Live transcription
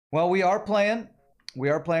Well, we are playing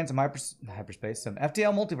some hyperspace, some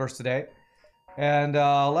FTL Multiverse today. And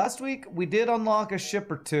last week we did unlock a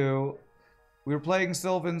ship or two. We were playing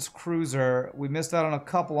Sylvan's cruiser. We missed out on a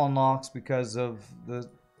couple unlocks because of the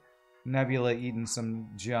Nebula eating some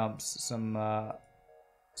jumps, some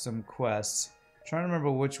quests. I'm trying to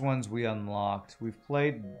remember which ones we unlocked. We've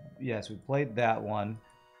played, yes, we played that one.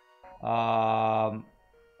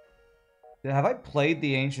 Have I played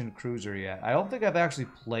the Ancient Cruiser yet? I don't think I've actually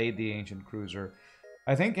played the Ancient Cruiser.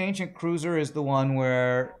 I think Ancient Cruiser is the one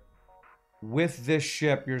where with this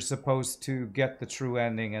ship you're supposed to get the true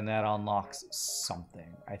ending and that unlocks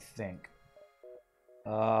something, I think.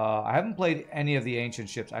 I haven't played any of the Ancient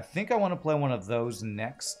ships. I think I want to play one of those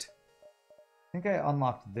next. I think I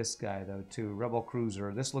unlocked this guy though too, Rebel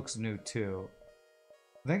Cruiser. This looks new too.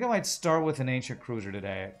 I think I might start with an Ancient Cruiser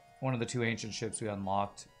today. One of the two Ancient ships we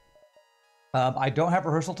unlocked. I don't have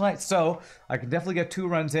rehearsal tonight, so I can definitely get 2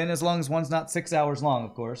 runs in, as long as one's not 6 hours long,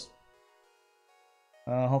 of course.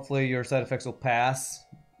 Hopefully your side effects will pass.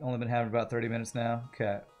 Only been having about 30 minutes now.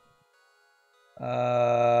 Okay.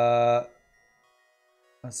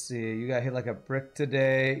 Let's see. You got hit like a brick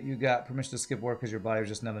today. You got permission to skip work because your body was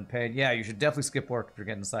just numb in pain. Yeah, you should definitely skip work if you're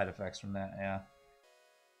getting side effects from that. Yeah.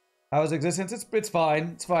 How's existence? It's fine.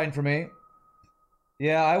 It's fine for me.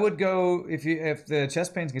 Yeah, I would go if the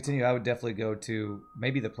chest pains continue. I would definitely go to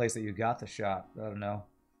maybe the place that you got the shot. I don't know.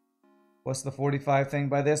 What's the 45 thing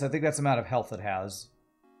by this? I think that's the amount of health it has.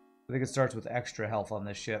 I think it starts with extra health on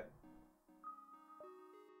this ship.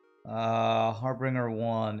 Harbinger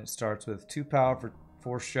 1. It starts with 2 power for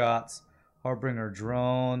 4 shots. Harbinger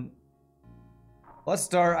drone. Let's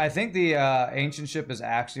start. I think the ancient ship is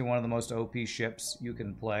actually one of the most OP ships you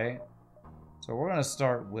can play. So we're gonna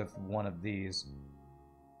start with one of these.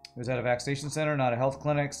 It was at a vaccination center, not a health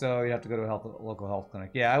clinic, so you have to go to a local health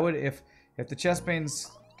clinic. Yeah, I would if the chest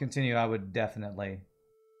pains continue, I would definitely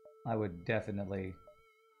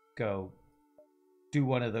go do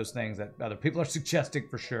one of those things that other people are suggesting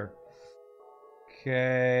for sure.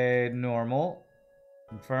 Okay, normal,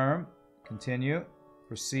 confirm, continue,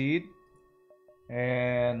 proceed,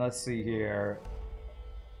 and let's see here.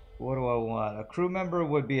 What do I want? A crew member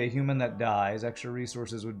would be a human that dies. Extra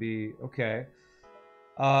resources would be okay.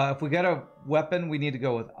 If we get a weapon, we need to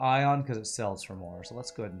go with Ion because it sells for more. So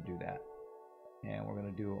let's go ahead and do that. And we're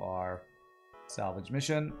going to do our salvage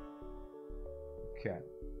mission. Okay.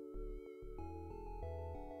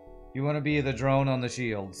 You want to be the drone on the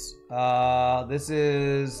shields. This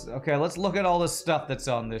is... Okay, let's look at all the stuff that's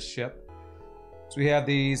on this ship. So we have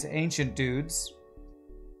these ancient dudes.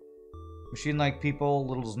 Machine-like people,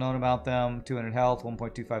 little is known about them. 200 health,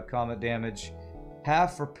 1.25 combat damage.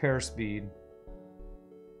 Half repair speed.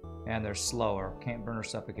 And they're slower. Can't burn or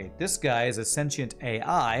suffocate. This guy is a sentient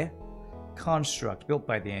AI construct built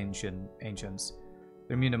by the ancients.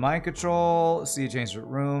 They're immune to mind control. See a change of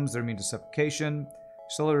rooms. They're immune to suffocation.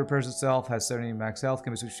 Slowly repairs itself. Has 70 max health.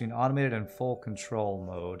 Can be switched between automated and full control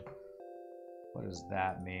mode. What does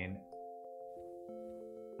that mean?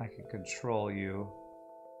 I can control you.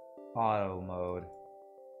 Auto mode.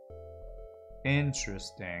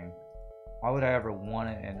 Interesting. Why would I ever want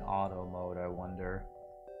it in auto mode, I wonder?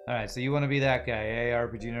 Alright, so you want to be that guy, eh,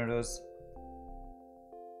 RPG Nerdos?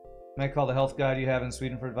 Might call the health guide you have in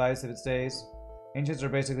Sweden for advice if it stays. Ancients are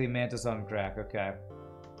basically Mantis on crack, okay.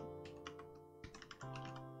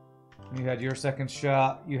 You had your second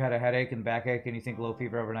shot, you had a headache and backache, and you think low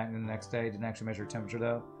fever overnight and the next day. Didn't actually measure temperature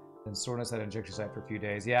though. Then soreness at injection site for a few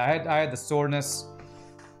days. Yeah, I had the soreness,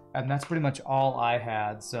 and that's pretty much all I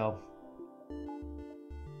had, so...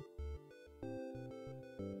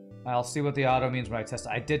 I'll see what the auto means when I test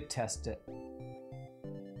it. I did test it.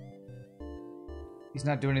 He's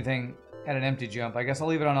not doing anything at an empty jump. I guess I'll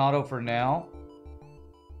leave it on auto for now.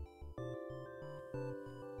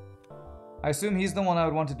 I assume he's the one I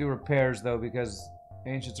would want to do repairs, though, because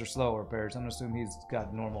ancients are slow repairs. I'm going to assume he's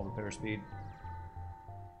got normal repair speed.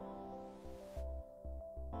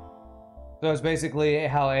 So it's basically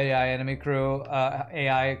how AI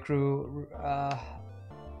crew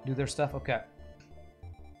do their stuff? Okay.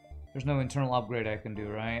 There's no internal upgrade I can do,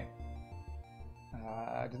 right?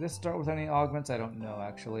 Did this start with any augments? I don't know,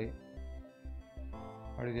 actually.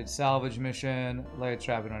 Already did salvage mission. Lay a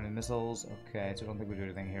trap on any missiles. Okay, so I don't think we do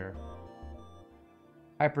anything here.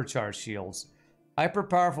 Hypercharged shields. Hyper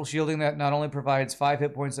powerful shielding that not only provides 5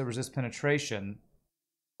 hit points that resist penetration,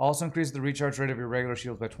 also increases the recharge rate of your regular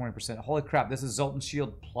shields by 20%. Holy crap, this is Zoltan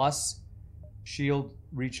Shield plus shield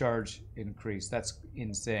recharge increase. That's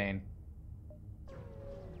insane.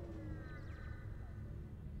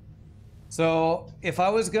 So, if I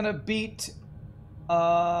was gonna beat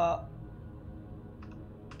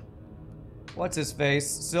what's his face?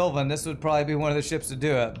 Sylvan. This would probably be one of the ships to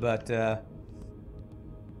do it, but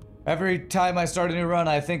every time I start a new run,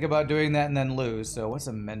 I think about doing that and then lose. So what's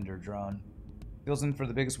a Mender drone? Fills in for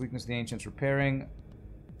the biggest weakness of the Ancients, repairing.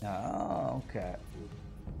 Oh, okay.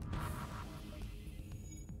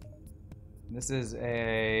 This is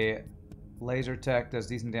a laser tech, does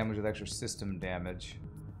decent damage with extra system damage.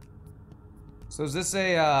 So is this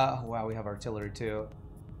a, wow, we have artillery too.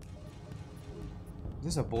 Is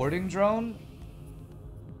this a boarding drone?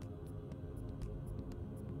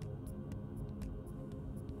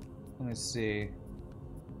 Let me see.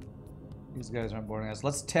 These guys aren't boarding us.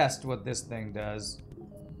 Let's test what this thing does.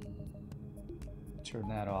 Turn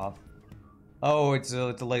that off. Oh, it's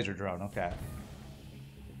a laser drone, okay.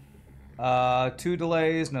 2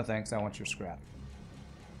 delays. No thanks, I want your scrap.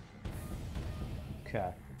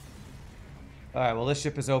 Okay. Alright, well this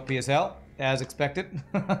ship is OP as hell, as expected.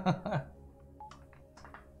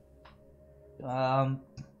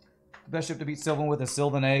 Best ship to beat Sylvan with is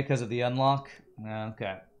Sylvan A because of the unlock.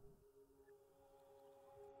 Okay.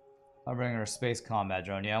 I'll bring her a space combat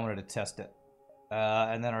drone. Yeah, I wanted to test it.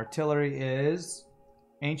 And then artillery is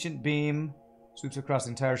Ancient Beam. Sweeps across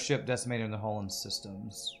the entire ship, decimating the hull and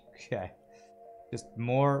systems. Okay. Just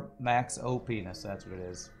more max OP-ness, that's what it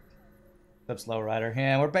is. Up slow rider.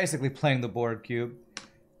 Yeah, we're basically playing the board cube.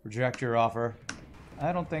 Reject your offer.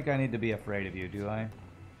 I don't think I need to be afraid of you, do I?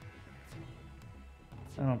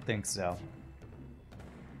 I don't think so.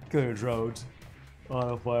 Good drones.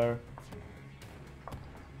 Auto fire.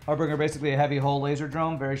 Harbinger, basically a heavy hull laser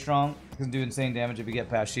drone, very strong. Can do insane damage if you get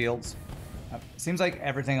past shields. Seems like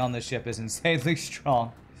everything on this ship is insanely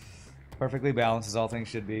strong. Perfectly balanced as all things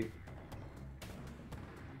should be.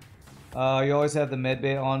 You always have the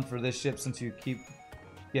medbay on for this ship since you keep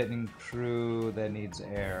getting crew that needs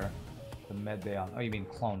air. The medbay on. Oh, you mean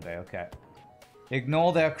clone bay, okay.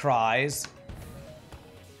 Ignore their cries.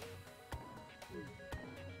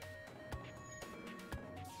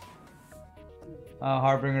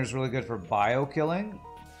 Harbinger is really good for bio killing.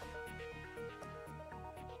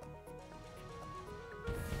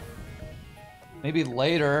 Maybe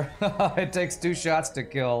later. It takes 2 shots to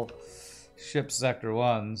kill ship sector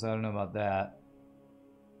 1s. I don't know about that.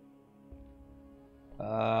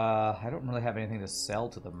 I don't really have anything to sell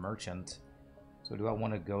to the merchant. So do I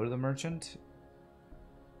want to go to the merchant?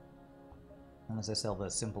 Unless I sell the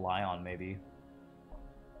simple ion, maybe.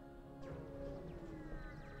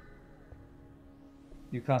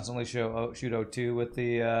 You constantly shoot O2 with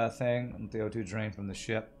the thing, with the O2 drain from the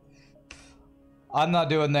ship. I'm not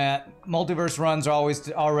doing that. Multiverse runs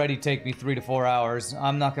already take me 3 to 4 hours.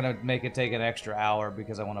 I'm not gonna make it take an extra hour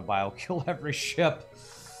because I want to biokill every ship.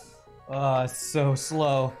 It's so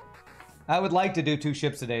slow. I would like to do 2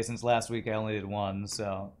 ships a day since last week I only did 1,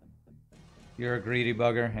 so... You're a greedy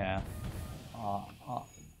bugger? Yeah.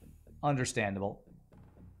 Understandable.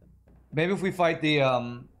 Maybe if we fight the,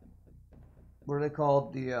 what are they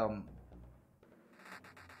called? The,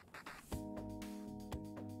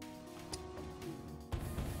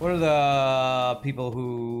 what are the people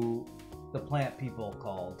who... The plant people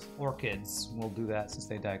called? Orchids. We'll do that since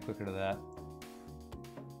they die quicker to that.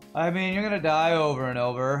 I mean, you're gonna die over and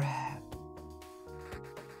over.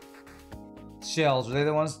 Shells, were they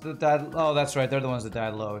the ones that died? Oh, that's right, they're the ones that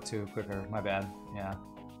died low too, quicker. My bad, yeah.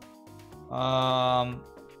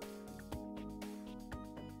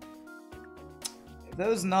 If that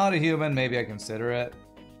was not a human, maybe I consider it.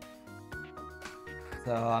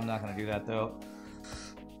 So I'm not gonna do that though.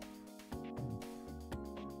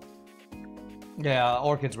 Yeah,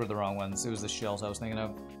 orchids were the wrong ones. It was the shells I was thinking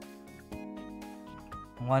of.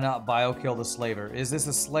 Why not biokill the slaver? Is this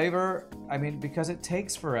a slaver? I mean, because it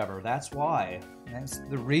takes forever. That's why.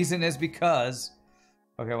 The reason is because...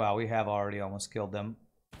 Okay, wow, we have already almost killed them.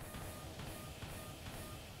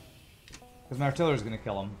 Because my artillery is going to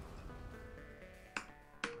kill them.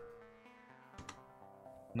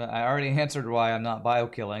 But I already answered why I'm not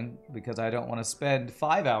biokilling. Because I don't want to spend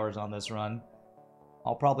 5 hours on this run.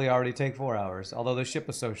 I'll probably already take 4 hours. Although the ship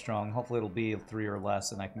is so strong, hopefully it'll be 3 or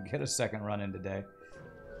less and I can get a second run in today.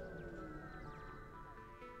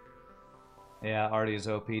 Yeah, already is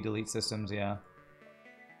OP, delete systems, yeah.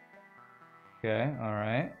 Okay,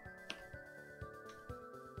 alright.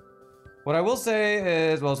 What I will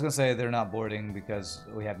say is, well, I was going to say they're not boarding because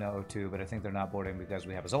we have no O2, but I think they're not boarding because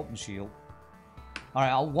we have a Zoltan shield.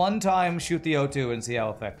 Alright, I'll one time shoot the O2 and see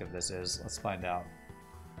how effective this is. Let's find out.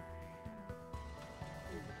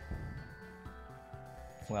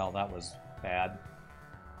 Well, that was bad.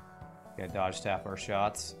 Okay, dodged half our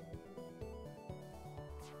shots.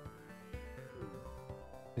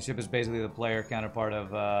 The ship is basically the player counterpart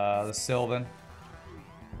of the Sylvan.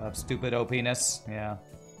 of stupid OP-ness. Yeah.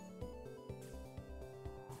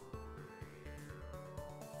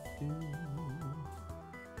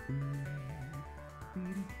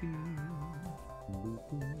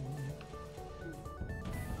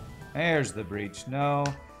 There's the breach. No.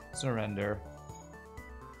 Surrender.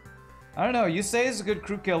 I don't know. You say it's a good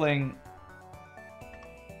crew killing.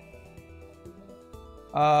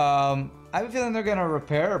 I have a feeling they're gonna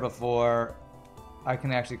repair before I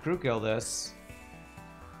can actually crew kill this.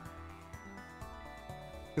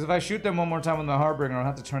 Because if I shoot them one more time with my Harbinger, I'll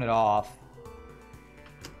have to turn it off.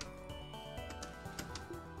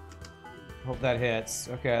 Hope that hits.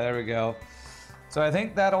 Okay, there we go. So I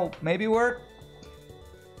think that'll maybe work.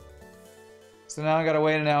 So now I gotta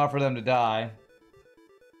wait an hour for them to die.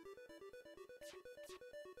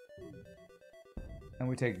 And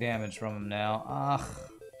we take damage from them now. Ugh.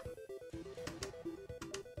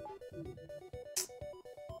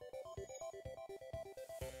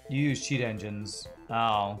 You use cheat engines.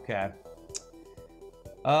 Oh, okay.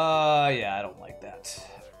 Yeah, I don't like that.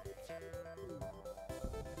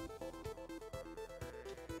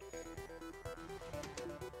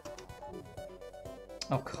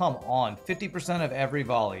 Oh, come on. 50% of every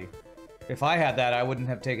volley. If I had that, I wouldn't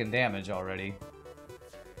have taken damage already.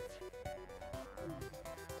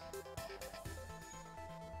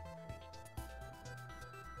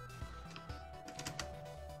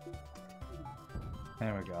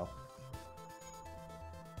 There we go.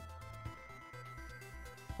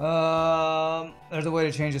 There's a way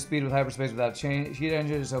to change the speed with hyperspace without change. Heat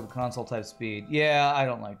engine is open console type speed. Yeah, I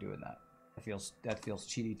don't like doing that. That feels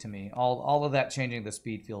cheaty to me. All of that changing the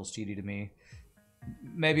speed feels cheaty to me.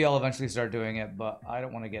 Maybe I'll eventually start doing it, but I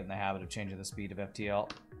don't want to get in the habit of changing the speed of FTL.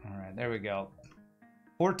 All right, there we go.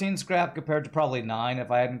 14 scrap compared to probably 9 if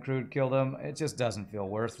I hadn't crewed killed him. It just doesn't feel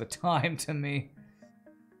worth the time to me.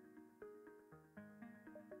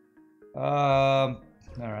 All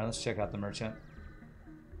right, let's check out the merchant.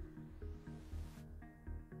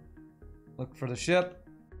 Look for the ship.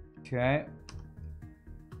 Okay.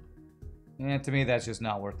 And to me, that's just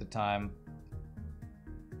not worth the time.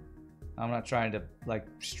 I'm not trying to, like,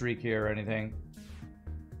 streak here or anything.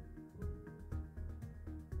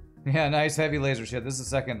 Yeah, nice heavy laser ship. This is the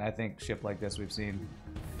second, I think, ship like this we've seen.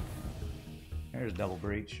 There's double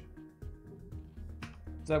breach.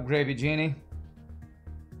 What's up, Gravy Genie?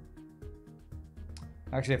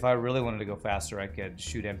 Actually, if I really wanted to go faster, I could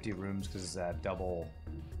shoot empty rooms because it's that double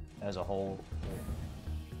as a whole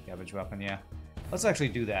garbage weapon. Yeah, let's actually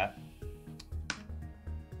do that.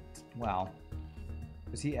 Wow,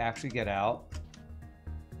 does he actually get out?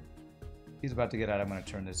 He's about to get out. I'm going to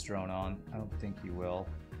turn this drone on. I don't think he will.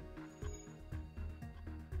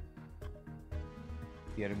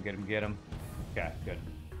 Get him, get him, get him. Okay, good.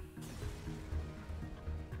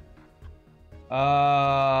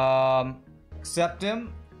 Accept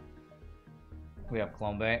him. We have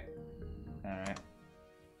clone bait. Alright.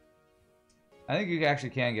 I think you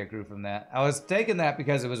actually can get crew from that. I was taking that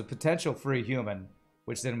because it was a potential free human,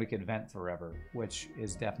 which then we could vent forever, which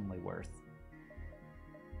is definitely worth.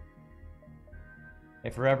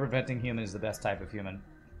 A forever venting human is the best type of human.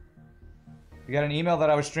 You got an email that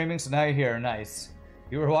I was streaming, so now you're here. Nice.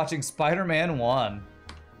 You were watching Spider-Man 1.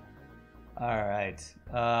 Alright.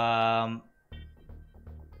 I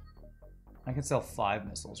can sell 5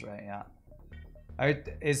 missiles, right? Yeah. Alright,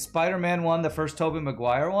 is Spider-Man 1 the first Tobey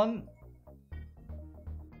Maguire one?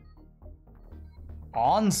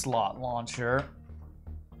 Onslaught launcher.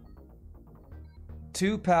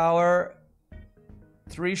 2 power.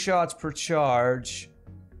 3 shots per charge.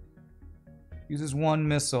 Uses 1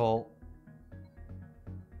 missile.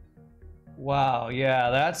 Wow, yeah,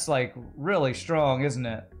 that's like really strong, isn't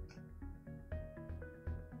it?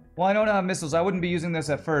 Well, I don't have missiles. I wouldn't be using this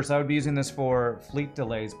at first. I would be using this for fleet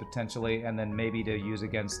delays, potentially, and then maybe to use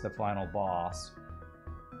against the final boss.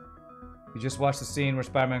 You just watched the scene where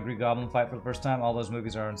Spider-Man and Green Goblin fight for the first time? All those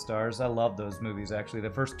movies are on Stars. I love those movies, actually. The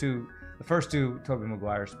first two Tobey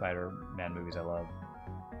Maguire Spider-Man movies I love.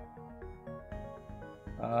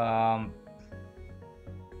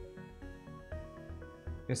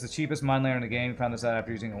 It's the cheapest mine layer in the game. Found this out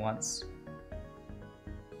after using it once.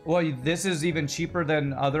 Well, this is even cheaper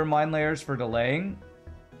than other mine layers for delaying.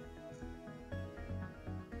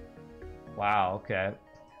 Wow, okay.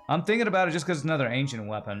 I'm thinking about it just because it's another ancient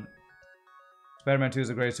weapon. Spider-Man 2 is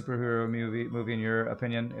a great superhero movie in your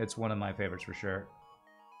opinion. It's one of my favorites for sure.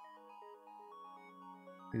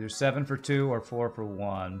 Either 7 for 2 or 4 for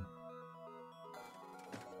 1.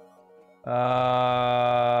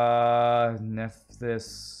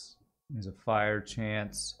 Nephthys is a fire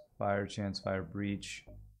chance, fire breach.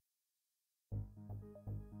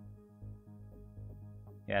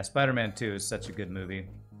 Yeah, Spider-Man 2 is such a good movie.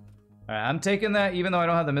 Alright, I'm taking that even though I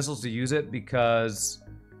don't have the missiles to use it because...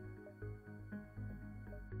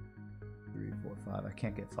 3, 4, 5. I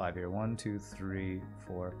can't get 5 here. 1, 2, 3,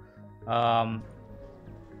 4.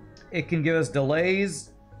 It can give us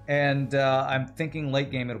delays, and I'm thinking late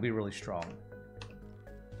game it'll be really strong.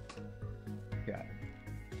 Yeah.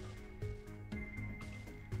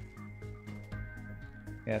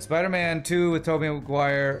 Yeah, Spider-Man 2 with Tobey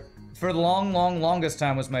Maguire, for the longest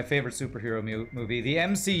time, was my favorite superhero movie. The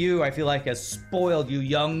MCU, I feel like, has spoiled you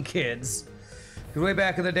young kids. Because way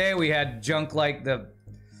back in the day, we had junk like the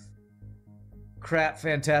crap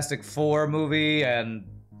Fantastic Four movie and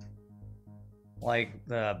like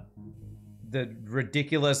the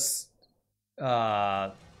ridiculous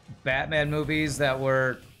Batman movies that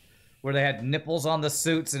were where they had nipples on the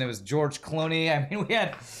suits and it was George Clooney. I mean, we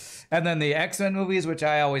had, and then the X-Men movies, which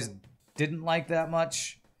I always didn't like that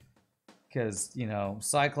much because, you know,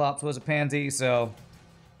 Cyclops was a pansy. So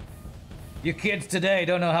you kids today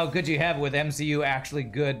don't know how good you have it with MCU actually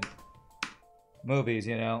good movies,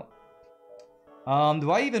 you know.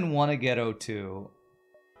 Do I even want to get O2?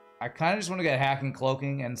 I kind of just want to get Hack and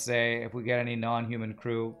Cloaking and say if we get any non-human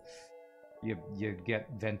crew, you get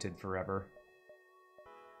vented forever.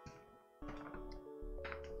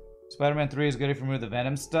 Spider-Man 3 is good if you remove the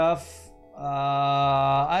Venom stuff.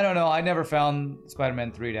 I don't know. I never found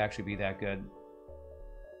Spider-Man 3 to actually be that good.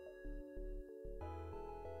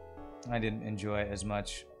 I didn't enjoy it as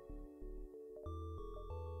much.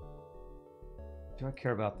 Do I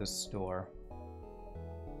care about this store?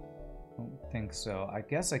 I don't think so. I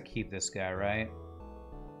guess I keep this guy, right?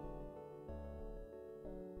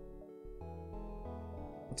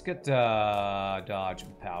 Let's get dodge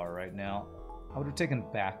and power right now. I would have taken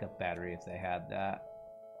backup battery if they had that.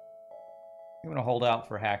 I'm gonna hold out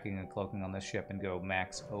for hacking and cloaking on this ship and go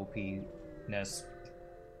max OP-ness.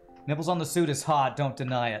 Nipples on the suit is hot, don't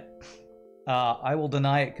deny it. I will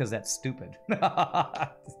deny it because that's stupid.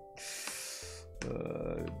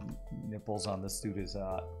 Nipples on the suit is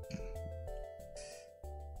hot.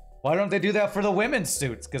 Why don't they do that for the women's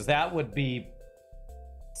suits? Because that would be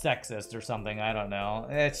sexist or something. I don't know.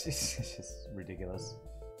 It's just ridiculous.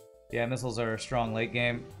 Yeah, missiles are a strong late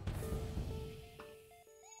game.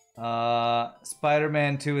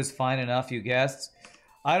 Spider-Man 2 is fine enough, you guessed.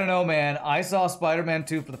 I don't know, man. I saw Spider-Man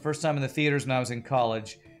 2 for the first time in the theaters when I was in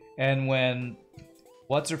college. And when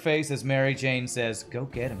What's-Her-Face as Mary Jane says, "Go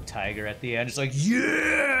get him, Tiger," at the end, it's like,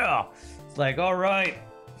 yeah! It's like, all right.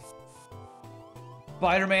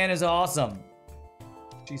 Spider-Man is awesome.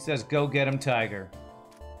 She says, "Go get him, Tiger."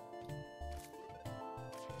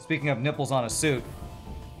 Speaking of nipples on a suit,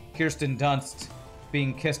 Kirsten Dunst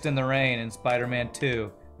being kissed in the rain in Spider-Man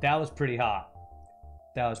 2. That was pretty hot.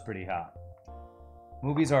 That was pretty hot.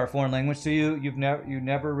 Movies are a foreign language to you. You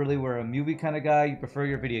never really were a movie kind of guy. You prefer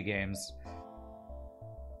your video games.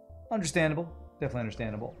 Understandable. Definitely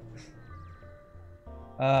understandable.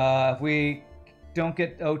 If we don't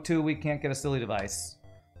get O2, we can't get a silly device.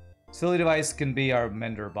 Silly device can be our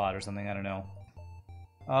Mender bot or something. I don't know.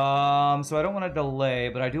 So I don't want to delay,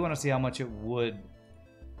 but I do want to see how much it would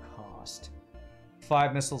cost.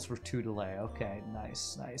 5 missiles for 2 delay. Okay,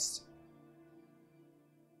 nice, nice.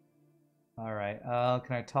 Alright,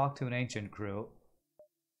 can I talk to an ancient crew?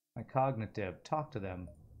 My cognitive, talk to them.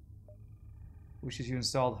 Wishes you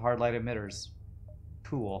installed hard light emitters.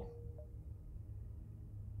 Cool.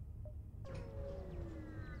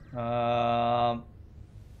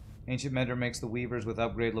 Ancient Mender makes the Weavers with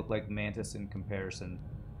upgrade look like Mantis in comparison.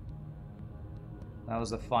 That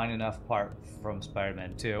was a fine enough part from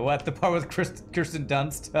Spider-Man 2. What? The part with Kirsten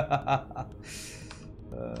Dunst?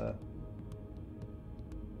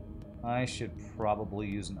 I should probably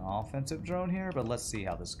use an offensive drone here, but let's see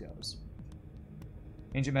how this goes.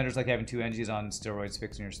 Ancient Mender's like having 2 NGs on steroids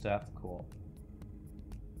fixing your stuff. Cool.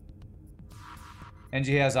 NG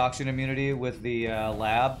has oxygen immunity with the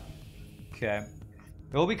lab. Okay.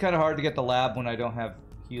 It will be kind of hard to get the lab when I don't have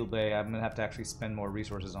heal bay. I'm going to have to actually spend more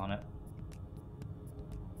resources on it.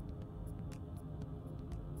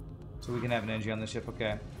 So we can have an NG on the ship,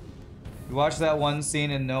 okay. You watched that one scene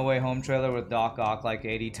in No Way Home trailer with Doc Ock like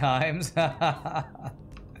 80 times? Yeah,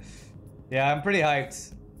 I'm pretty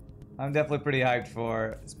hyped. I'm definitely pretty hyped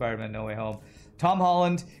for Spider-Man No Way Home. Tom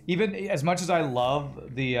Holland, even as much as I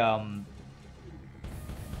love the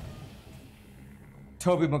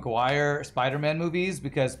Tobey Maguire Spider-Man movies,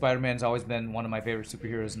 because Spider-Man's always been one of my favorite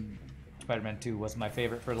superheroes, and Spider-Man 2 was my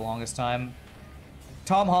favorite for the longest time.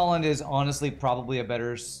 Tom Holland is honestly probably a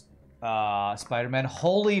better Spider-Man.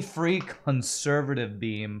 Holy free conservative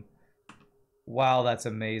beam. Wow, that's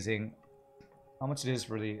amazing. How much it is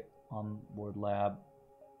for the onboard lab?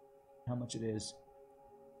 how much it is.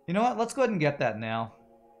 You know what? Let's go ahead and get that now.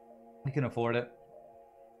 We can afford it.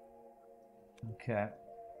 Okay.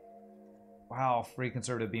 Wow, free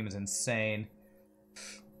conservative beam is insane.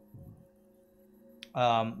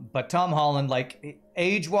 But Tom Holland, like,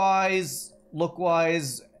 age-wise,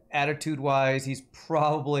 look-wise, attitude-wise, he's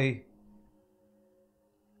probably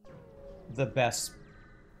the best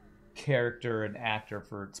character and actor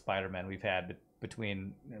for Spider-Man we've had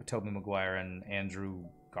between Tobey Maguire and Andrew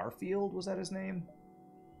Garfield. Was that his name?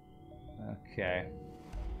 Okay.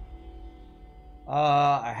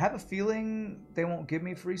 I have a feeling they won't give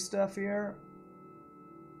me free stuff here.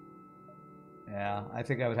 Yeah, I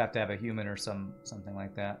think I would have to have a human or something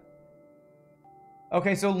like that.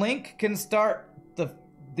 Okay, so Link can start the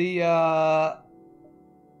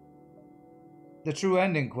true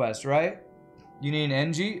ending quest, right? You need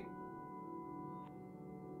an NG?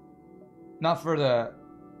 Not for the...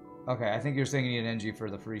 Okay, I think you're saying you need an NG for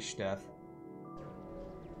the free stuff.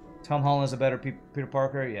 Tom Holland is a better Peter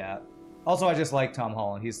Parker? Yeah. Also, I just like Tom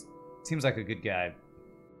Holland. Seems like a good guy.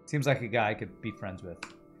 Seems like a guy I could be friends with.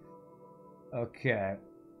 Okay.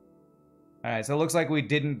 Alright, so it looks like we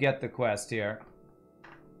didn't get the quest here.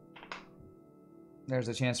 There's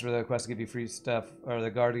a chance for the quest to give you free stuff, or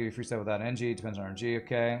the guard to give you free stuff without NG. Depends on RNG,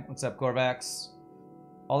 okay. What's up, Corvax?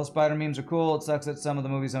 All the Spider memes are cool. It sucks that some of the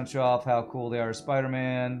movies don't show off how cool they are as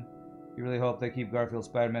Spider-Man. You really hope they keep Garfield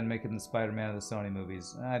Spider-Man, make him the Spider-Man of the Sony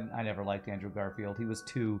movies. I never liked Andrew Garfield. He was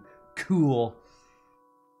too cool.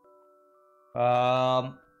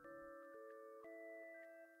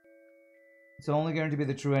 It's only going to be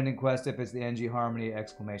the true ending quest if it's the NG Harmony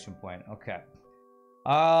exclamation point. Okay.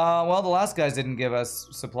 Well, the last guys didn't give us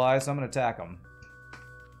supplies, so I'm going to attack them.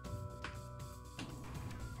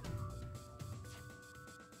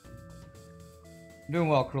 Doing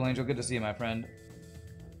well, Cruel Angel. Good to see you, my friend.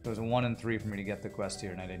 It was a 1 and 3 for me to get the quest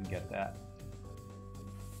here, and I didn't get that.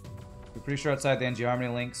 We're pretty sure outside the NG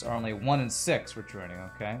Harmony links are only 1 and 6 returning,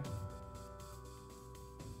 okay?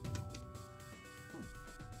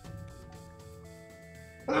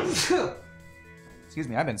 Excuse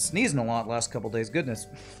me, I've been sneezing a lot the last couple days, goodness.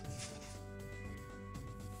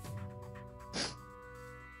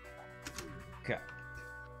 Okay.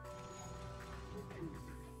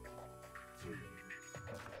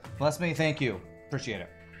 Bless me, thank you. Appreciate it.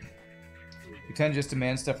 You tend to just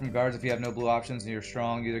demand stuff from guards if you have no blue options and you're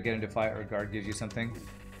strong. You either get into a fight or a guard gives you something.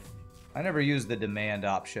 I never used the demand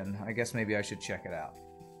option. I guess maybe I should check it out.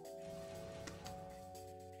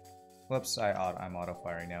 Whoops, I'm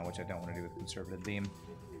auto-firing now, which I don't want to do with conservative beam.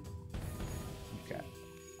 Okay.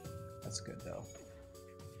 That's good, though.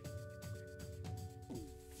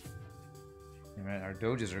 Alright, our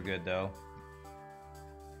doges are good, though.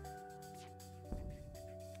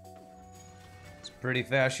 It's a pretty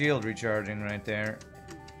fast shield recharging right there.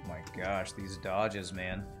 Oh my gosh, these dodges,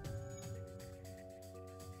 man.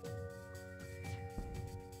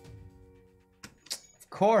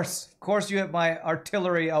 Of course you hit my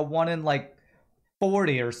artillery a 1 in like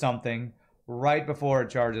 40 or something right before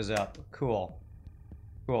it charges up. Cool.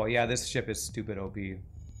 Cool, yeah, this ship is stupid OP.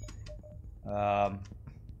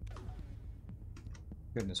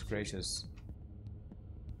 Goodness gracious.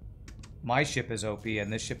 My ship is OP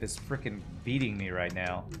and this ship is freaking beating me right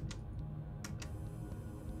now.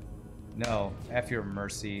 No, F your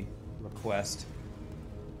mercy request.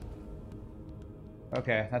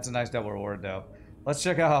 Okay, that's a nice double reward though. Let's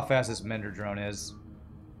check out how fast this Mender drone is.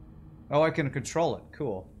 Oh, I can control it.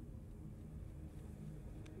 Cool.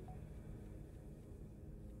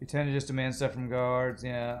 You tend to just demand stuff from guards.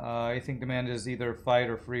 Yeah, I think demand is either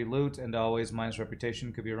fight or free loot, and always minus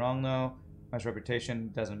reputation. Could be wrong, though. Minus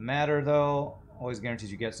reputation doesn't matter, though. Always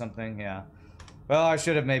guarantees you get something. Yeah. Well, I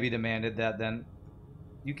should have maybe demanded that, then.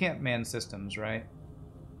 You can't man systems, right?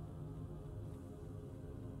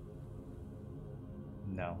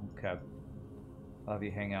 No. Okay. I'll have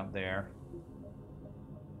you hang out there.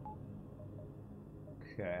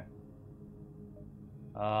 Okay.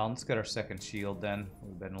 Let's get our second shield then.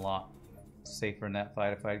 We've been a lot safer in that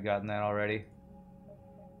fight if I'd gotten that already.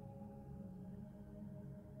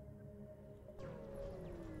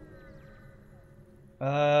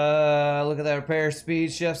 Look at that repair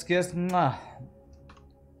speed, chef's kiss. Mwah.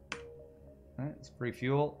 Alright, it's free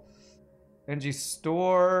fuel. NG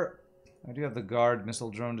store. I do have the guard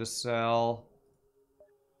missile drone to sell.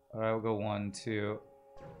 Alright, we'll go 1, 2.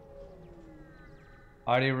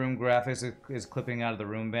 Audio room graphics is clipping out of the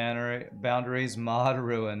room boundaries. Mod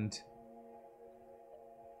ruined.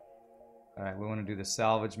 Alright, we want to do the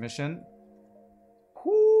salvage mission.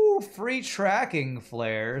 Whoo! Free tracking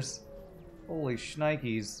flares. Holy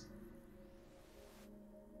shnikes.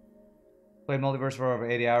 Played Multiverse for over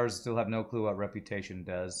 80 hours, still have no clue what Reputation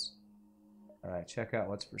does. Alright, check out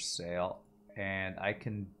what's for sale. And I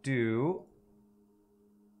can do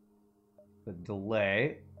the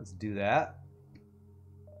delay. Let's do that.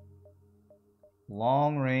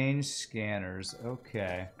 Long range scanners.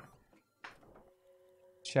 Okay.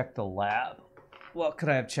 Check the lab. What could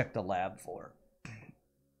I have checked the lab for?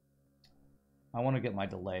 I want to get my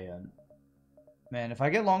delay in. Man, if I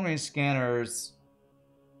get long range scanners,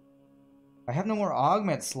 I have no more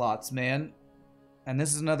augment slots, man. And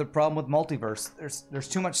this is another problem with Multiverse. There's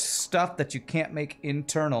too much stuff that you can't make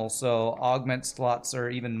internal, so augment slots are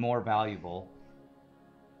even more valuable.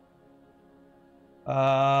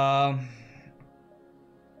 Because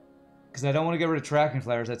I don't want to get rid of tracking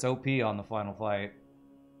flares. That's OP on the final fight.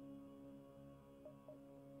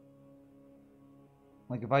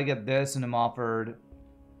 Like if I get this and I'm offered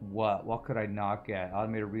what could I not get?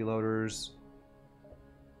 Automated reloaders.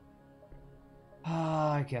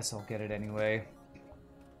 I guess I'll get it anyway.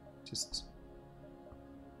 Just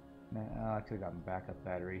man, I could have gotten backup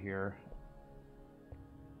battery here.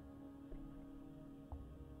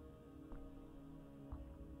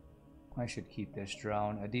 I should keep this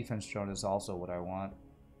drone. A defense drone is also what I want.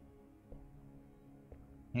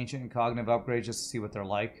 Ancient and cognitive upgrades just to see what they're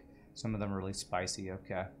like. Some of them are really spicy.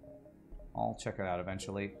 Okay. I'll check it out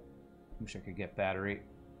eventually. Wish I could get battery.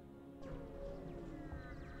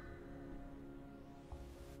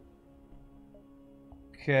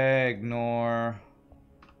 Okay, ignore.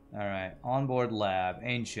 Alright. Onboard lab.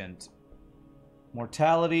 Ancient.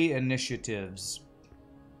 Mortality initiatives.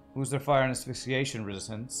 Boost their fire and asphyxiation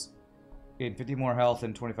resistance. Gain 50 more health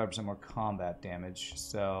and 25% more combat damage.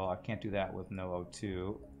 So I can't do that with no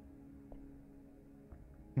O2.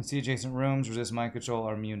 Can see adjacent rooms, resist mind control,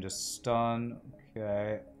 are immune to stun.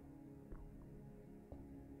 Okay.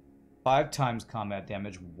 5 times combat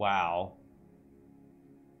damage. Wow.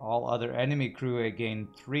 All other enemy crew gain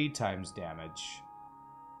 3 times damage.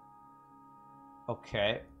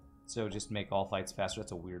 Okay. So just make all fights faster.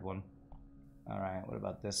 That's a weird one. Alright, what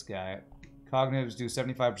about this guy? Cognitives do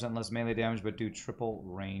 75% less melee damage, but do triple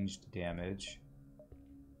ranged damage.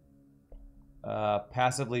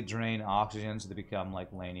 Passively drain oxygen so they become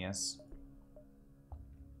like Lanius.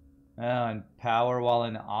 And power while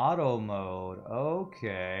in auto mode.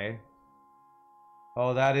 Okay.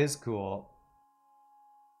 Oh, that is cool.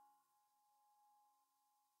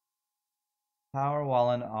 Power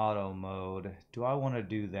while in auto mode. Do I want to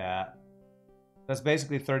do that? That's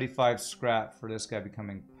basically 35 scrap for this guy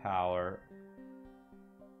becoming power.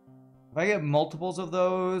 If I get multiples of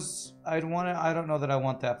those, I'd want to. I don't know that I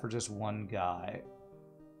want that for just one guy.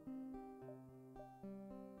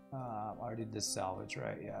 I already did this salvage,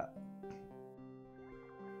 right? Yeah.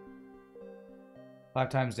 5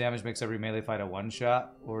 times damage makes every melee fight a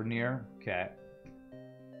one-shot or near. Okay.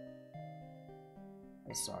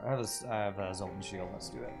 Sorry, I have a Zoltan shield. Let's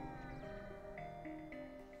do it.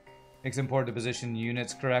 Makes it important to position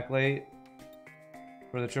units correctly.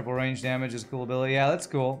 For the triple range damage is cool ability. Yeah, that's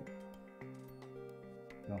cool.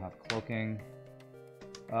 Don't have cloaking.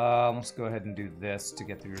 Let's go ahead and do this to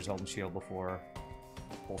get through your Zoltan shield before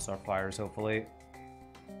Pulsar fires, hopefully.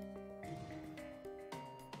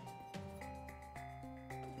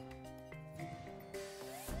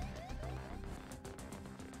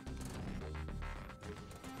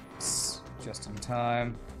 Just in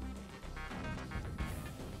time.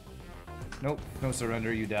 Nope, no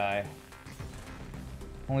surrender, you die.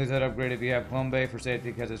 Only that upgrade if you have Clone Bay for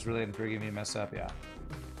safety because it's really intriguing me to mess up, yeah.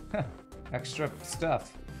 Extra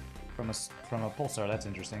stuff from a pulsar, that's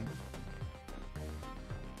interesting.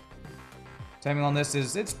 Timing on this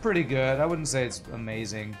it's pretty good. I wouldn't say it's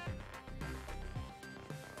amazing.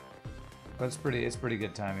 But it's pretty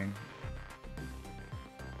good timing.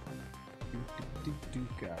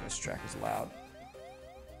 God, this track is loud.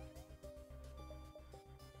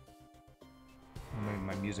 Or maybe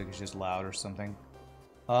my music is just loud or something.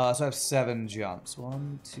 So I have 7 jumps.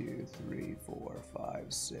 1, 2, 3, 4, 5,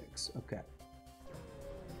 6. Okay.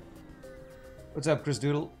 What's up, Chris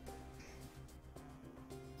Doodle?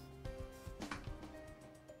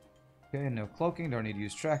 Okay, no cloaking. Don't need to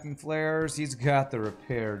use tracking flares. He's got the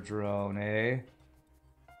repair drone, eh?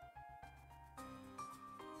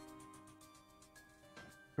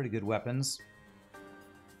 Pretty good weapons.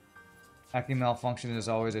 Hacking malfunction is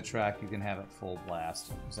always a track. You can have it full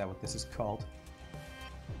blast. Is that what this is called?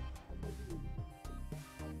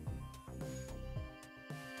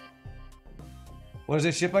 What is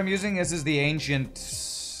this ship I'm using? This is the Ancient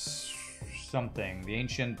something. The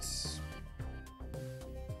Ancient...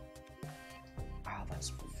 Wow,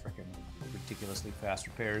 that's freaking ridiculously fast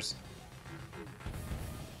repairs.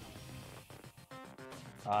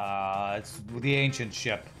 It's the ancient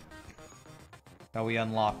ship that we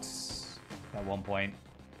unlocked at one point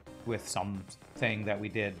with something that we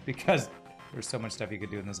did, because there's so much stuff you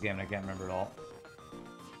could do in this game and I can't remember it all.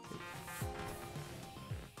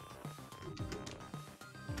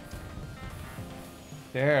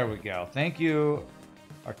 There we go. Thank you,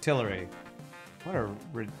 artillery. What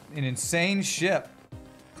an insane ship.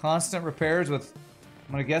 Constant repairs with,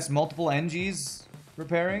 I'm gonna guess, multiple NGs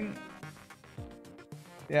repairing?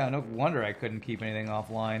 Yeah, no wonder I couldn't keep anything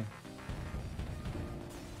offline.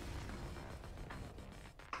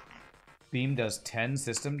 Beam does 10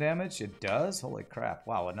 system damage? It does? Holy crap.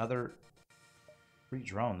 Wow, another free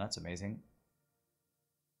drone. That's amazing.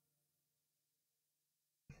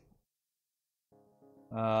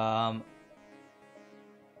 I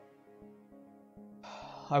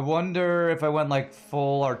wonder if I went like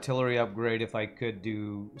full artillery upgrade, if I could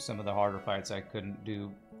do some of the harder fights I couldn't do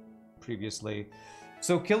previously.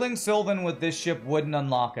 So killing Sylvan with this ship wouldn't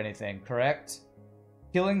unlock anything, correct?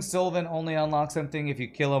 Killing Sylvan only unlocks something if you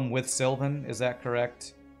kill him with Sylvan, is that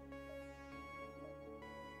correct?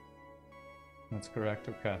 That's correct,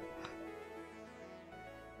 okay.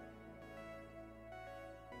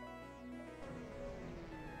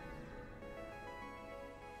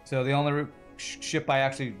 So the only ship I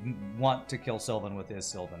actually want to kill Sylvan with is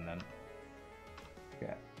Sylvan, then.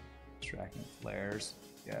 Okay. Tracking flares.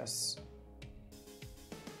 Yes.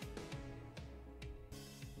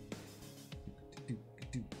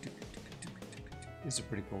 This is a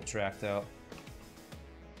pretty cool track, though.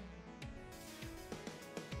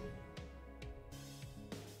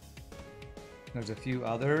 There's a few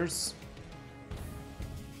others.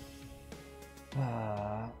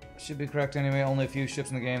 Should be correct anyway. Only a few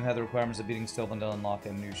ships in the game had the requirements of beating Sylvan to unlock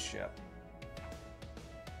a new ship.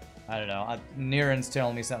 I don't know. Niren's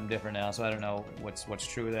telling me something different now, so I don't know what's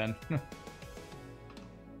true then.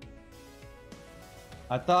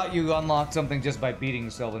 I thought you unlocked something just by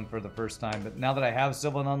beating Sylvan for the first time, but now that I have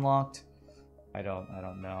Sylvan unlocked, I don't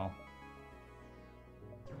know.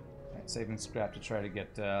 Right, saving scrap to try to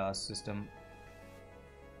get a system.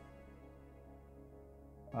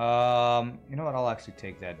 You know what? I'll actually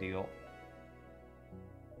take that deal.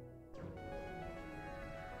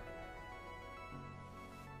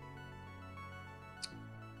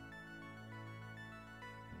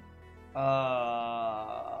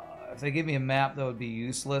 If they give me a map that would be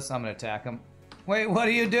useless, I'm gonna attack them. Wait, what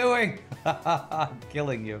are you doing? I'm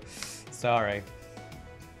killing you. Sorry.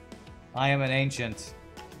 I am an ancient.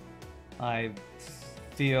 I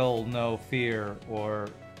feel no fear or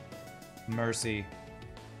mercy.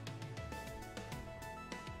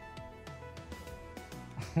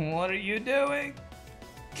 What are you doing?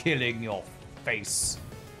 Killing your face.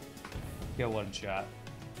 Get one shot.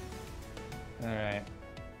 Alright.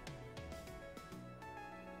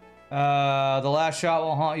 The last shot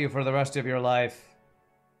will haunt you for the rest of your life.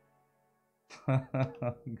 Oh,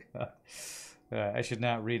 God. I should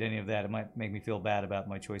not read any of that. It might make me feel bad about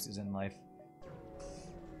my choices in life.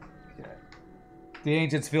 Okay. The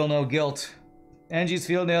ancients feel no guilt. Angies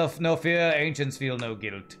feel no fear. Ancients feel no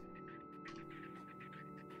guilt.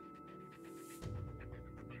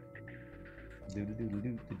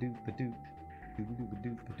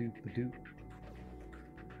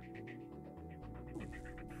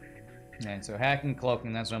 And so hacking,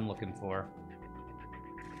 cloaking, that's what I'm looking for.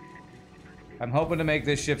 I'm hoping to make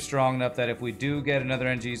this ship strong enough that if we do get another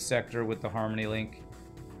NG sector with the Harmony link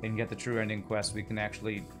and get the true ending quest, we can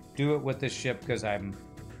actually do it with this ship, because I'm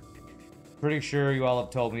pretty sure you all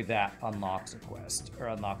have told me that unlocks a quest, or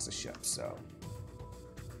unlocks a ship, so.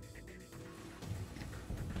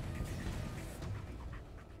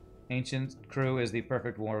 Ancient crew is the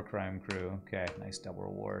perfect war crime crew. Okay, nice double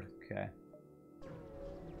reward. Okay.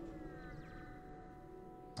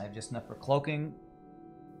 I have just enough for cloaking.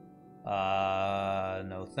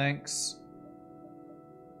 No thanks.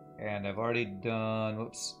 And I've already done,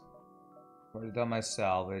 whoops. Already done my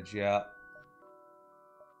salvage, yeah.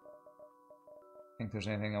 Think there's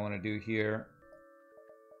anything I want to do here.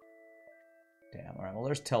 Damn, alright, well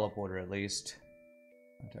there's teleporter at least.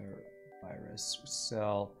 Virus,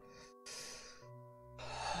 sell.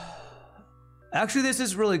 Actually, this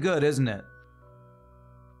is really good, isn't it?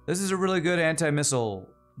 This is a really good anti-missile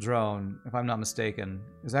drone, if I'm not mistaken.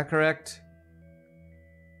 Is that correct?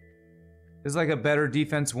 This is like a better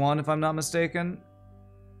defense 1, if I'm not mistaken.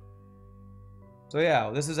 So yeah,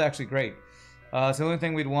 this is actually great. So the only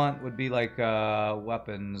thing we'd want would be like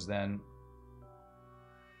weapons then.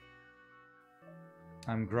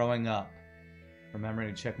 I'm growing up.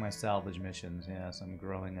 Remembering to check my salvage missions. Yes, I'm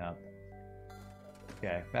growing up.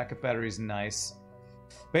 Okay, backup battery's nice.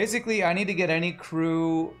 Basically, I need to get any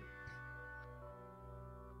crew.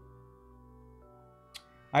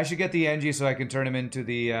 I should get the NG so I can turn him into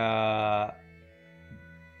the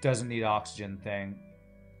doesn't need oxygen thing.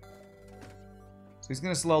 So he's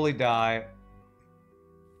gonna slowly die.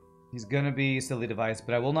 He's gonna be Silly Device,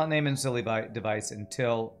 but I will not name him Silly Device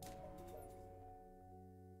until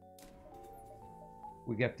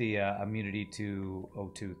we get the immunity to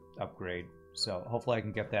O2 upgrade. So hopefully I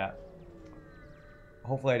can get that.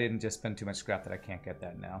 Hopefully I didn't just spend too much scrap that I can't get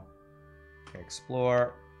that now. Okay,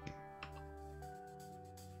 explore.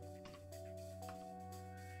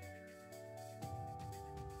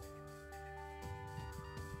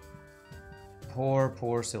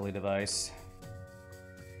 Poor Silly Device.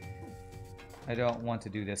 I don't want to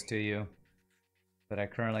do this to you, but I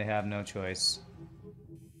currently have no choice.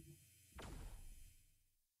 I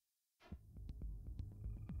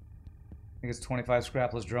think it's 25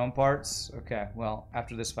 scrapless drone parts. Okay, well,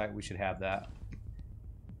 after this fight we should have that.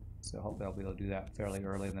 So hopefully I'll be able to do that fairly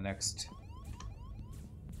early in the next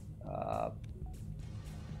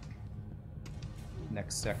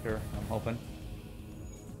next sector, I'm hoping.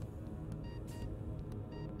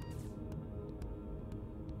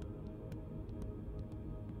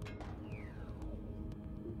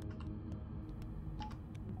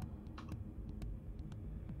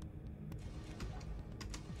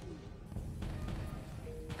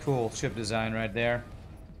 Cool ship design right there.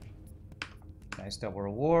 Nice double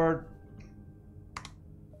reward.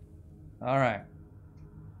 Alright.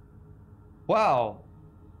 Wow.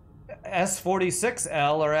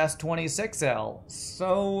 S46L or S26L.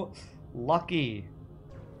 So lucky.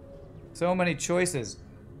 So many choices.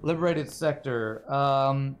 Liberated sector.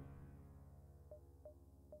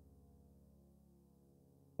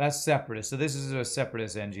 That's Separatist. So this is a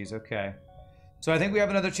Separatist NGs. Okay. So I think we have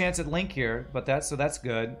another chance at Link here, but that's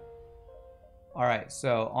good. All right,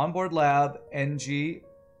 so onboard lab, NG,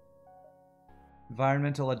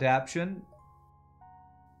 environmental adaptation.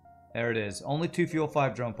 There it is. Only 2 fuel,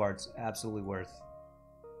 5 drone parts. Absolutely worth.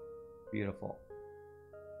 Beautiful.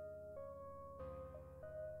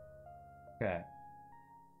 Okay.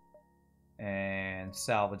 And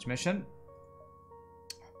salvage mission.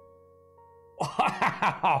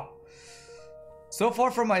 Wow! So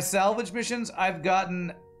far from my salvage missions, I've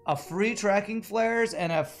gotten a free tracking flares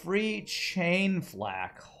and a free chain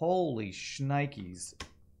flak. Holy shnikes.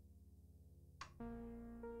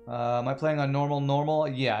 Am I playing on normal?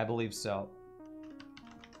 Yeah, I believe so.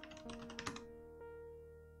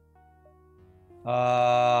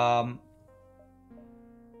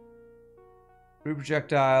 Three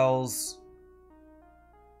projectiles.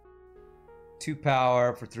 2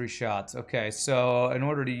 power for 3 shots. Okay, so in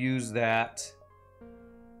order to use that,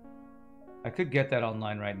 I could get that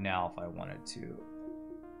online right now if I wanted to.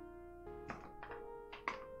 I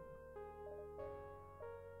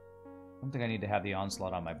don't think I need to have the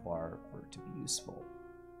onslaught on my bar for it to be useful.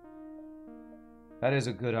 That is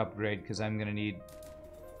a good upgrade because I'm going to need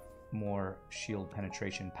more shield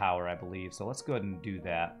penetration power, I believe. So let's go ahead and do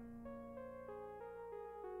that.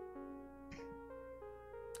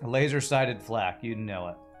 A laser-sighted flak, you know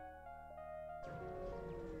it.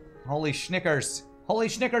 Holy schnickers! Holy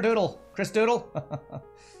schnickerdoodle! Chris Doodle!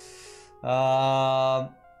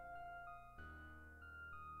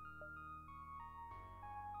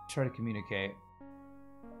 Try to communicate.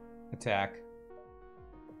 Attack.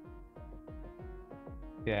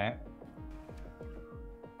 Okay.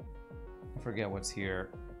 I forget what's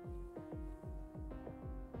here.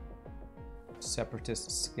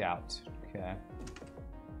 Separatist Scout. Okay.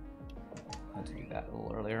 I had to do that a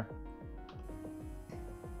little earlier.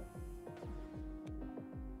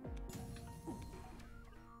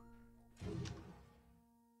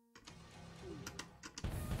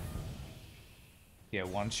 Yeah,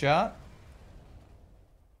 1 shot.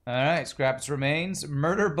 Alright, scrap its remains.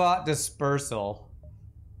 Murderbot dispersal.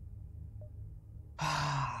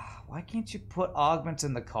 Why can't you put augments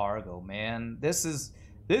in the cargo, man? This is...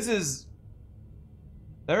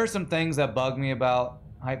 There are some things that bug me about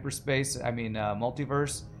hyperspace,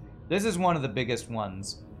 multiverse. This is one of the biggest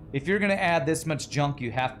ones. If you're gonna add this much junk,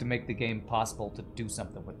 you have to make the game possible to do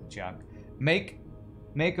something with the junk. Make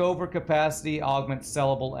overcapacity augments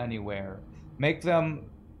sellable anywhere. Make them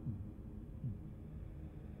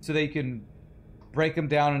so they can break them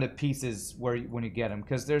down into pieces when you get them.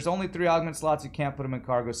 Because there's only 3 augment slots, you can't put them in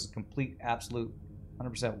cargo. It's a complete, absolute,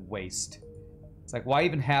 100% waste. It's like, why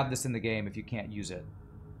even have this in the game if you can't use it?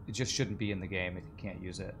 It just shouldn't be in the game if you can't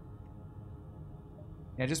use it.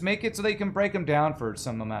 Yeah, just make it so they can break them down for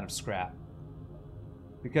some amount of scrap.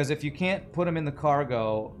 Because if you can't put them in the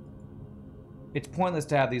cargo, it's pointless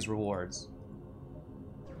to have these rewards.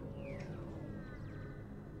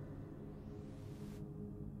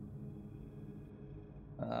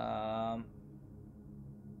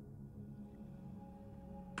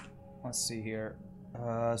 Let's see here.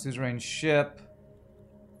 Suzerain ship.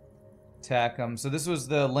 Attack them. So this was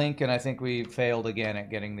the link, and I think we failed again at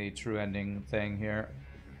getting the true ending thing here.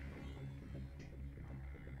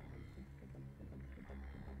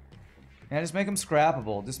 And just make them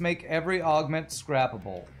scrappable. Just make every augment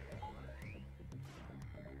scrappable.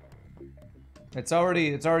 It's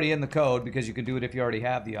already in the code because you can do it if you already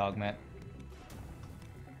have the augment.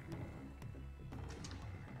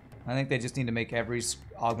 I think they just need to make every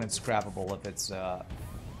augment scrappable if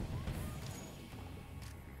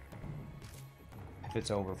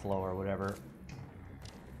it's overflow or whatever.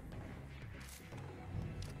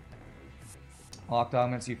 Locked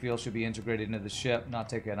augments you feel should be integrated into the ship, not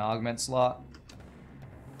take an augment slot.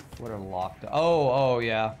 What are locked? Oh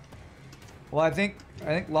yeah. Well, I think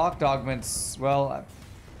locked augments. Well,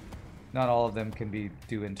 not all of them can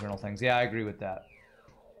do internal things. Yeah, I agree with that.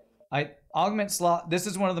 Augment slot. This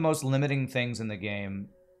is one of the most limiting things in the game.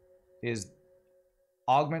 Is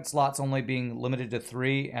augment slots only being limited to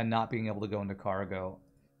 3 and not being able to go into cargo.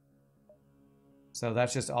 So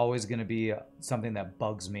that's just always going to be something that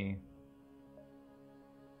bugs me.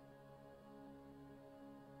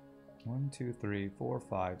 1, 2, 3, 4,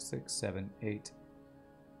 5, 6, 7, 8,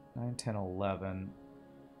 9, 10, 11.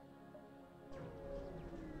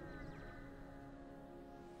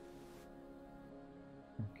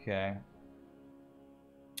 Okay.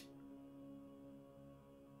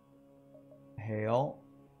 Hail.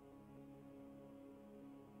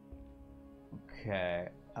 Okay.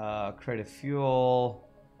 Creative fuel.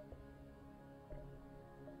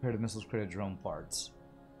 Creative missiles, creative drone parts.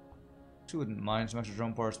 I wouldn't mind some extra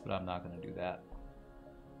drone parts, but I'm not going to do that.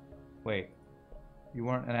 Wait. You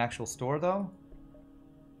weren't an actual store, though?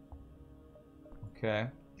 Okay.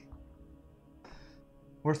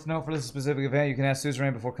 Worth to note for this specific event, you can ask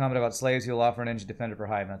Suzerain before combat about slaves. He'll offer an engine defender for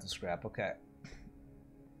high amounts of scrap. Okay.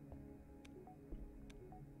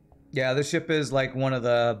 Yeah, this ship is like one of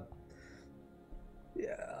the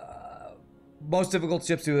most difficult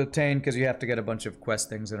ships to obtain because you have to get a bunch of quest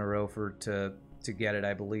things in a row to get it,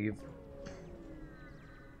 I believe.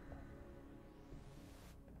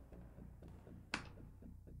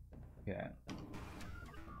 Okay.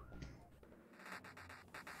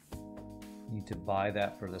 Need to buy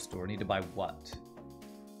that for the store. Need to buy what?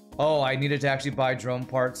 Oh, I needed to actually buy drone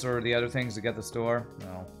parts or the other things to get the store?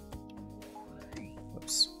 No.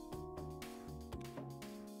 Whoops.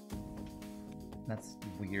 That's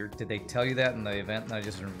weird. Did they tell you that in the event and I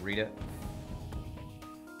just didn't read it?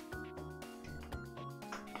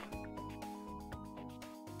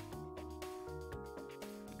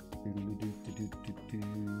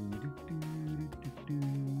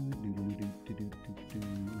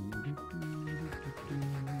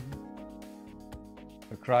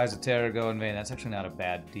 The cries of terror go in vain. That's actually not a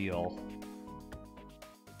bad deal.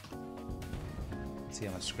 Let's see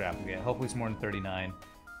how much scrap we get. Hopefully it's more than 39.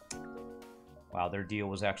 Wow, their deal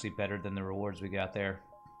was actually better than the rewards we got there.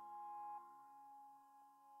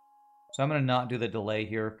 So I'm going to not do the delay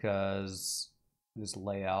here because this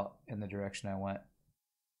layout in the direction I went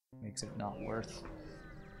makes it not worth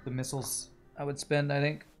the missiles I would spend, I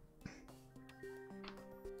think.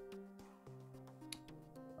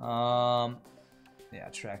 Yeah,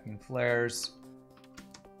 tracking flares.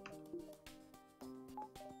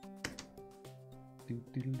 When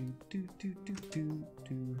did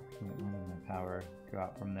my power go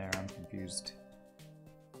out from there? I'm confused.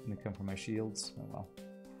 Didn't it come from my shields? Oh well.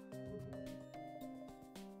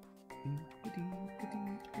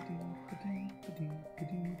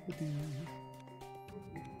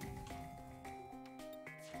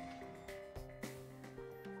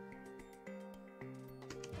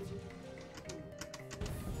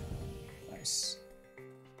 Nice.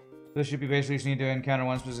 This should be basically just need to encounter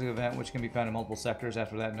one specific event which can be found in multiple sectors.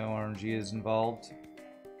 After that, no RNG is involved.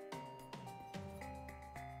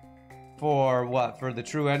 For what? For the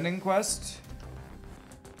true ending quest?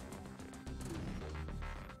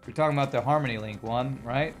 You're talking about the Harmony Link one,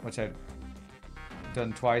 right? Which I've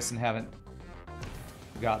done twice and haven't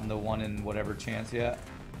gotten the one in whatever chance yet.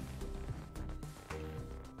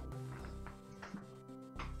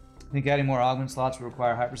 I think adding more augment slots will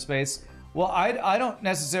require hyperspace. Well, I don't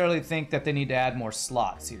necessarily think that they need to add more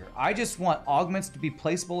slots here. I just want augments to be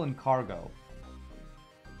placeable in cargo.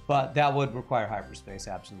 But that would require hyperspace,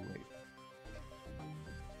 absolutely.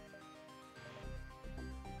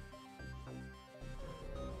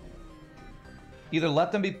 Either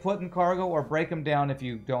let them be put in cargo or break them down if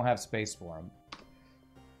you don't have space for them.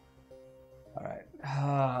 Alright.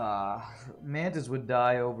 Mantis would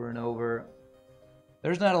die over and over.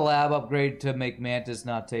 There's not a lab upgrade to make Mantis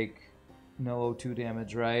not take no O2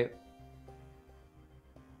 damage, right?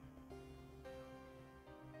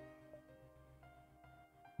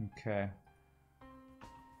 Okay.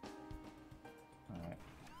 Alright.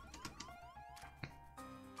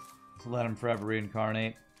 Let him forever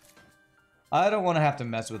reincarnate. I don't want to have to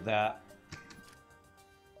mess with that.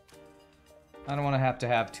 I don't want to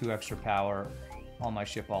have 2 extra power on my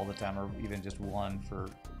ship all the time, or even just 1 for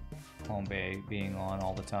home bay being on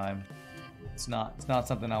all the time. It's not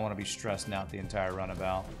something I want to be stressing out the entire run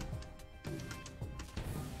about.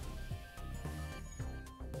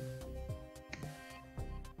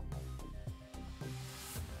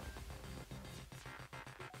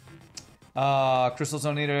 Crystals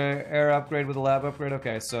don't need an air upgrade with a lab upgrade.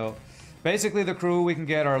 Okay, so basically the crew we can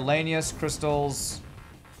get are Lanius, crystals.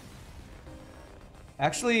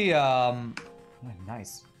 Actually,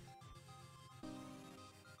 nice.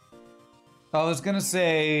 I was gonna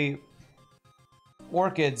say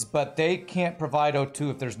orchids, but they can't provide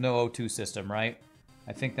O2 if there's no O2 system, right?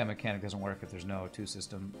 I think that mechanic doesn't work if there's no O2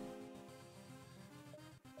 system.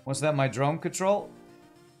 What's that, my drone control?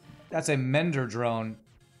 That's a Mender drone,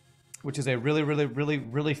 which is a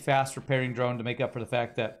really fast repairing drone to make up for the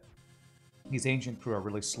fact that these ancient crew are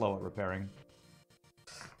really slow at repairing.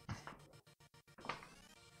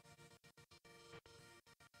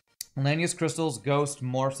 Lanius crystals, ghost,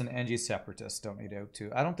 morphs, and NG separatists don't need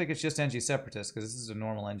O2. I don't think it's just NG separatists because this is a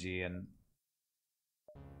normal NG, and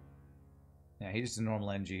yeah, he's just a normal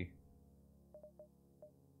NG.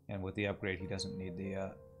 And with the upgrade, he doesn't need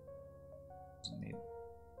the doesn't need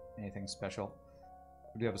anything special.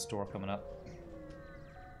 We do have a store coming up.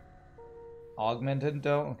 Augmented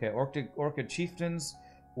though? Okay, Orchid Chieftains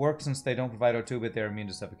work since they don't provide O2, but they're immune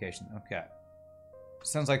to suffocation. Okay.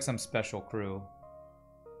 Sounds like some special crew.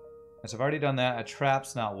 So I've already done that. A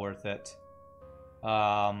trap's not worth it.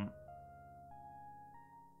 Oh,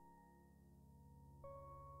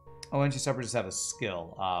 and you separatists have a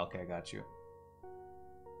skill. Ah, okay, got you.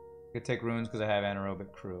 I could take runes because I have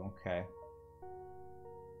anaerobic crew. Okay.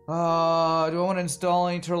 Do I want to install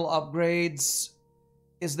any turtle upgrades?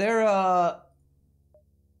 Is there a...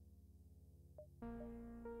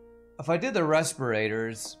 If I did the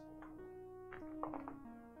respirators,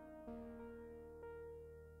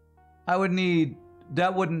 I would need...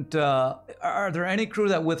 That wouldn't... are there any crew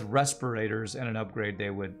that with respirators and an upgrade they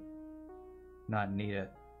would not need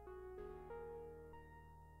it?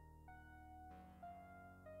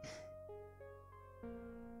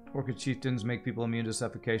 Orchid Chieftains make people immune to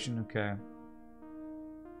suffocation. Okay.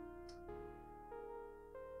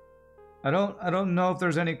 I don't know if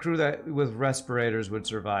there's any crew that with respirators would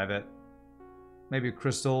survive it. Maybe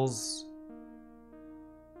crystals.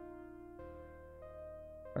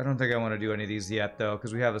 I don't think I want to do any of these yet though,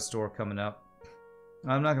 because we have a store coming up.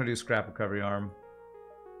 I'm not going to do scrap recovery arm.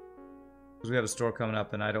 Because we have a store coming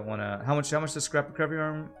up and I don't want to... How much does scrap recovery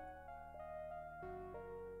arm?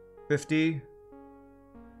 50?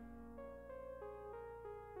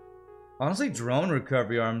 Honestly, drone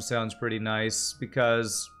recovery arm sounds pretty nice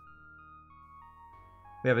because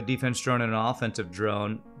we have a defense drone and an offensive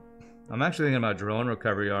drone. I'm actually thinking about drone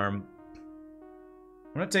recovery arm.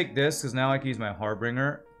 I'm gonna take this because now I can use my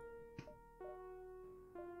Harbinger.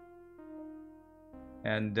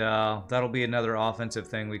 And that'll be another offensive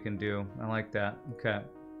thing we can do. I like that. Okay.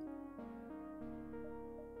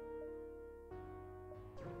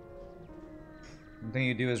 The thing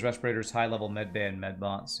you do is respirators, high-level medbay, and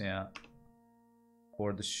medbots. Yeah.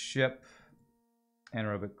 Board the ship.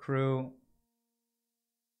 Anaerobic crew.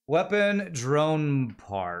 Weapon, drone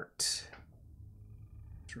part.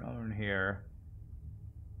 Drone here.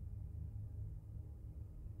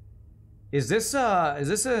 Is this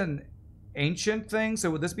an ancient thing? So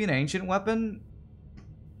would this be an ancient weapon?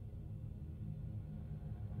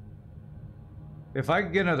 If I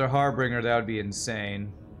could get another Harbinger, that would be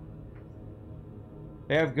insane.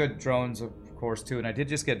 They have good drones, of course, too, and I did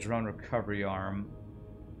just get drone recovery arm.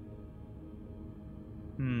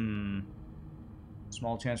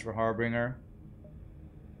 Small chance for Harbinger.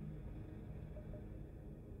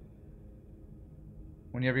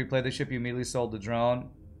 Whenever you play the ship, you immediately sold the drone.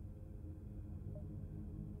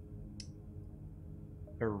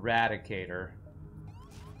 Eradicator.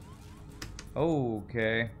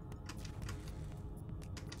 Okay.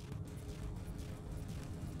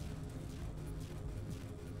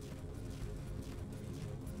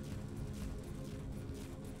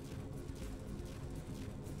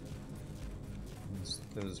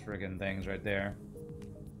 Those friggin' things right there.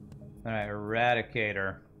 Alright,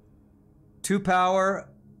 Eradicator. 2 power,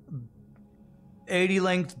 80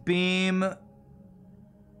 length beam,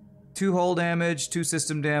 2 hull damage, 2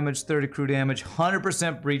 system damage, 30 crew damage,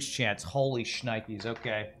 100% breach chance. Holy shnikes,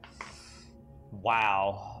 okay.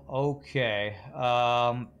 Wow, okay.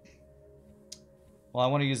 Well, I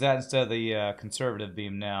want to use that instead of the conservative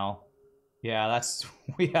beam now. Yeah, that's...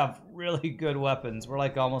 we have really good weapons. We're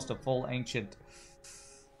like almost a full ancient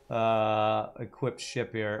equipped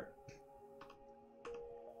ship here.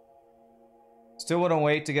 Still want to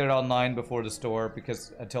wait to get it online before the store,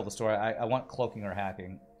 because until the store, I want cloaking or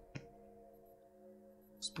hacking.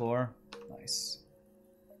 Explore. Nice.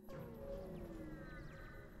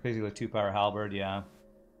 Basically a 2-power halberd, yeah.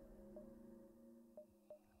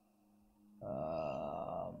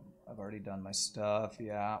 I've already done my stuff,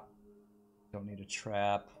 yeah. Don't need a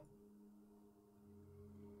trap.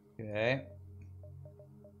 Okay.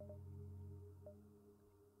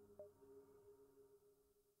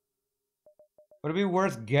 Would it be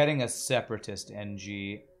worth getting a Separatist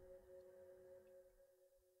NG?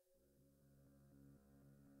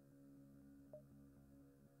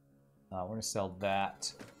 We're gonna sell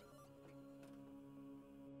that.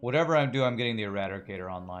 Whatever I do, I'm getting the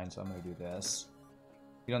Eradicator online, so I'm gonna do this.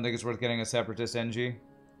 You don't think it's worth getting a Separatist NG?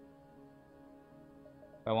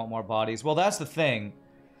 I want more bodies. Well, that's the thing.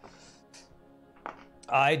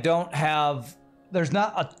 I don't have... There's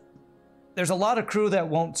a lot of crew that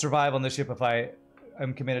won't survive on the ship if I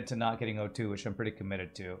am committed to not getting O2, which I'm pretty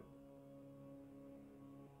committed to. You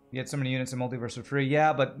get so many units in Multiverse for free.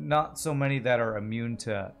 Yeah, but not so many that are immune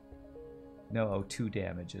to no O2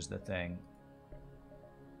 damage is the thing.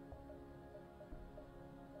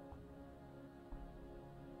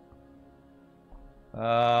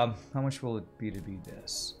 How much will it be to be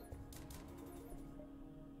this?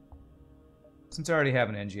 Since I already have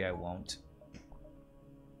an NG, I won't.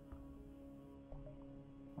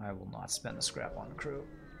 I will not spend the scrap on the crew.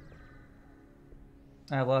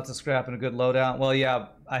 I have lots of scrap and a good loadout. Well, yeah,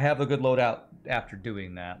 I have a good loadout after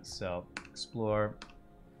doing that, so explore.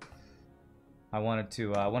 I wanted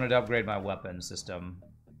to upgrade my weapon system.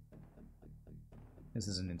 This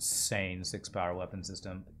is an insane 6-power weapon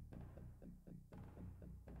system.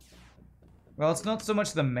 Well, it's not so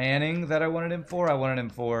much the manning that I wanted him for. I wanted him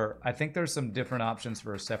for... I think there's some different options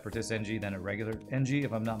for a Separatist NG than a regular NG,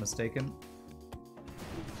 if I'm not mistaken.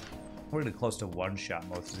 We're really close to one-shot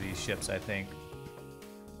most of these ships, I think.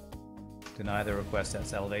 Deny the request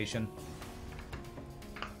at elevation.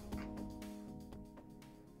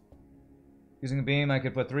 Using a beam, I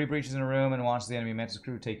could put 3 breaches in a room and watch the enemy Mantis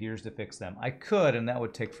crew take years to fix them. I could, and that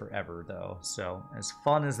would take forever, though. So, as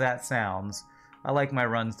fun as that sounds... I like my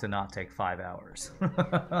runs to not take 5 hours.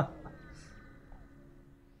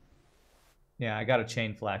 Yeah, I got a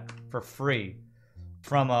chain flak for free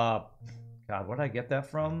from God, where did I get that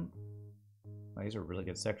from? Oh, these are really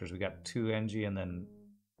good sectors. We got 2 NG and then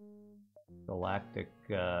Galactic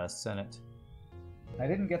Senate. I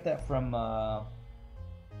didn't get that from a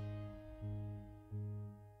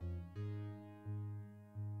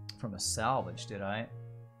salvage, did I?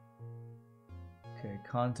 Okay,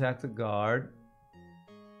 contact the guard.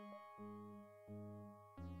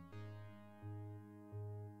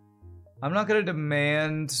 I'm not going to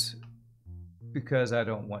demand because I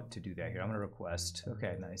don't want to do that here. I'm going to request.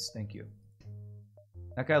 Okay, nice. Thank you.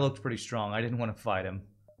 That guy looked pretty strong. I didn't want to fight him.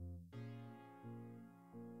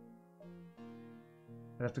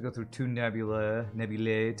 I'd have to go through 2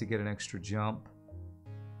 nebulae to get an extra jump.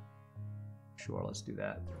 Sure, let's do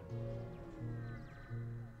that.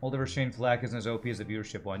 Multiverse Chain Flak isn't as OP as the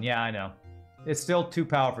viewership one. Yeah, I know. It's still 2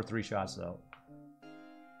 power for 3 shots, though.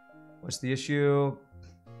 What's the issue?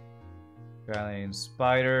 Giant alien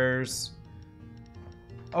spiders.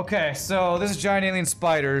 Okay, so this is giant alien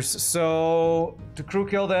spiders. So to crew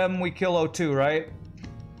kill them, we kill O2, right?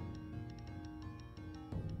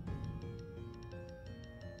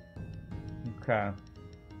 Okay.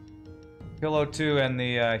 Kill O2 and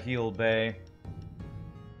the heal bay.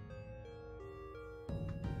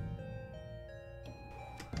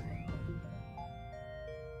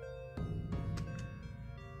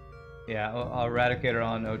 Yeah, Eradicator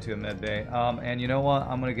on O2 and Medbay. And you know what?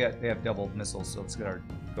 I'm gonna get... They have double missiles, so let's get our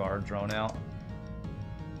guard drone out.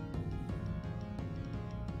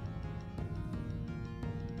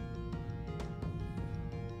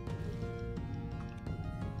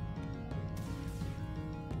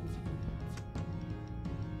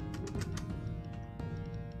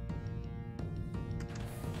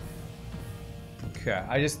 Okay,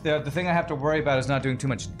 I just... The thing I have to worry about is not doing too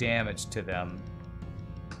much damage to them.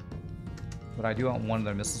 But I do want one of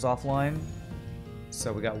their missiles offline.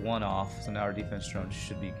 So we got 1 off, so now our defense drone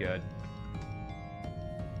should be good.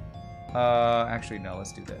 Actually, no,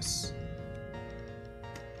 let's do this.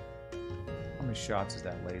 How many shots is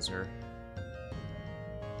that laser?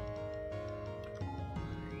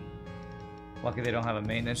 Lucky they don't have a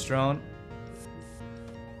maintenance drone.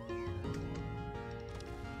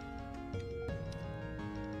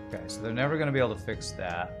 Okay, so they're never going to be able to fix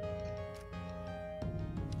that.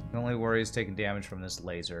 The only worry is taking damage from this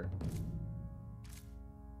laser.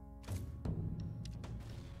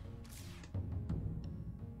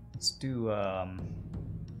 Let's do,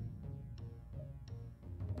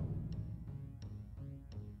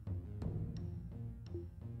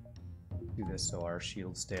 do this so our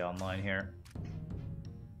shields stay online here.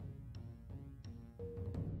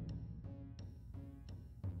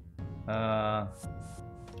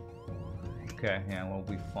 Okay, yeah, we'll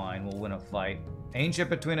be fine. We'll win a fight.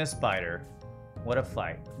 Ancient between a spider. What a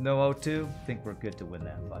fight. No O2? Think we're good to win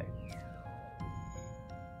that fight.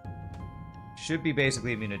 Should be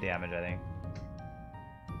basically immune to damage, I think.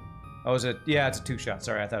 Oh, is it? Yeah, it's a 2-shot.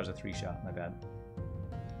 Sorry, I thought it was a 3-shot. My bad.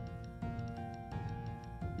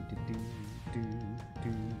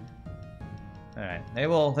 Alright, they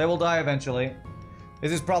will die eventually.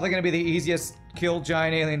 This is probably going to be the easiest kill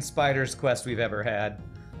giant alien spiders quest we've ever had.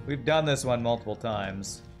 We've done this one multiple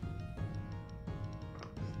times.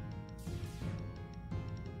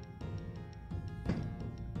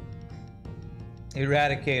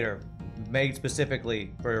 Eradicator. Made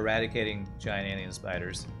specifically for eradicating giant alien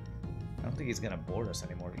spiders. I don't think he's going to board us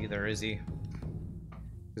anymore either, is he?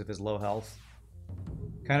 Because of his low health.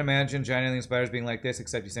 Can't imagine giant alien spiders being like this,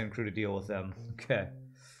 except you send a crew to deal with them. Okay.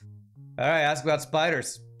 Alright, ask about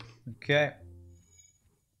spiders. Okay.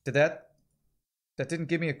 Did that... That didn't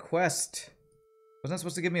give me a quest. Wasn't that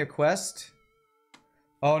supposed to give me a quest?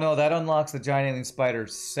 Oh no, that unlocks the giant alien spider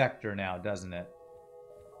sector now, doesn't it?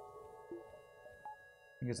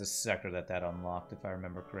 I think it's a sector that unlocked, if I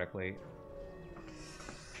remember correctly.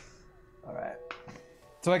 Alright.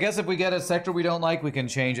 So I guess if we get a sector we don't like, we can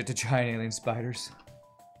change it to giant alien spiders.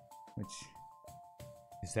 Which...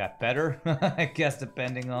 Is that better? I guess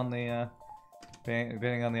depending on the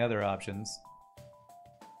other options.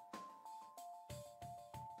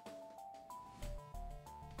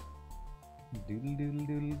 Doodle doodle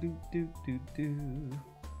doodle doo doo doo doo.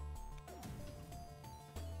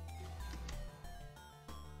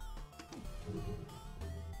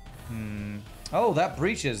 Oh, that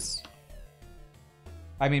breaches.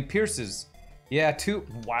 I mean, pierces. Yeah, 2.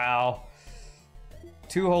 Wow.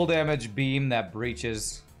 2 hull damage beam that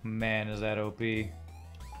breaches. Man, is that OP.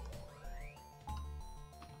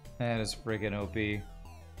 That is friggin' OP.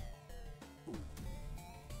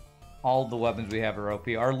 All the weapons we have are OP.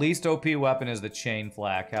 Our least OP weapon is the chain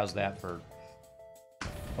flak. How's that for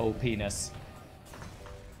OP-ness?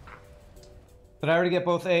 Did I already get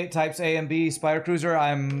both types A and B Spider Cruiser?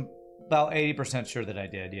 I'm about 80% sure that I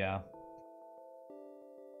did, yeah.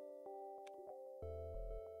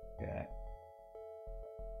 Okay.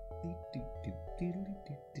 So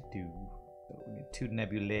we need 2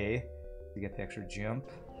 nebulae to get the extra jump.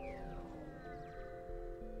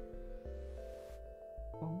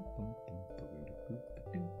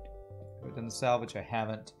 Have I done the salvage? I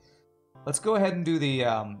haven't. Let's go ahead and do the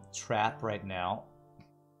trap right now.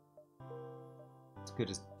 It's good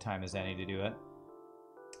as time as any to do it.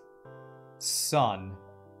 Sun.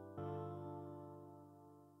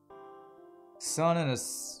 Sun and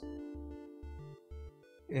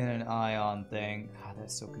an ion thing. God,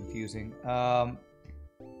 that's so confusing.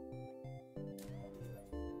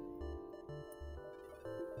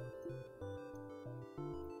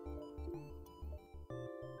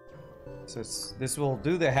 So this will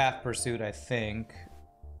do the half pursuit, I think.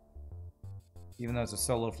 Even though it's a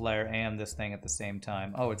solo flare and this thing at the same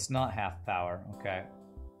time. Oh, it's not half power. Okay.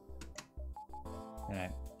 And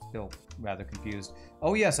I'm still rather confused.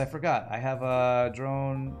 Oh yes, I forgot. I have a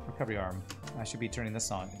drone recovery arm. I should be turning this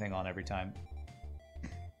thing on every time.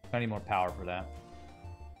 I need more power for that.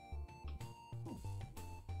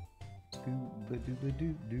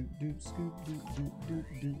 Scoop-a-doop-a-doop-doop-doop,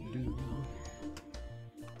 scoop-doop-doop-doop-doop-doop.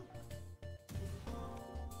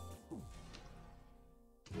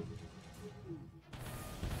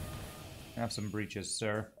 Have some breaches,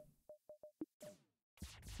 sir.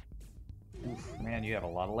 Oof, man, you have a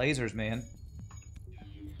lot of lasers, man.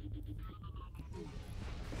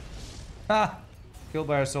 Ha! Killed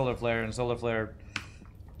by our solar flare, and solar flare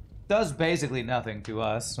does basically nothing to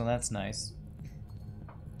us, so that's nice.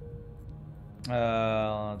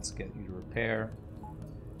 Let's get you to repair.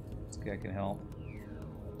 This guy can help.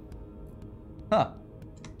 Huh.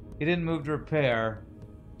 He didn't move to repair.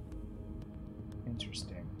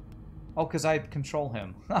 Interesting. Oh, because I control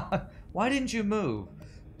him. Why didn't you move?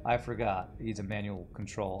 I forgot. He's a manual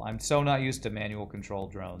control. I'm so not used to manual control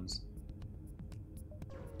drones.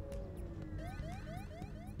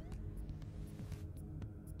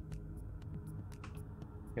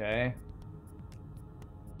 Okay.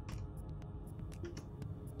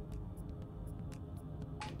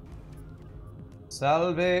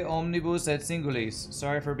 Salve omnibus et singulis.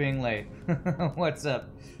 Sorry for being late. What's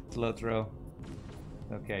up, Slothro?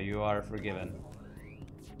 Okay, you are forgiven.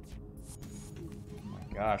 Oh my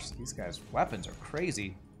gosh, these guys' weapons are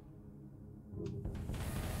crazy.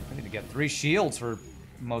 I need to get 3 shields for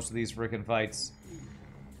most of these frickin' fights.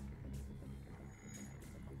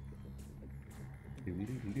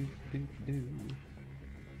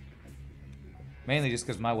 Mainly just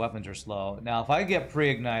because my weapons are slow. Now, if I get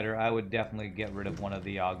pre-igniter, I would definitely get rid of one of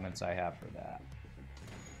the augments I have for that.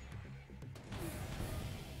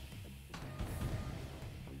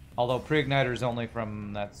 Although pre-igniter is only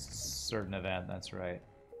from that certain event, that's right.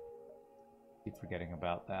 Keep forgetting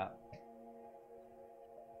about that.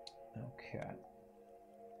 Okay.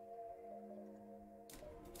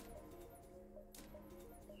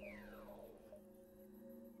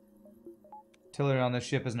 Artillery on this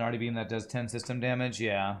ship is an RD beam that does 10 system damage.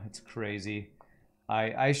 Yeah, it's crazy.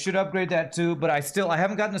 I should upgrade that too, but I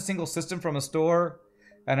haven't gotten a single system from a store,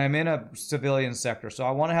 and I'm in a civilian sector, so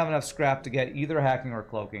I want to have enough scrap to get either hacking or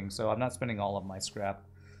cloaking, so I'm not spending all of my scrap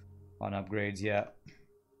on upgrades yet.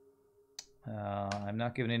 I'm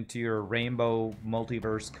not giving in to your rainbow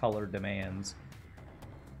multiverse color demands.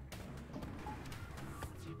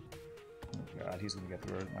 Oh god, he's gonna get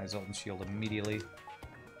through my Zoltan shield immediately.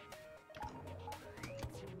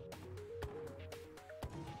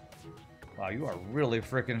 Wow, you are really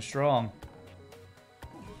freaking strong.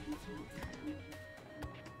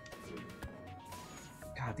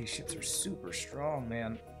 God, these ships are super strong,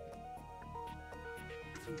 man.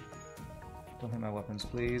 Don't hit my weapons,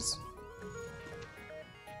 please.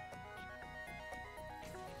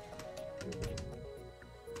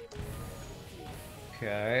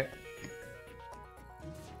 Okay.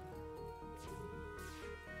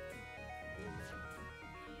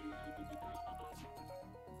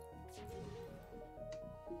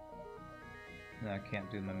 I can't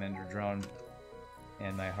do my Mender drone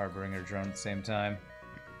and my Harbinger drone at the same time.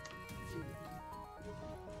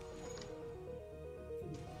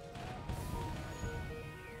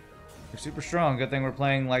 We're super strong. Good thing we're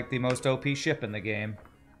playing like the most OP ship in the game.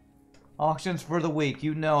 Auctions for the weak,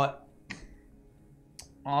 you know it.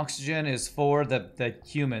 Oxygen is for the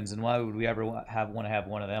humans, and why would we ever want to have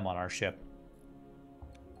one of them on our ship?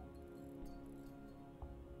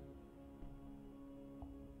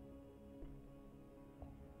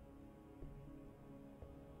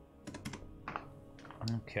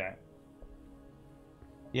 Okay.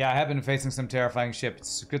 Yeah, I have been facing some terrifying ships.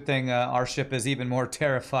 It's a good thing our ship is even more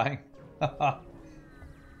terrifying.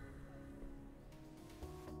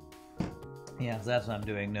 Yeah, that's what I'm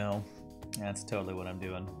doing. No, that's totally what I'm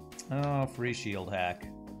doing. Oh, free shield hack.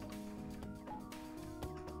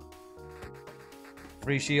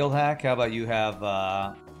 Free shield hack? How about you have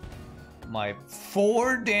my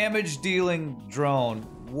 4 damage dealing drone?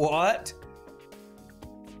 What?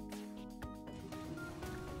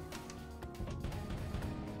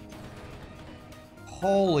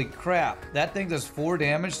 Holy crap, that thing does 4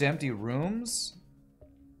 damage to empty rooms?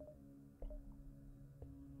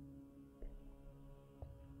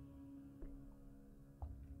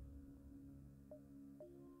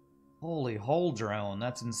 Holy hole drone,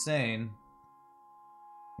 that's insane.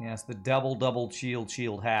 Yeah, it's the double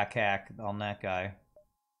shield hack on that guy.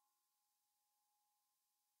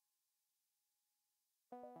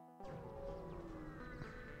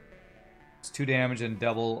 It's 2 damage and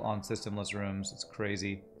double on systemless rooms. It's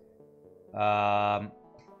crazy.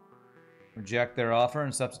 Reject their offer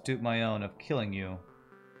and substitute my own of killing you.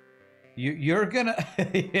 You're gonna...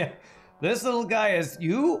 Yeah. This little guy is...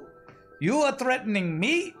 You are threatening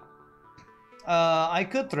me? I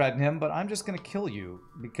could threaten him, but I'm just gonna kill you.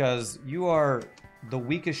 Because you are the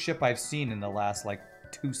weakest ship I've seen in the last, like,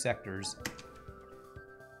 2 sectors.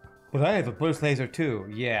 But I have a burst laser too.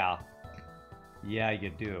 Yeah. Yeah, you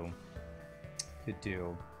do. You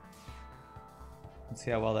do. Let's see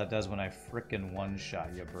how well that does when I frickin' one-shot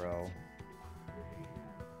you, bro.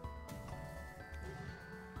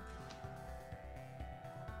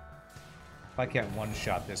 If I can't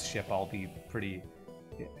one-shot this ship, I'll be pretty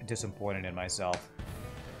disappointed in myself.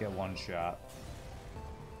 Get one shot.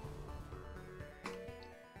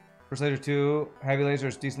 First laser 2, heavy laser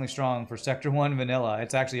is decently strong for Sector 1 vanilla.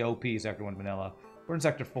 It's actually OP Sector 1 vanilla. We're in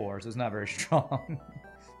Sector 4, so it's not very strong.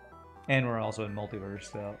 And we're also in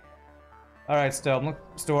Multiverse, so... Alright,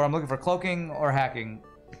 Store, I'm looking for cloaking or hacking.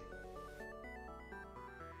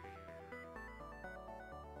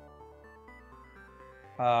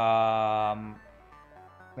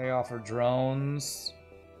 They offer drones.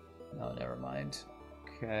 No, never mind.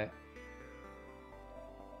 Okay.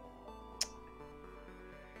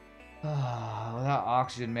 Without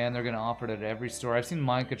oxygen, man, they're gonna offer it at every store. I've seen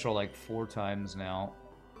mind control like 4 times now.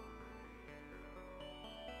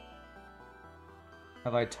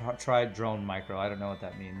 Have I tried drone micro? I don't know what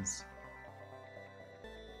that means.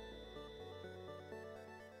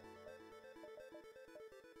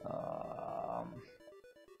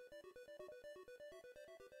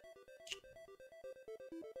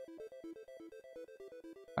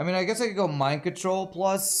 I mean, I guess I could go mind control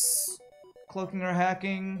plus cloaking or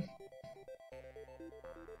hacking.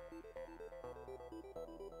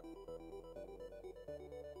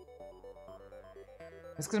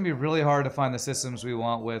 It's gonna be really hard to find the systems we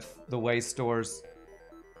want with the way stores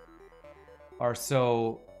are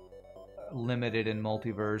so limited in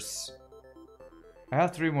Multiverse. I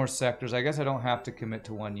have 3 more sectors. I guess I don't have to commit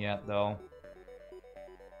to one yet, though.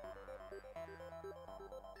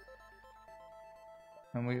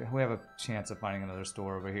 And we have a chance of finding another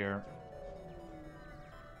store over here.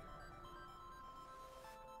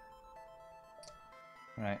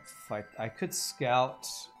 Alright, fight. I could scout,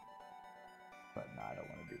 but no, I don't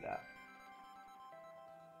want to do that.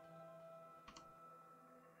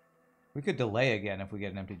 We could delay again if we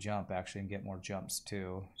get an empty jump, actually, and get more jumps,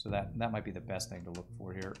 too. So that might be the best thing to look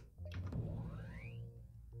for here.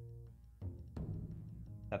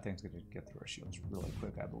 That thing's going to get through our shields really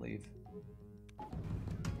quick, I believe.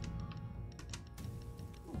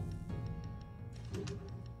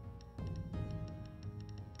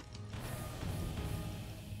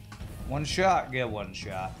 One shot, get one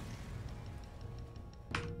shot.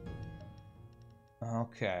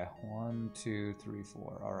 Okay, 1, 2, 3,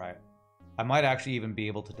 4. All right. I might actually even be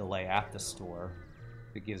able to delay at the store.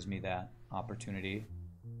 It gives me that opportunity.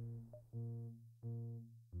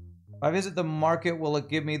 If I visit the market, will it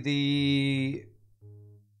give me the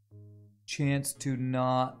chance to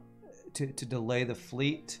not to delay the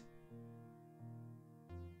fleet?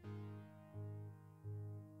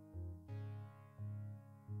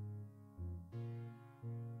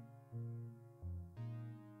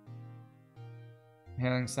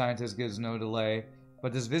 Hailing scientist gives no delay,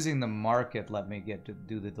 but does visiting the market let me get to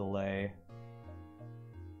do the delay?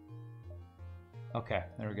 Okay,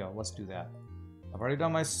 there we go. Let's do that. I've already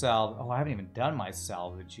done my salvage. Oh, I haven't even done my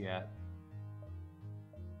salvage yet.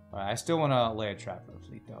 Alright, I still want to lay a trap for the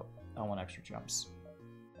fleet, though. I want extra jumps.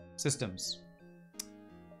 Systems.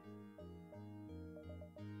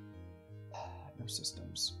 No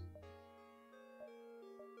systems.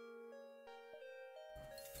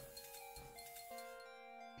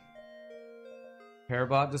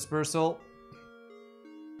 Parabot dispersal.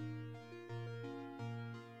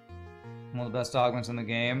 One of the best augments in the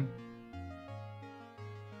game.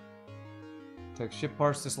 Take ship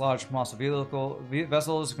parts, dislodge from hostile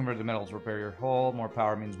vessels, convert to metals, repair your hull. More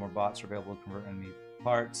power means more bots are available to convert enemy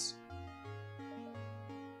parts.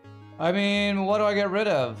 I mean, what do I get rid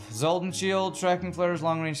of? Zoltan shield, tracking flares,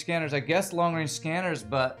 long range scanners. I guess long range scanners,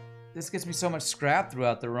 but this gets me so much scrap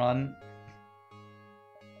throughout the run.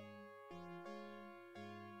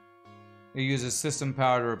 It uses system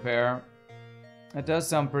power to repair. It does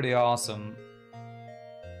sound pretty awesome.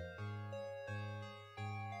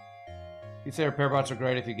 You say repair bots are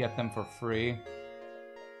great if you get them for free.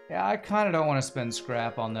 Yeah, I kind of don't want to spend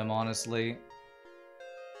scrap on them, honestly.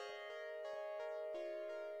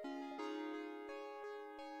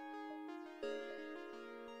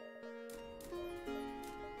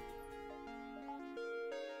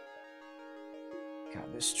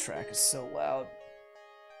 God, this track is so loud.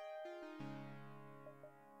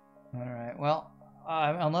 Alright, well,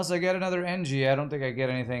 unless I get another NG, I don't think I get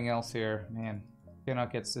anything else here. Man,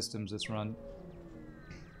 cannot get systems this run.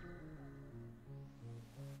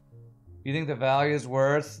 You think the value is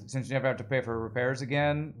worth, since you never have to pay for repairs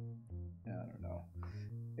again? I don't know.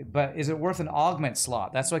 But is it worth an augment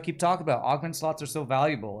slot? That's what I keep talking about. Augment slots are so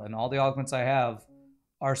valuable, and all the augments I have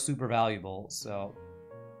are super valuable, so...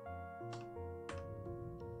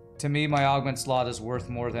 To me, my augment slot is worth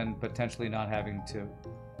more than potentially not having to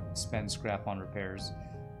spend scrap on repairs,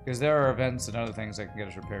 because there are events and other things that can get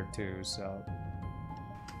us repaired too, so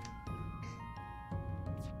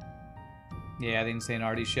yeah, the insane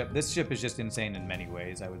arty ship. This ship is just insane in many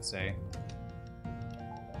ways, I would say.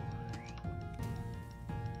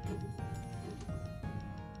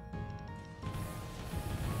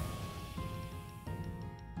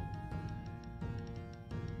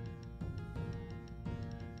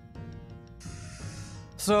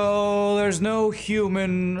 So, there's no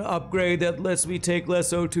human upgrade that lets me take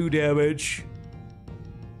less O2 damage.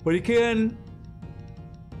 But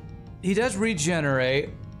he does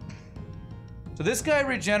regenerate. So this guy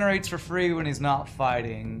regenerates for free when he's not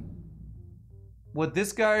fighting. Would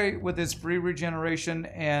this guy with his free regeneration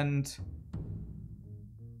and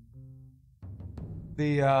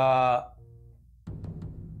the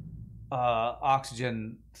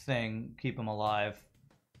oxygen thing keep him alive?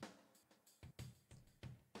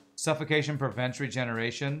 Suffocation prevents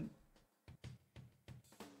regeneration.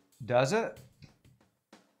 Does it?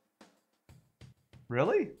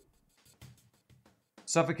 Really?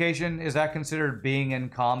 Suffocation, is that considered being in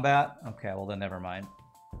combat? Okay, well then never mind.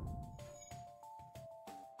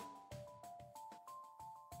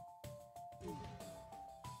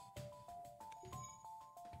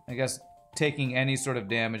 I guess taking any sort of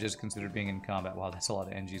damage is considered being in combat. Wow, that's a lot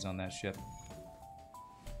of NGs on that ship.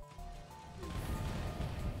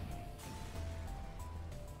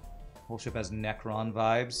 Whole ship has Necron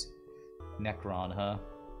vibes. Necron, huh?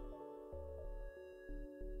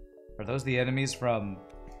 Are those the enemies from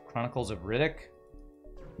Chronicles of Riddick?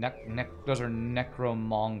 Those are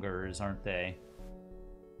necromongers, aren't they?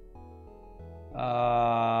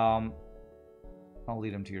 I'll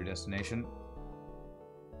lead them to your destination.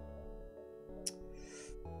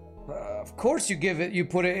 Of course you give it, you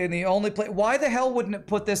put it in the only place. Why the hell wouldn't it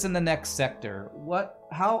put this in the next sector? What?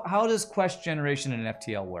 How does quest generation in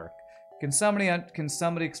FTL work? Can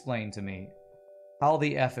somebody explain to me how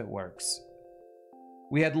the F it works?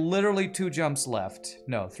 We had literally 2 jumps left.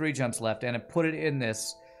 No, 3 jumps left, and it put it in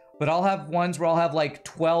this. But I'll have ones where I'll have like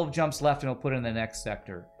 12 jumps left and it'll put it in the next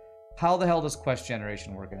sector. How the hell does quest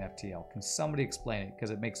generation work in FTL? Can somebody explain it?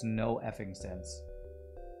 Because it makes no effing sense.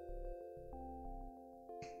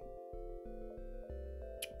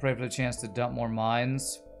 Pray for the chance to dump more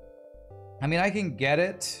mines. I mean, I can get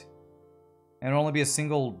it. And it'll only be a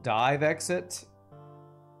single dive exit.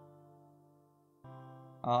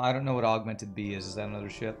 I don't know what Augmented B is. Is that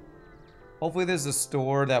another ship? Hopefully there's a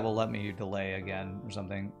store that will let me delay again or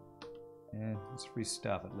something. Yeah, it's free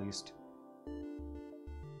stuff at least.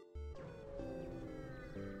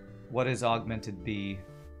 What is Augmented B?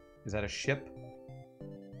 Is that a ship?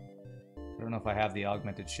 I don't know if I have the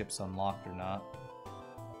augmented ships unlocked or not.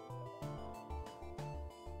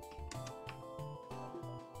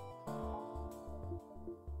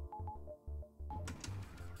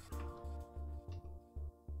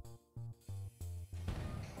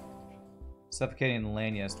 Suffocating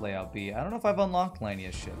Lanius layout B. I don't know if I've unlocked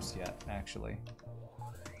Lanius ships yet, actually.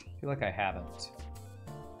 I feel like I haven't.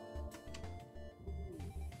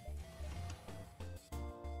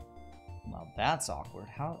 Well, that's awkward.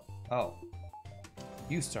 How? Oh.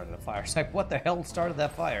 You started a fire. It's like, what the hell started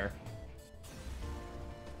that fire?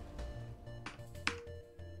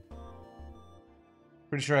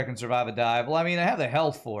 Pretty sure I can survive a dive. Well, I mean, I have the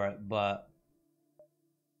health for it, but...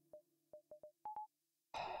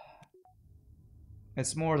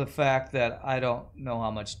 it's more the fact that I don't know how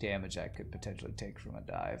much damage I could potentially take from a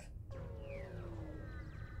dive.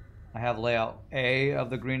 I have layout A of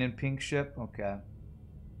the green and pink ship. Okay.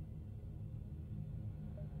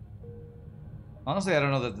 Honestly, I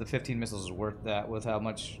don't know that the 15 missiles is worth that with how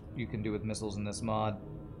much you can do with missiles in this mod.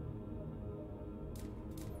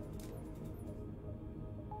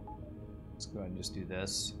 Let's go ahead and just do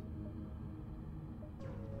this.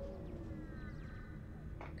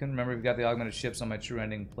 Couldn't remember if we got the augmented ships on my true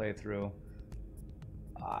ending playthrough.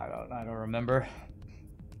 I don't remember.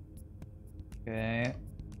 Okay.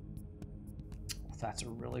 That's a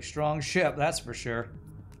really strong ship, that's for sure.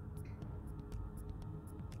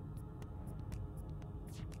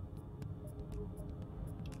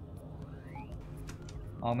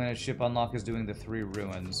 Augmented ship unlock is doing the 3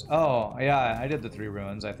 ruins. Oh, yeah, I did the 3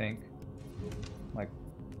 ruins, I think. Like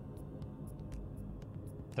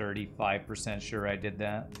 35% sure I did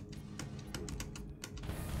that.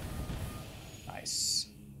 Nice.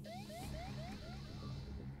 Are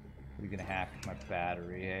you gonna hack my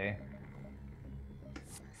battery, eh?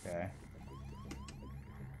 Okay.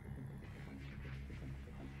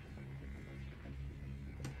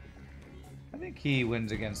 I think he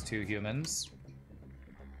wins against 2 humans.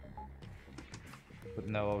 With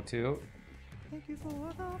no O2. Thank you for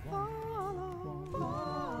the follow.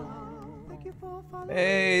 Thank you for following.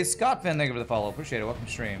 Hey, Scottfin, thank you for the follow. Appreciate it. Welcome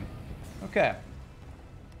to stream. Okay.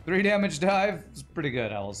 3 damage dive is pretty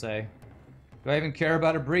good, I will say. Do I even care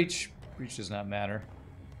about a breach? Breach does not matter.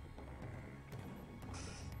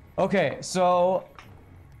 Okay, so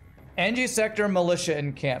NG Sector Militia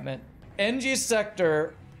Encampment. NG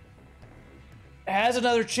Sector has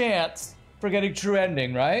another chance for getting true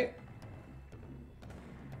ending, right?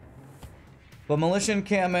 But Militia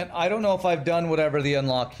Encampment, I don't know if I've done whatever the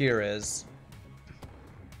unlock here is.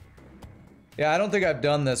 Yeah, I don't think I've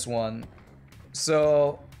done this one.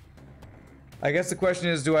 So, I guess the question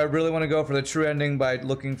is, do I really want to go for the true ending by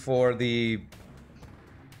looking for the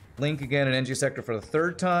Link again in NG sector for the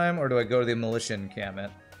 3rd time, or do I go to the militia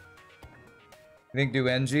encampment? You think do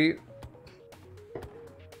NG?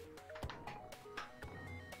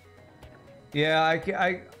 Yeah,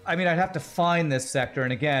 I mean, I'd have to find this sector,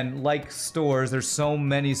 and again, like stores, there's so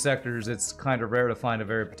many sectors, it's kind of rare to find a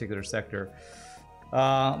very particular sector.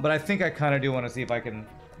 But I think I kind of do want to see if I can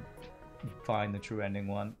find the true ending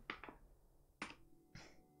one.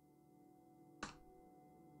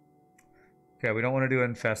 Okay, we don't want to do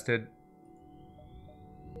infested.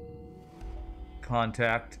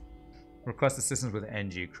 Contact. Request assistance with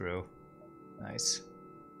NG crew. Nice.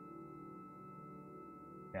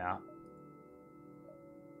 Yeah.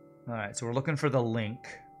 Alright, so we're looking for the link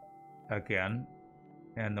again.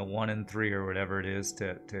 And the 1 and 3 or whatever it is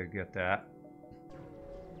to get that.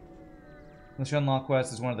 This unlock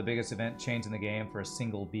quest is one of the biggest event chains in the game for a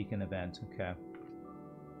single beacon event. Okay.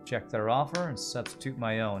 Check their offer and substitute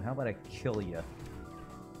my own. How about I kill you?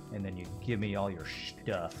 And then you give me all your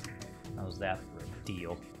stuff. How's that for a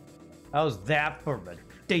deal? How's that for a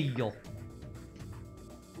deal?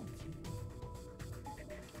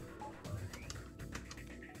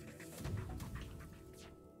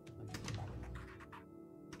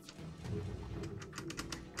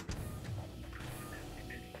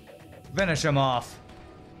 Finish him off.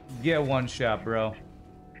 Get one shot, bro.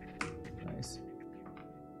 Nice.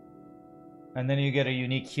 And then you get a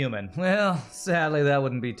unique human. Well, sadly, that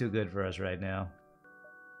wouldn't be too good for us right now.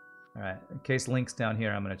 Alright, in case Link's down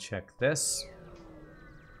here, I'm gonna check this.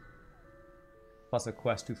 Plus a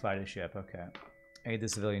quest to fight a ship, okay. Aid the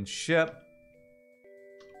civilian ship.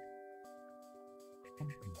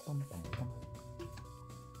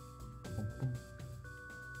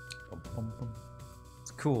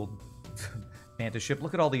 It's cool. Manta ship,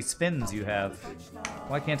 look at all these fins you have.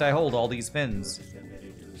 Why can't I hold all these fins?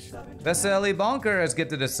 Veseli Bonker has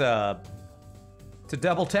gifted a sub. To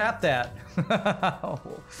double tap that.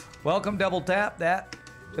 Welcome, double tap that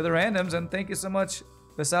to the randoms, and thank you so much,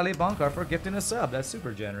 Veseli Bonker, for gifting a sub. That's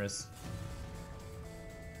super generous.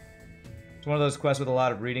 It's one of those quests with a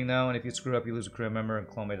lot of reading, though, and if you screw up, you lose a crew member, and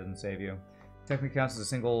Clomate doesn't save you. Technically counts as a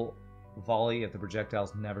single volley if the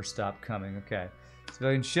projectiles never stop coming. Okay.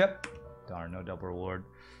 Civilian ship. Darn, no double reward.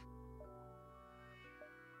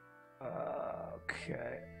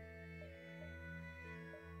 Okay.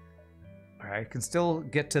 Alright, I can still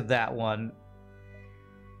get to that one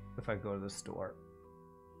if I go to the store.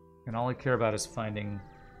 And all I care about is finding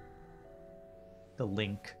the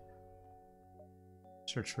link.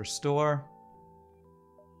 Search for store.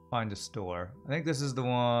 Find a store. I think this is the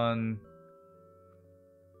one.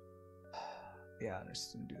 Yeah, I'm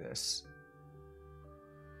just gonna do this.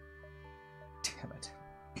 Damn it.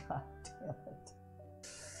 God damn it.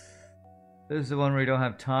 This is the one where you don't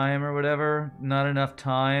have time or whatever. Not enough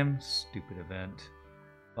time. Stupid event.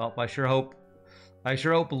 Well, I sure hope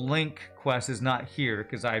Link Quest is not here,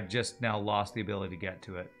 because I've just now lost the ability to get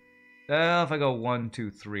to it. If I go 1,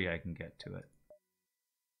 2, 3, I can get to it.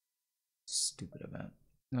 Stupid event.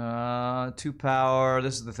 2 power.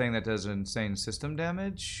 This is the thing that does insane system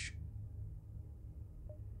damage.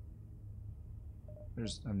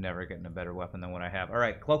 I'm never getting a better weapon than what I have.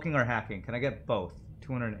 Alright, cloaking or hacking. Can I get both?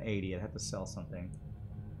 280. I'd have to sell something.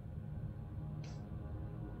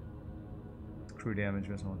 Crew damage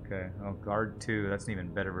missile. Okay. Oh, guard 2. That's an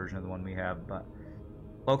even better version of the one we have. But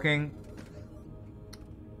cloaking.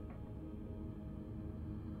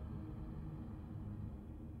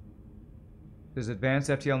 Does advanced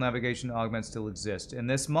FTL navigation augment still exist? In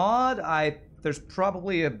this mod, there's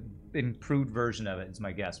probably a improved version of it, is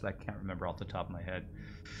my guess, but I can't remember off the top of my head.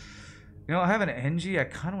 You know, I have an NG. I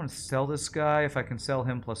kind of want to sell this guy if I can sell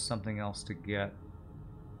him plus something else to get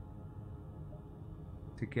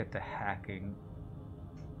the hacking.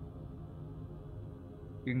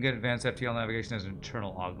 You can get advanced FTL navigation as an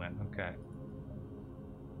internal augment. Okay.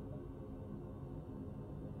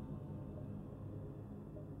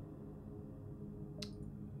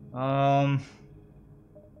 I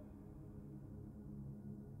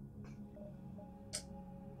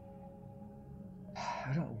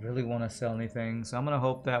don't really want to sell anything, so I'm going to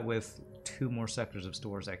hope that with 2 more sectors of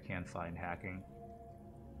stores I can find hacking.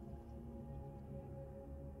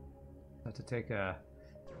 I have to take an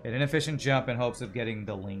inefficient jump in hopes of getting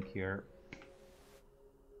the link here.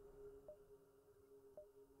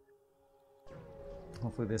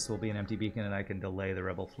 Hopefully this will be an empty beacon and I can delay the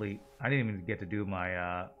rebel fleet. I didn't even get to do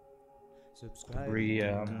my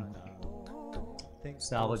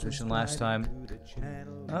salvage mission last time.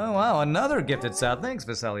 Oh wow, another gifted sub. Thanks,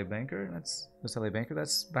 Veseli Banker. That's Veseli Banker.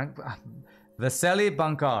 That's Veseli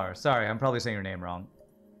Bankar. Sorry, I'm probably saying your name wrong.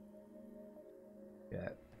 Yeah.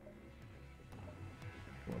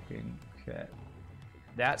 Working. Okay.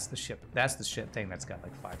 That's the ship. That's the ship thing that's got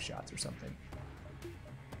like 5 shots or something.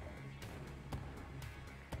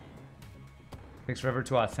 Takes forever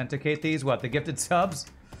to authenticate these. What, the gifted subs?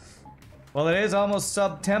 Well, it is almost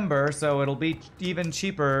September, so it'll be even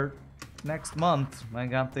cheaper next month. I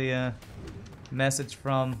got the message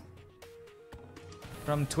from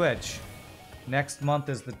Twitch. Next month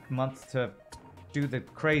is the month to do the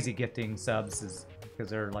crazy gifting subs, because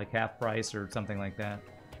they're like half price or something like that.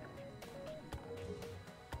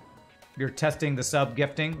 You're testing the sub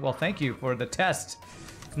gifting? Well, thank you for the test.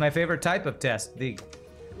 It's my favorite type of test. The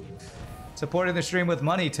supporting the stream with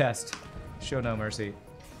money test. Show no mercy.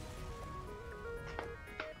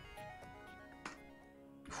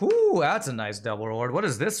 Whew, that's a nice double reward. What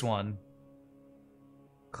is this one?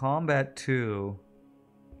 Combat 2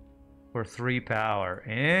 for 3 power.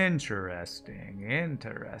 Interesting.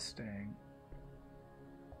 Interesting.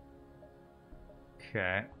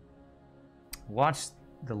 Okay. Watch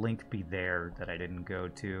the link be there that I didn't go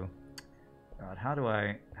to. God, how do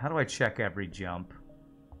I check every jump?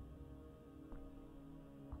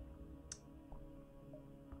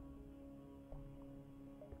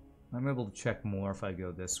 I'm able to check more if I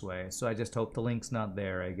go this way, so I just hope the link's not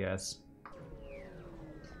there, I guess.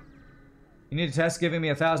 You need to test giving me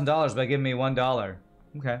 $1,000 by giving me $1.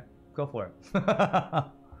 Okay, go for it.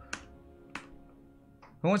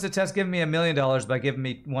 Who wants to test giving me $1 million by giving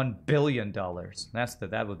me $1 billion?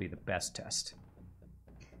 That would be the best test.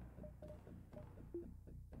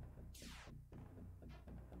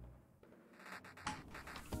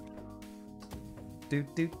 Do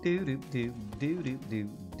do do do do do do do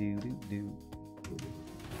do do do.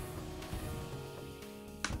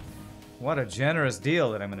 What a generous deal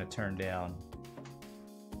that I'm gonna turn down.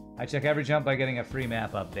 I check every jump by getting a free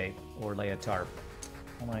map update or lay a tarp.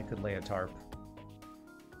 Only I could lay a tarp.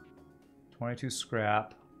 22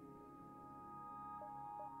 scrap.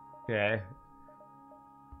 Okay.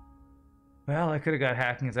 Well, I could have got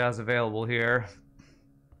hacking if that was available here.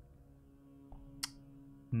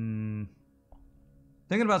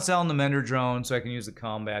 Thinking about selling the Mender drone so I can use the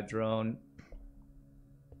combat drone.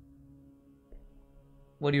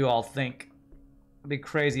 What do you all think? Big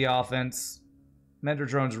crazy offense. Mender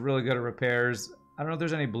drone's really good at repairs. I don't know if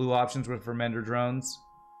there's any blue options for Mender drones.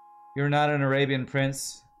 You're not an Arabian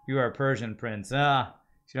prince. You are a Persian prince. Ah,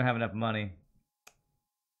 you don't have enough money.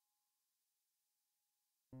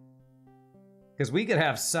 Because we could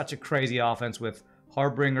have such a crazy offense with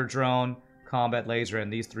Harbinger drone, combat laser,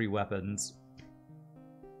 and these 3 weapons.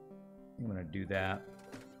 I'm gonna do that.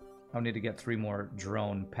 I'll need to get 3 more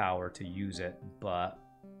drone power to use it, but...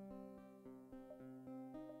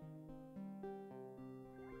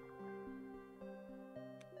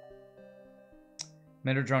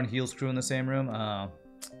 Mender drone heals crew in the same room? Oh,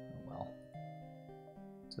 well.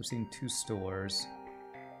 So I've seen 2 stores.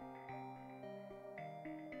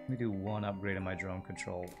 Let me do 1 upgrade in my drone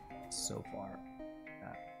control so far.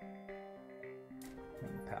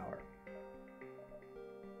 And power.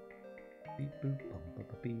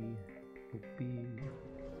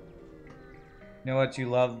 Know what you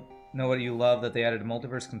love? Know what you love that they added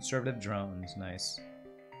Multiverse conservative drones. Nice.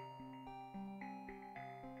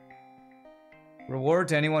 Reward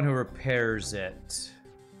to anyone who repairs it.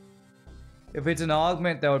 If it's an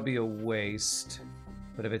augment, that would be a waste.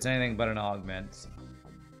 But if it's anything but an augment,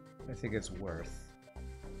 I think it's worth.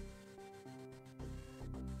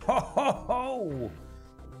 Ho ho ho!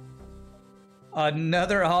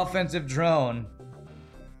 Another offensive drone.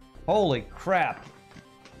 Holy crap.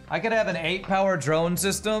 I could have an 8-power drone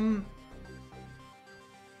system.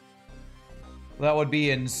 That would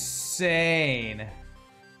be insane.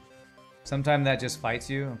 Sometime that just fights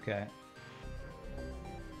you? Okay.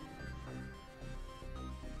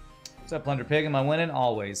 What's up, Plunder Pig? Am I winning?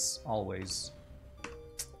 Always. Always.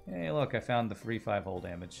 Hey, look, I found the free 5-hole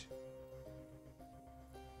damage.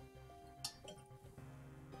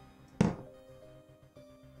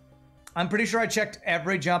 I'm pretty sure I checked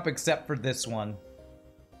every jump except for this one.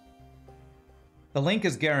 The link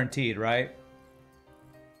is guaranteed, right?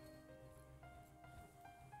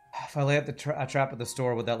 If I lay up a trap at the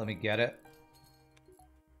store, would that let me get it?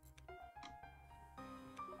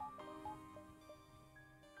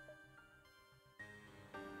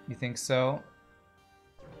 You think so?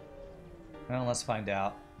 Well, let's find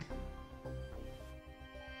out.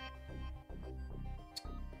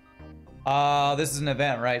 This is an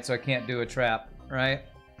event, right? So I can't do a trap, right?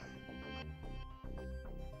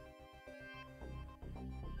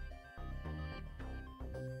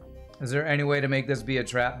 Is there any way to make this be a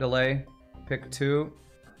trap delay? Pick 2.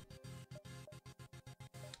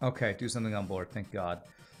 Okay, do something on board, thank God.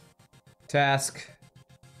 Task.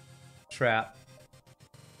 Trap.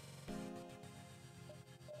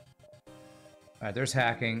 Alright, there's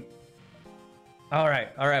hacking.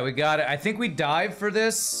 Alright, we got it. I think we dive for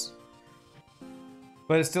this.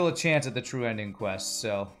 But it's still a chance at the true ending quest,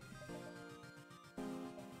 so...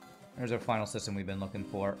 There's our final system we've been looking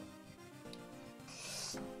for.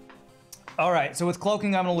 Alright, so with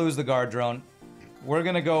cloaking, I'm gonna lose the guard drone. We're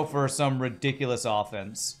gonna go for some ridiculous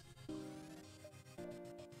offense.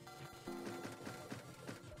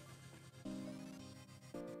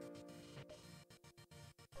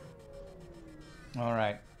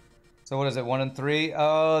 Alright. So what is it, 1 and 3?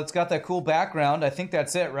 Oh, it's got that cool background. I think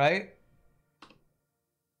that's it, right?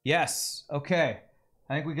 Yes. Okay.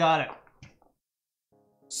 I think we got it.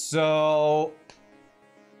 So...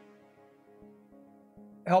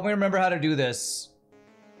 help me remember how to do this.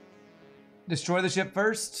 Destroy the ship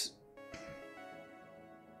first.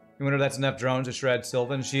 You wonder if that's enough drones to shred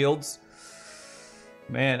Sylvan shields?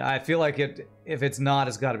 Man, I feel like if it's not,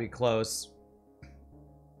 it's got to be close.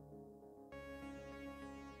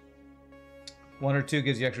 1 or 2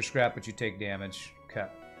 gives you extra scrap, but you take damage. Okay.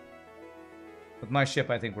 With my ship,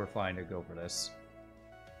 I think we're fine to go for this.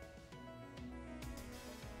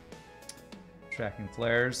 Tracking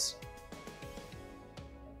flares.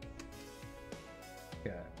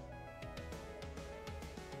 Okay.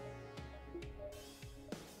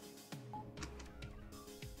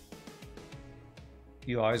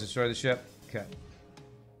 You always destroy the ship? Okay.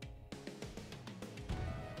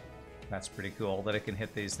 That's pretty cool that it can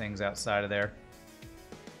hit these things outside of there.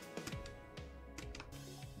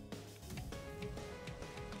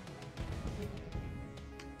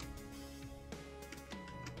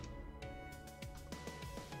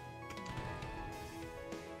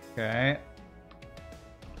 Okay.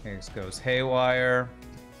 This goes haywire.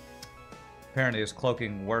 Apparently his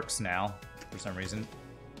cloaking works now, for some reason.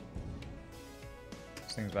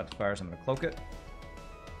 This thing's about to fire, so I'm gonna cloak it.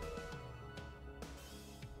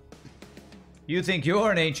 You think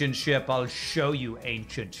you're an ancient ship? I'll show you,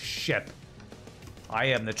 ancient ship. I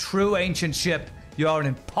am the true ancient ship. You're an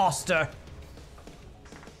imposter.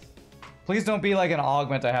 Please don't be like an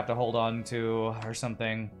augment I have to hold on to or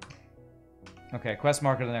something. Okay, quest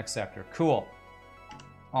marker to the next sector. Cool.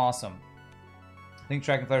 Awesome. I think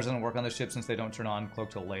tracking flares doesn't work on the ship since they don't turn on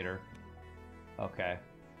cloak till later. Okay.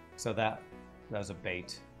 So that was a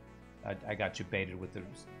bait. I got you baited with the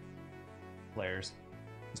flares.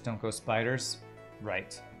 Just don't go spiders.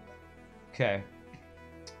 Right. Okay.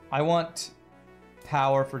 I want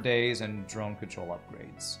power for days and drone control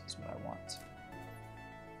upgrades. That's what I want.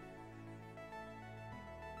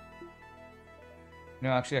 No,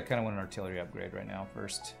 actually, I kind of want an artillery upgrade right now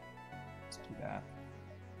first. Let's do that.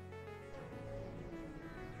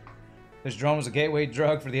 This drone was a gateway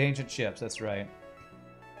drug for the ancient ships. That's right.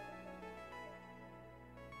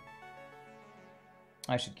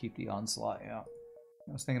 I should keep the onslaught, yeah.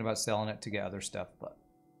 I was thinking about selling it to get other stuff, but...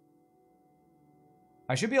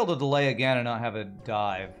 I should be able to delay again and not have a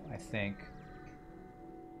dive, I think.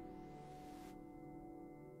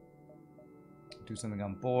 Do something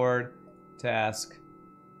on board. Task.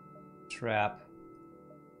 Trap.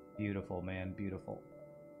 Beautiful, man. Beautiful.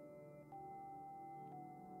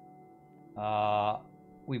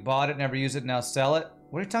 We bought it, never used it, now sell it.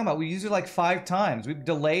 What are you talking about? We used it like 5 times. We've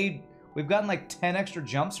delayed... We've gotten like 10 extra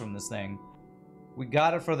jumps from this thing. We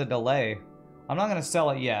got it for the delay. I'm not going to sell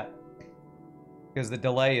it yet. Because the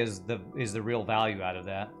delay is the real value out of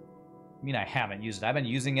that. I mean, I haven't used it. I've been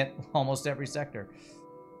using it almost every sector.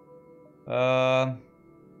 Okay.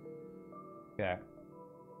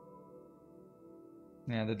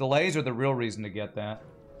 Yeah, the delays are the real reason to get that.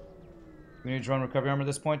 We need drone recovery armor at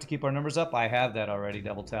this point to keep our numbers up. I have that already.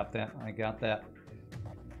 Double tap that. I got that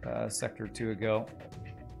sector 2 ago.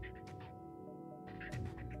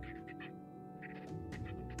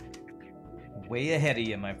 Way ahead of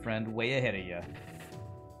you, my friend. Way ahead of you.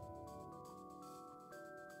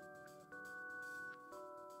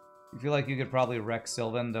 You feel like you could probably wreck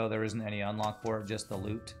Sylvan, though there isn't any unlock for it, just the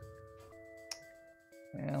loot.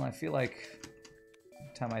 Well, I feel like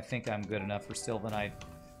every time I think I'm good enough for Sylvan, I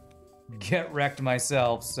get wrecked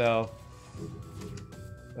myself, so...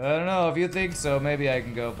 I don't know, if you think so, maybe I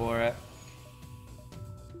can go for it.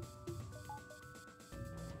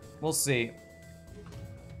 We'll see.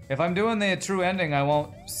 If I'm doing the true ending, I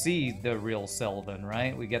won't see the real Sylvan,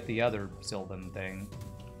 right? We get the other Sylvan thing.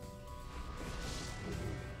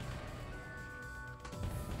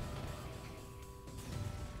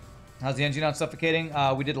 How's the engine not suffocating?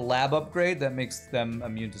 We did a lab upgrade that makes them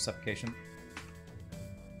immune to suffocation.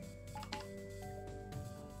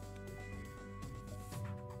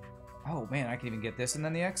 Oh man, I can even get this and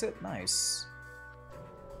then the exit? Nice.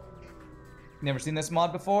 Never seen this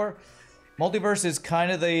mod before? Multiverse is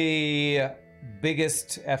kind of the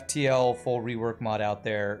biggest FTL full rework mod out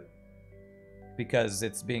there because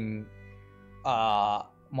it's being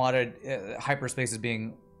modded. Hyperspace is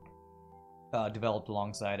being developed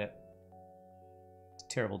alongside it. It's a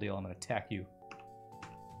terrible deal. I'm gonna attack you.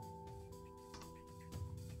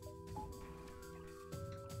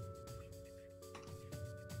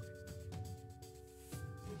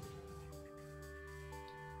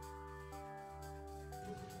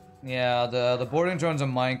 Yeah, the boarding drone's a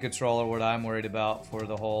mind control are what I'm worried about for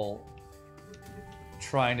the whole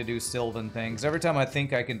trying to do Sylvan things. Every time I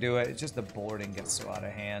think I can do it, it's just the boarding gets so out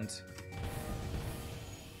of hand.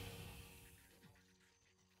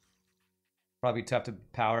 Probably tough to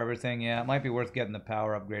power everything. Yeah, it might be worth getting the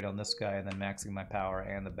power upgrade on this guy and then maxing my power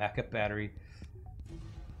and the backup battery.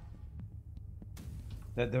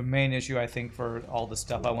 The main issue I think for all the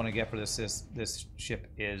stuff I want to get for this ship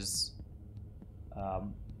is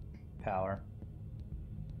power.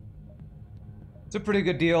 It's a pretty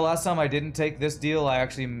good deal. Last time I didn't take this deal, I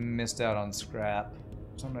actually missed out on scrap.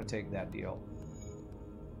 So I'm gonna take that deal.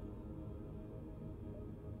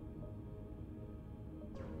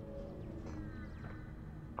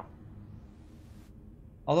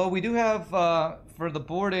 Although we do have, for the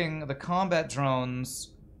boarding, the combat drones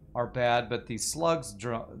are bad, but the slug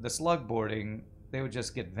boarding, they would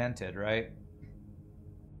just get vented, right?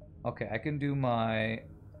 Okay, I can do my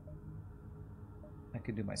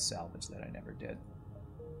salvage that I never did.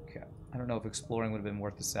 Okay, I don't know if exploring would have been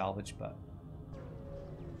worth the salvage, but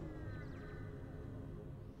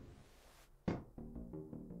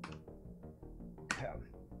okay.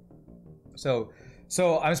 So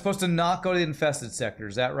I'm supposed to not go to the infested sector.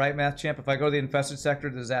 Is that right, Math Champ? If I go to the infested sector,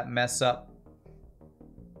 does that mess up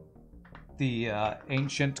the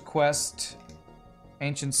ancient quest,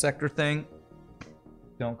 ancient sector thing?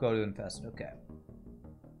 Don't go to infested. Okay.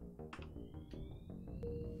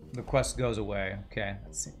 The quest goes away. Okay,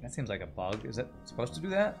 that seems like a bug. Is it supposed to do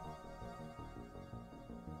that?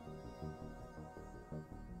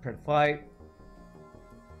 Prepare to fight.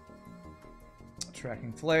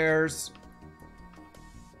 Tracking flares.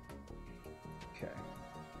 Okay.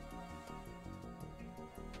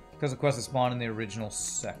 Because the quest is spawned in the original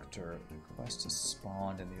sector. The quest is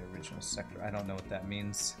spawned in the original sector. I don't know what that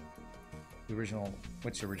means. The original...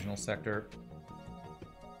 Which original sector?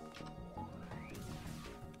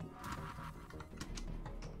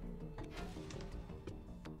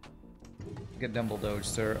 Get Dumbledore,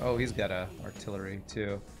 sir. Oh, he's got a artillery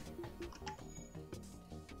too.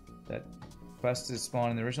 That quest is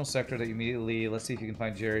spawned in the original sector that you immediately. Let's see if you can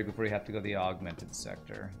find Jerry before you have to go to the augmented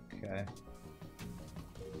sector. Okay.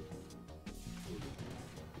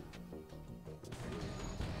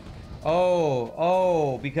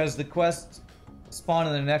 Oh, because the quest spawned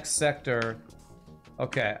in the next sector.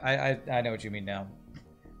 Okay, I know what you mean now.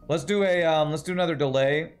 Let's do another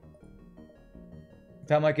delay.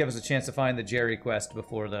 That might give us a chance to find the Jerry quest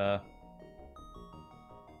before this.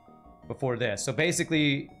 So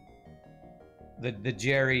basically, the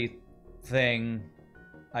Jerry thing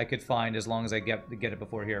I could find as long as I get it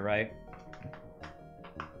before here, right?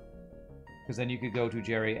 Because then you could go to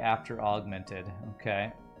Jerry after augmented.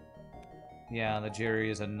 Okay. Yeah, the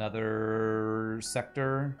Jerry is another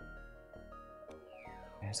sector.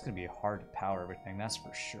 Man, it's gonna be hard to power everything. That's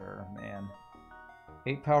for sure, man.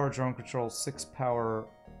 8 power drone control, 6 power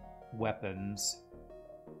weapons.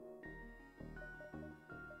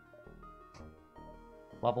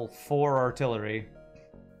 Level 4 artillery.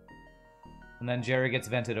 And then Jerry gets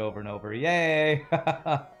vented over and over. Yay!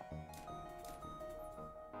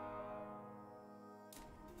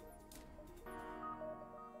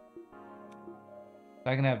 If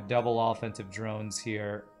I can have double offensive drones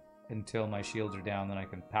here until my shields are down, then I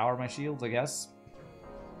can power my shields, I guess.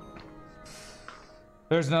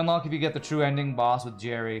 There's an unlock if you get the true ending boss with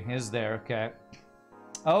Jerry. Is there? Okay.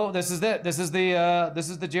 Oh, this is it. This is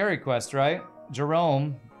the Jerry quest, right?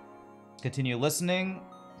 Jerome. Continue listening.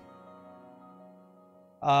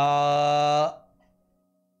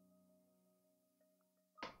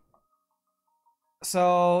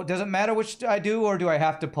 So, does it matter which I do, or do I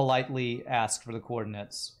have to politely ask for the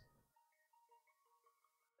coordinates?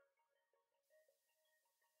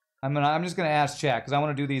 I'm just gonna ask chat because I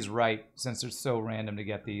want to do these right since they're so random to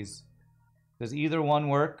get these. Does either one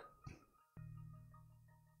work?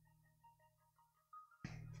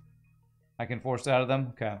 I can force out of them?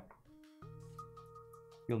 Okay.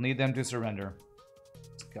 You'll need them to surrender.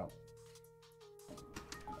 Let's go.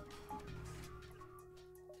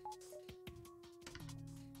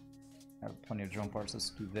 I have plenty of drone parts.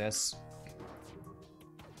 Let's do this.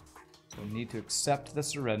 So we need to accept the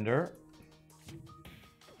surrender.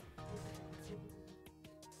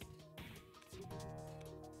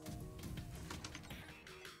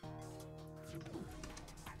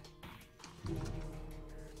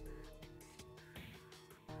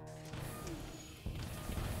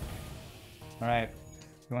 Alright.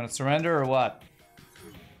 You want to surrender or what?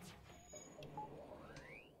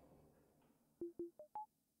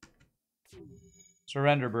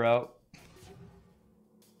 Surrender, bro.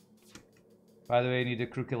 By the way, you need to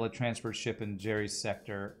crew kill a transport ship in Jerry's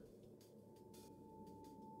sector.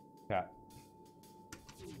 Okay.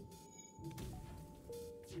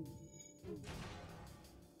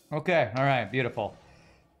 Okay, alright, beautiful.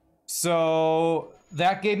 So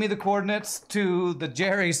that gave me the coordinates to the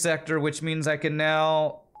Jerry sector, which means I can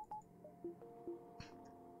now...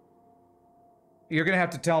 You're gonna have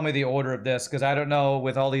to tell me the order of this, because I don't know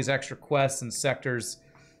with all these extra quests and sectors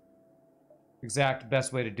exact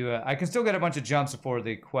best way to do it. I can still get a bunch of jumps before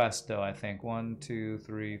the quest, though, I think. 1, 2,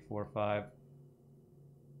 3, 4, 5.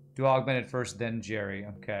 Do augmented first, then Jerry.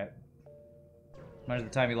 Okay. Remember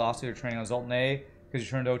the time you lost your training on Zoltan A? Because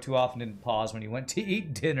you turned O2 off and didn't pause when you went to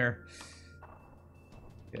eat dinner.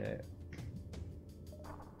 Okay.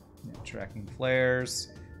 Yeah, tracking flares.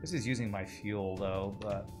 This is using my fuel, though,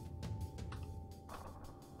 but...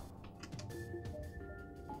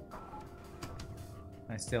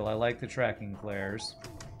 I like the tracking flares.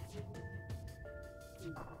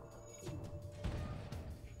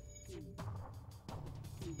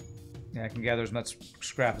 Yeah, I can gather as much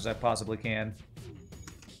scrap as I possibly can.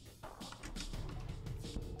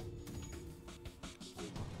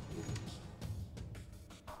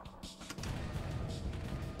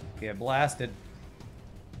 Get blasted.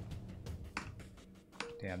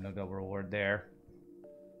 Damn, no double reward there.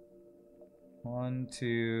 1,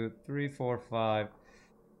 2, 3, 4, 5.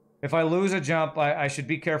 If I lose a jump, I should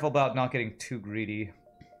be careful about not getting too greedy.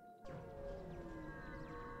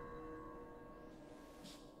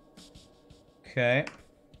 Okay.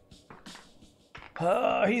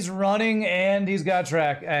 He's running and he's got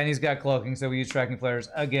cloaking, so we use tracking flares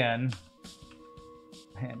again.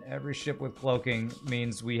 And every ship with cloaking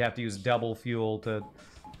means we have to use double fuel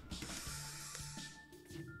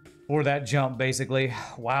for that jump, basically.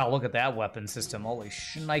 Wow, look at that weapon system. Holy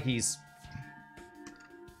shnikes.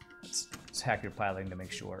 Let's hack your piloting to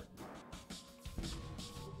make sure.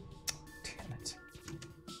 Damn it.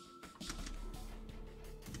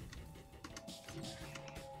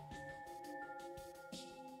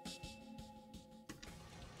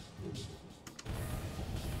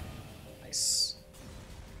 Nice.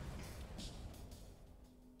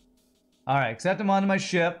 Alright, accept him onto my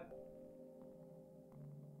ship.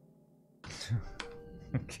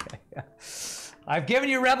 Okay. I've given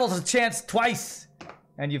you rebels a chance twice.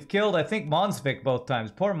 And you've killed, I think, Monsvik both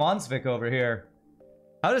times. Poor Monsvik over here.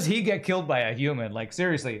 How does he get killed by a human? Like,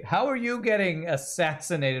 seriously, how are you getting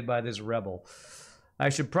assassinated by this rebel? I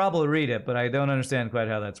should probably read it, but I don't understand quite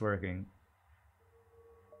how that's working.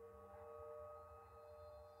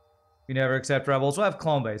 You never accept rebels. We'll have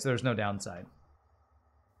clone base, so there's no downside.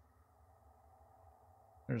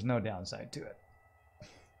 There's no downside to it.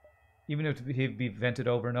 Even if he'd be vented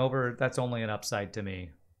over and over, that's only an upside to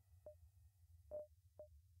me.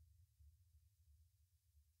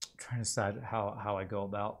 Trying to decide how I go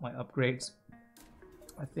about my upgrades.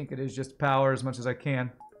 I think it is just power as much as I can.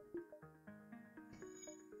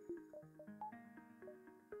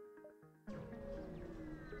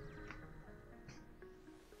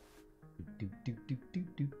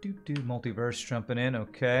 Multiverse jumping in,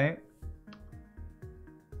 okay.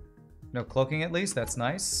 No cloaking at least, that's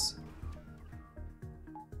nice.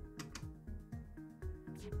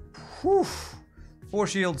 Whew. 4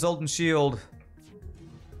 shield, Zoltan shield.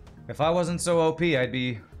 If I wasn't so OP, I'd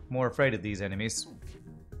be more afraid of these enemies.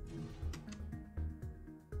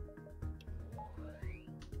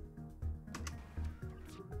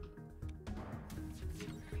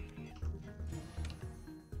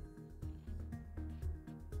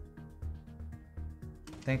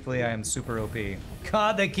 Thankfully, I am super OP.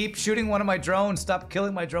 God, they keep shooting one of my drones. Stop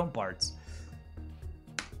killing my drone parts.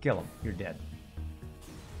 Kill him. You're dead.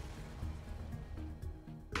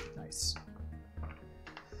 Nice.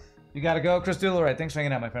 You gotta go, Chris Dooley. Right, thanks for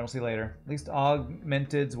hanging out, my friend. We'll see you later. At least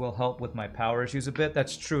augmenteds will help with my power issues a bit.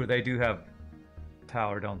 That's true. They do have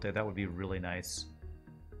power, don't they? That would be really nice.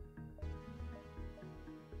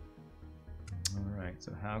 Alright,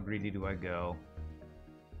 so how greedy do I go?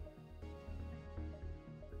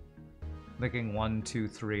 Clicking 1, 2,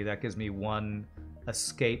 3. That gives me 1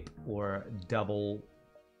 escape or double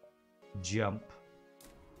jump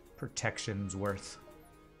protections worth.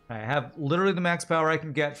 I have literally the max power I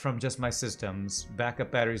can get from just my systems.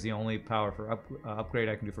 Backup battery is the only power for upgrade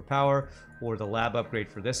I can do for power, or the lab upgrade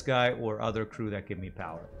for this guy, or other crew that give me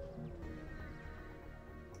power.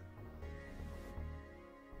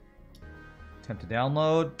 Attempt to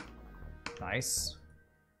download. Nice.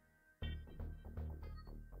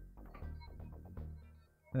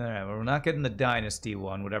 Alright, well, we're not getting the Dynasty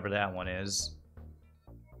one, whatever that one is.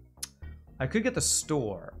 I could get the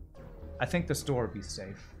store. I think the store would be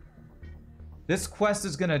safe. This quest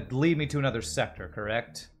is gonna lead me to another sector,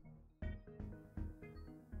 correct?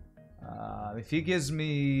 If he gives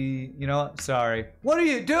me... You know what? Sorry. What are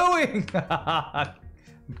you doing? I'm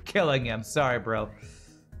killing him. Sorry, bro.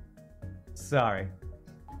 Sorry.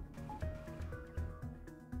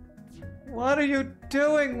 What are you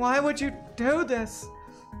doing? Why would you do this?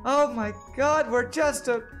 Oh my god,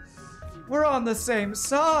 we're on the same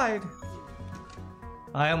side.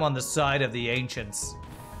 I am on the side of the ancients.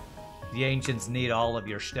 The ancients need all of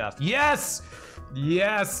your stuff. Yes!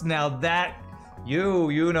 Yes, now that...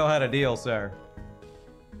 You know how to deal, sir.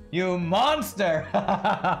 You monster!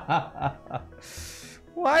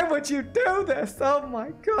 Why would you do this? Oh my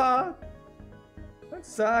god.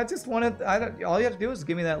 I just wanted... all you have to do is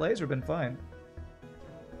give me that laser, been fine.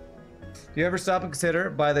 Do you ever stop and consider,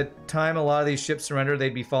 by the time a lot of these ships surrender,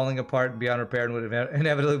 they'd be falling apart and beyond repair and would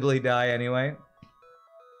inevitably die anyway?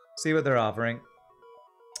 See what they're offering.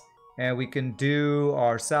 And we can do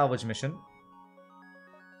our salvage mission.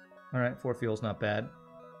 Alright, 4 fuels, not bad.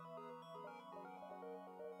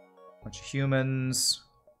 Bunch of humans.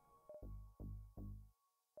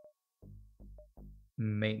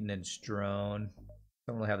 Maintenance drone.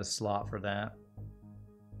 Don't really have a slot for that.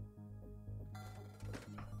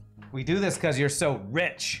 We do this because you're so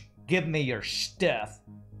rich. Give me your stuff.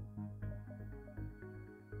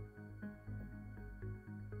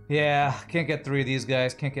 Yeah, can't get 3 of these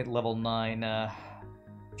guys. Can't get level 9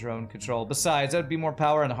 drone control. Besides, that would be more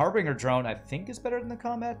power, and the Harbinger drone, I think, is better than the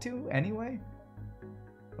Combat 2 anyway.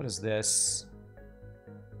 What is this?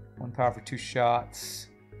 1 power for 2 shots.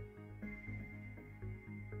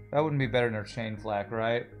 That wouldn't be better than our chain flak,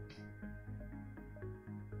 right?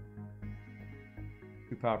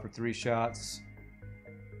 2 power for 3 shots.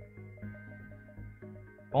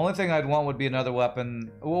 Only thing I'd want would be another weapon.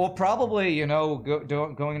 Well, probably, you know,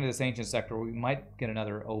 going into this ancient sector, we might get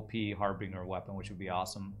another OP Harbinger weapon, which would be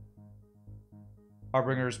awesome.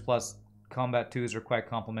 Harbingers plus Combat 2s are quite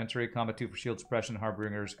complementary. Combat 2 for shield suppression,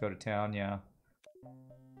 Harbingers go to town, yeah.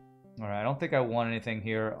 Alright, I don't think I want anything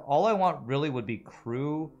here. All I want really would be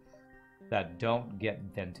crew that don't get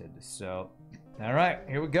vented. So, alright,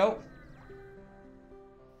 here we go.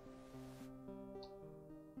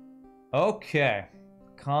 Okay.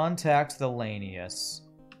 Contact the Lanius.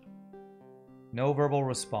 No verbal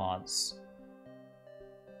response.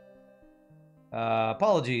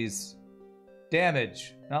 Apologies.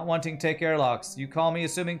 Damage. Not wanting to take airlocks. You call me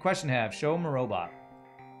assuming question have. Show him a robot.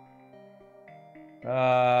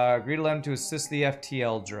 Agree to let him to assist the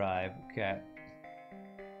FTL drive. Okay.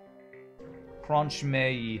 Crunch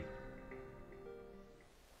me.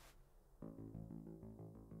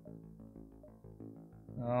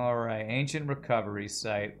 Alright, ancient recovery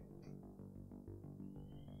site.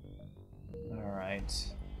 Alright.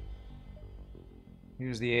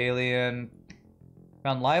 Here's the alien.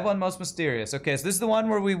 Found live one, most mysterious. Okay, so this is the one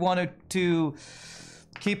where we wanted to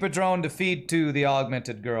keep a drone to feed to the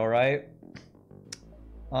augmented girl, right?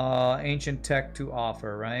 Ancient tech to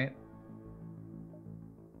offer, right?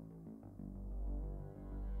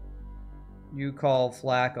 You call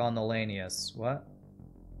flak on the Lanius. What?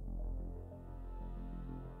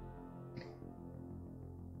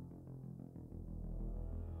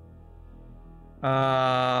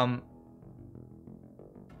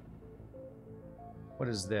 What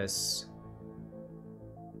is this?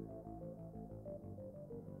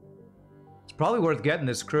 It's probably worth getting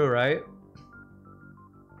this crew, right?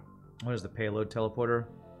 What is the payload teleporter?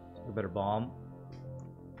 A better bomb.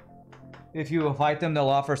 If you fight them, they'll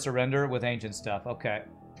offer surrender with ancient stuff. Okay.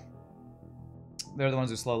 They're the ones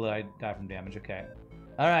who slowly die from damage. Okay.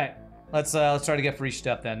 All right. Let's try to get free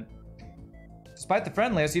stuff then. Despite the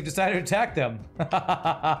friendliest, you've decided to attack them.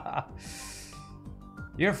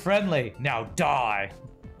 You're friendly. Now die.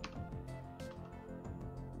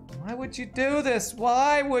 Why would you do this?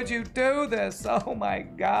 Why would you do this? Oh my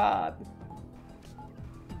god.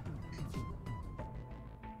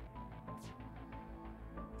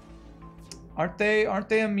 Aren't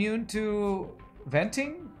they immune to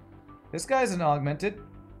venting? This guy's an augmented.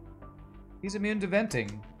 He's immune to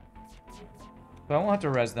venting. But I won't have to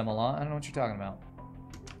res them a lot. I don't know what you're talking about.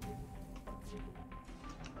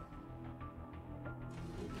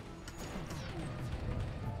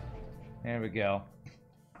 There we go.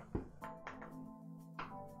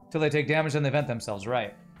 Till they take damage, then they vent themselves,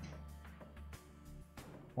 right.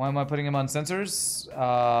 Why am I putting him on sensors?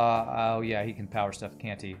 Oh yeah, he can power stuff,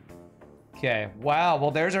 can't he? Okay, wow,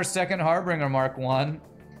 well there's our second Harbinger Mark 1.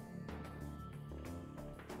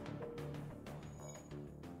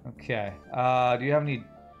 Okay. Do you have any...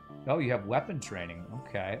 Oh, you have weapon training.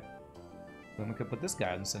 Okay. Then we could put this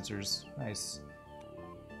guy on the sensors. Nice.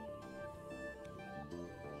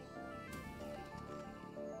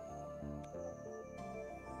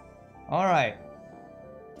 Alright.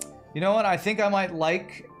 You know what? I think I might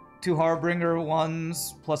like 2 Harbinger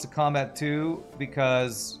ones plus a Combat 2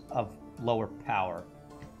 because of lower power.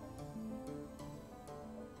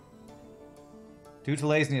 Due to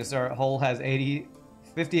laziness, our hull has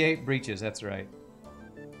 58 breaches. That's right.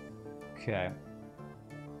 Okay.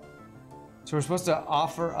 So we're supposed to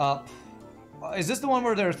offer up... Is this the one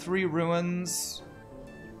where there are 3 ruins?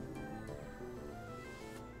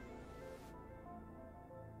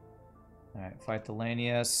 Alright, fight the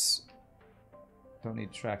Lanius. Don't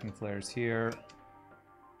need tracking flares here.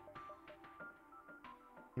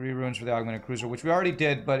 3 ruins for the augmented cruiser, which we already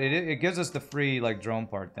did, but it gives us the free, like, drone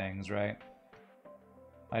part things, right?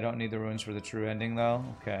 I don't need the ruins for the true ending, though.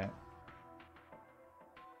 Okay.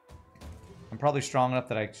 I'm probably strong enough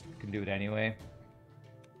that I can do it anyway.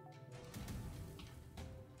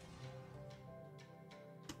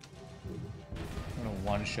 I'm gonna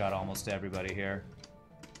one-shot almost everybody here.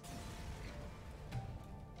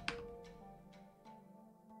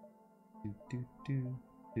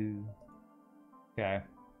 Okay.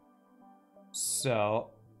 So...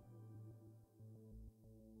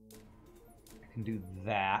 I can do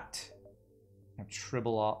that. I have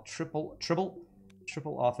triple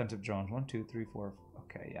offensive drones. 1, 2, 3, 4.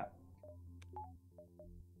 Okay, yeah.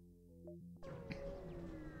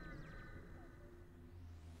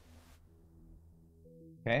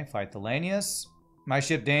 Okay, fight the Lanius. My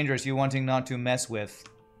ship dangerous, you wanting not to mess with.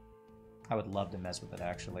 I would love to mess with it,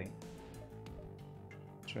 actually.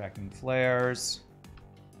 Tracking flares.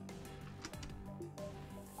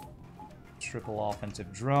 Triple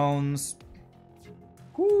offensive drones.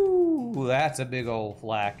 Whoo, that's a big old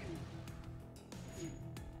flak.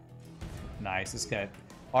 Nice, this guy.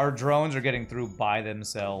 Our drones are getting through by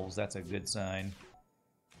themselves. That's a good sign.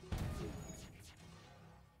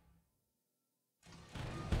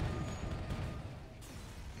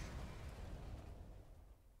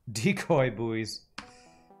 Decoy buoys.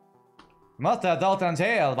 Must have Dalton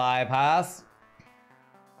tail bypass.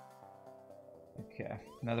 Okay,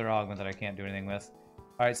 another augment that I can't do anything with.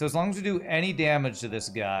 Alright, so as long as we do any damage to this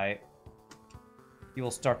guy, he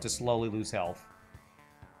will start to slowly lose health.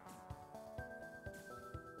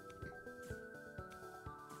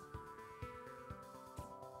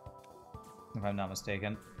 If I'm not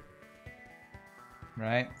mistaken.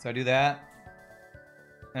 Right, so I do that.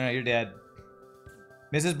 No, you're dead.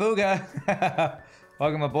 Mrs. Booga!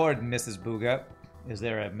 Welcome aboard, Mrs. Booga. Is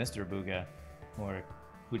there a Mr. Booga? Or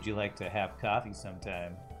would you like to have coffee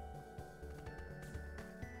sometime?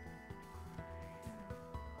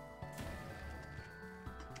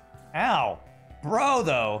 Ow! Bro,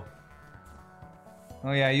 though!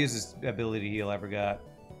 Oh yeah, I used his ability to heal, I forgot.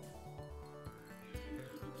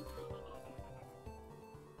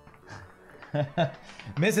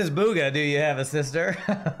 Mrs. Booga, do you have a sister?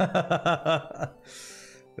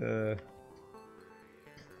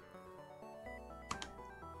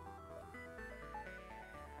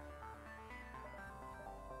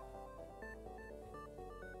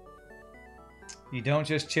 You don't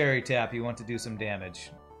just cherry tap, you want to do some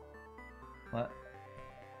damage. What?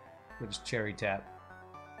 We'll just cherry tap.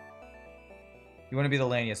 You want to be the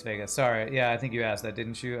Lanius, Vega. Sorry, yeah, I think you asked that,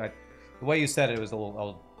 didn't you? The way you said it was a little...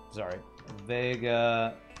 Oh, sorry.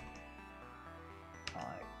 Vega...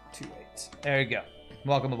 528. There you go.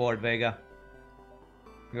 Welcome aboard, Vega.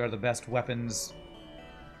 You are the best weapons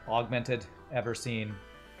augmented ever seen.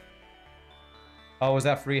 Oh, was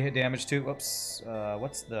that free hit damage too? Whoops.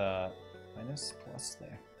 What's the minus plus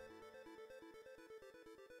there?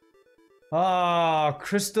 Ah,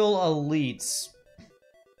 Crystal Elites.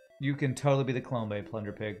 You can totally be the Clone Bay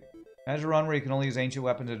Plunder Pig. Manage a run where you can only use ancient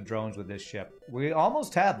weapons and drones with this ship. We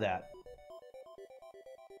almost have that.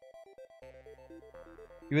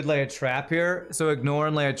 You would lay a trap here, so ignore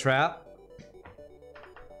and lay a trap.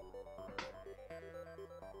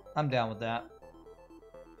 I'm down with that.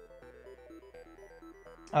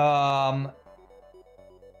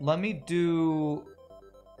 Let me do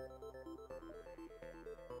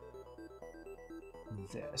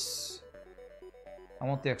this. I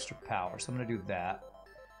want the extra power, so I'm gonna do that.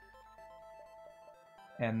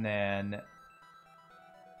 And then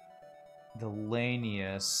the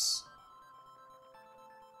Lanius.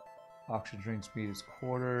 Oxygen drink speed is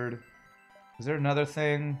quartered. Is there another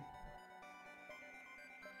thing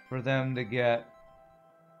for them to get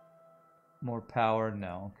more power?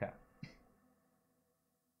 No, okay.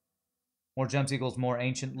 More gems equals more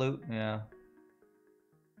ancient loot? Yeah.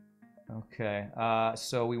 Okay,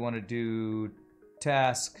 so we want to do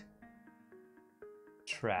task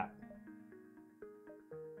trap.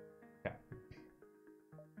 Okay.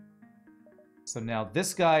 So now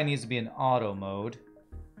this guy needs to be in auto mode.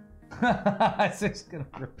 I'm just gonna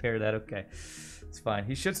repair that. Okay, it's fine.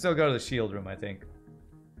 He should still go to the shield room, I think.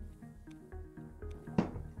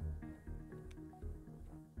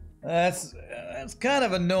 That's kind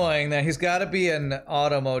of annoying that he's got to be in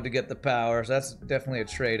auto mode to get the power. So that's definitely a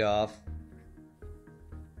trade-off.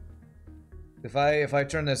 If I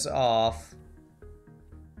turn this off,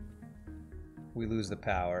 we lose the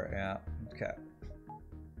power. Yeah. Okay.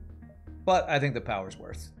 But I think the power's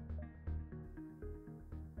worth.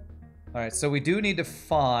 All right. So we do need to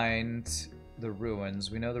find the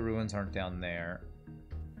ruins. We know the ruins aren't down there.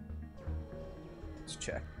 Let's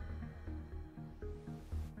check.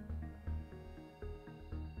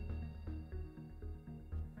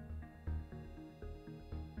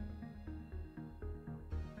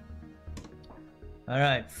 All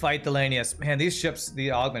right, fight the Lanius. Man, these ships,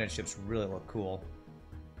 the augmented ships, really look cool.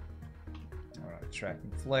 All right,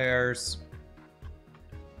 tracking flares.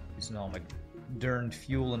 Using all my darned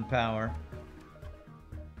fuel and power.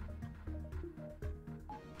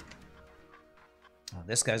 Oh,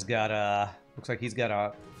 this guy's got a. Looks like he's got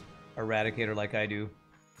a eradicator like I do.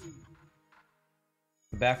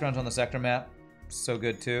 The backgrounds on the sector map, so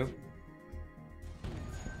good too. I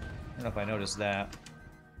don't know if I noticed that.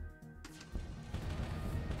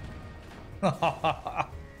 I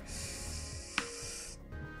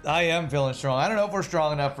am feeling strong. I don't know if we're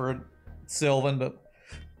strong enough for Sylvan, but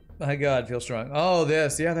my god, feel strong. Oh,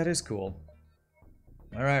 this. Yeah, that is cool.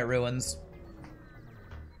 Alright, ruins.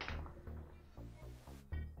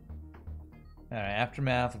 Alright,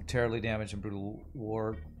 aftermath of terribly damaged and brutal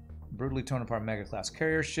war. Brutally torn apart mega class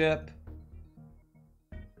carrier ship.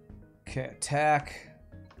 Okay, attack.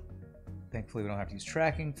 Thankfully we don't have to use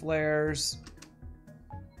tracking flares.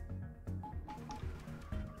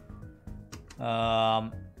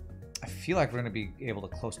 I feel like we're going to be able to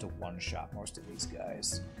close to one-shot most of these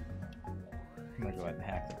guys. I'm going to go ahead and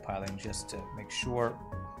hack the piling just to make sure.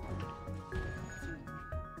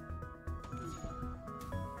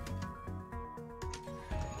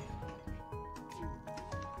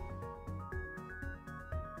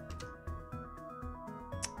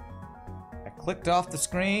 I clicked off the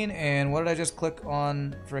screen, and what did I just click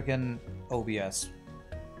on? Frickin' OBS.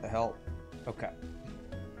 The hell? Okay.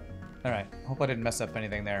 Alright, hope I didn't mess up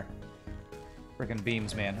anything there. Freaking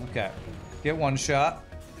beams, man. Okay. Get one shot.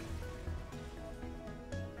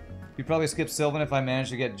 You probably skip Sylvan if I manage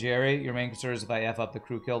to get Jerry. Your main concern is if I F up the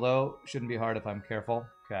crew kill, though. Shouldn't be hard if I'm careful.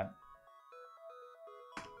 Okay.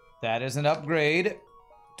 That is an upgrade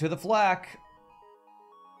to the flak.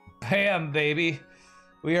 Bam, baby.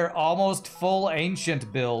 We are almost full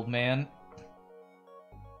ancient build, man.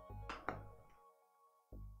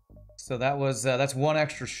 So that was that's one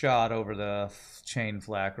extra shot over the chain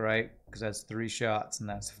flak, right? Because that's 3 shots and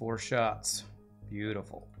that's 4 shots.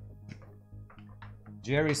 Beautiful.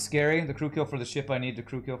 Jerry's scary. The crew kill for the ship I need to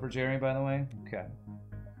crew kill for Jerry, by the way. Okay.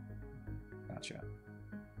 Gotcha.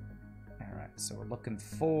 All right, so we're looking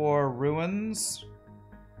for ruins.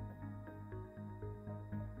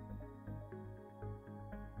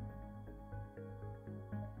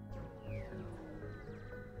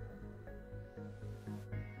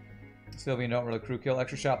 Sylvian don't really crew kill.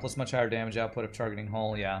 Extra shot plus much higher damage output if targeting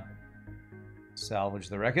hull, yeah. Salvage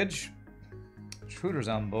the wreckage. Intruders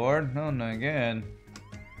on board. Oh no, again.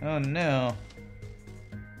 Oh no.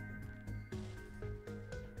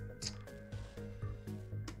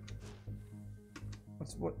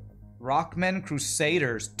 What? Rockmen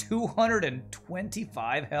Crusaders.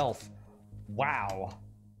 225 health. Wow.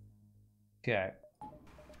 Okay.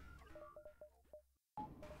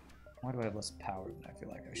 Why do I have less power than I feel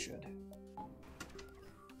like I should?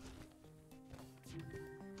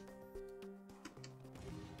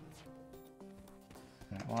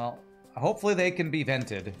 Right, well, hopefully they can be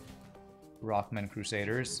vented. Rockmen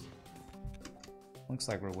Crusaders. Looks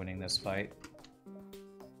like we're winning this fight.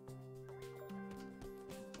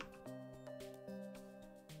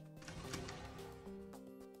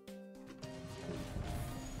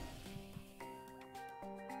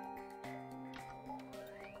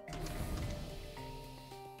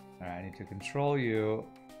 Alright, I need to control you.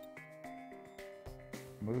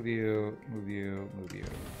 Move you, move you, move you.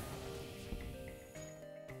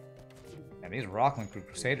 And these Rockland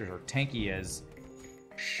Crusaders are tanky as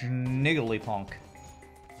schniggly-punk.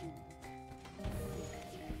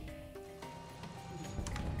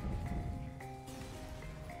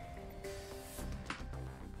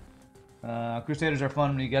 Crusaders are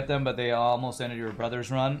fun when you get them, but they almost ended your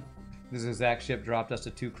brother's run. This exact ship dropped us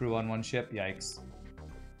to 2 crew on 1 ship. Yikes.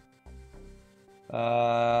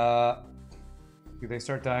 Do they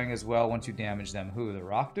start dying as well once you damage them? Who? The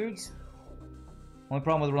rock dudes? Only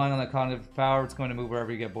problem with relying on that cognitive power, it's going to move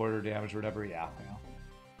wherever you get bored or damaged or whatever. Yeah.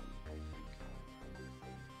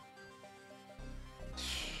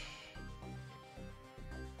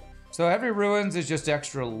 So every ruins is just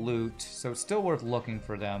extra loot, so it's still worth looking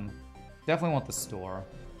for them. Definitely want the store.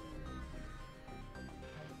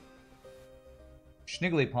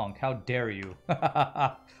 Schnigglypunk, how dare you?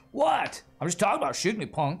 What? I'm just talking about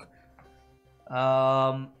Schnigglypunk.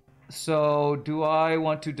 So do I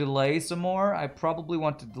want to delay some more? I probably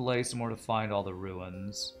want to delay some more to find all the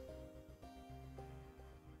ruins.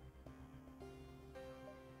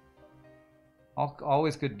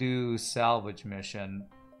 Always could do salvage mission.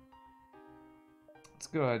 Let's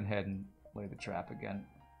go ahead and lay the trap again.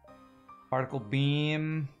 Particle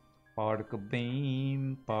beam, particle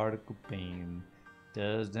beam, particle beam.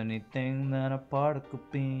 Does anything that a particle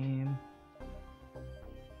beam.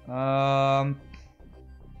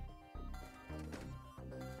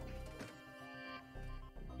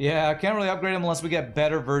 Yeah, I can't really upgrade them unless we get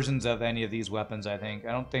better versions of any of these weapons, I think.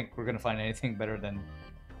 I don't think we're going to find anything better than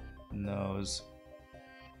those.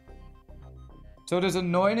 So does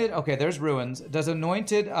Anointed... Okay, there's ruins. Does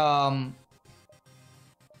Anointed...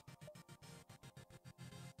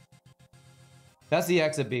 That's the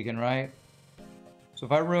exit beacon, right? So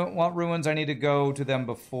if I want ruins, I need to go to them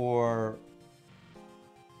before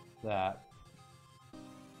that.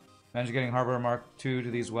 Imagine getting Harbinger Mark II to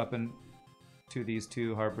these weapon... to these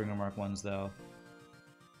 2 Harbinger Mark 1s, though.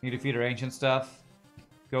 Need to feed our ancient stuff.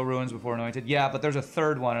 Go ruins before Anointed. Yeah, but there's a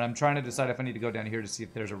 3rd one, and I'm trying to decide if I need to go down here to see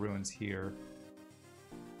if there's a ruins here.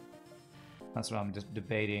 That's what I'm just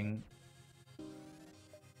debating.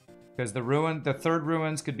 Because the 3rd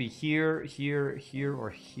ruins could be here, here, here, or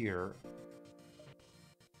here.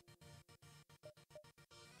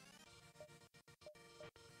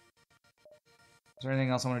 Is there anything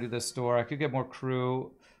else I want to do this store? I could get more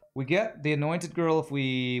crew. We get the Anointed Girl if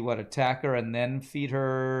we, attack her and then feed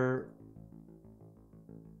her...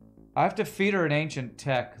 I have to feed her an ancient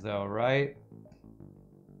tech, though, right?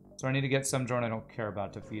 So I need to get some drone I don't care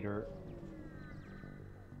about to feed her.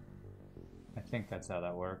 I think that's how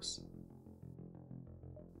that works.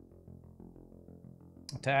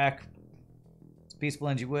 Attack. It's a peaceful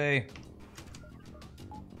NG way.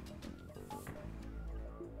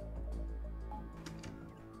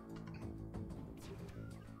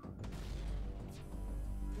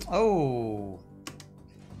 Oh.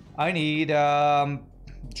 I need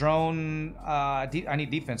drone. I need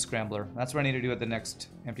defense scrambler. That's what I need to do at the next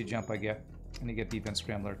empty jump I get. I need to get defense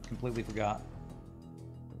scrambler. Completely forgot.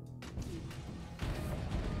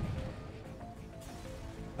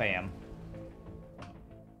 Bam.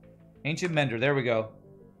 Ancient Mender, there we go.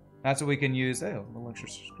 That's what we can use. Oh, a little extra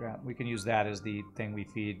scrap. We can use that as the thing we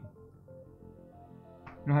feed.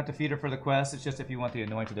 You don't have to feed her for the quest, it's just if you want the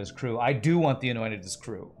Anointed as crew. I do want the Anointed as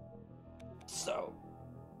crew. So,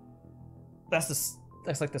 that's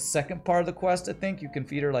like the second part of the quest, I think. You can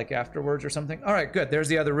feed her like afterwards or something. Alright, good. There's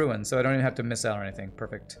the other ruin, so I don't even have to miss out on anything.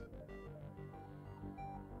 Perfect.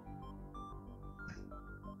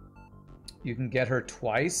 You can get her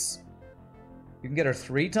twice? You can get her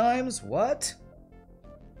 3 times? What?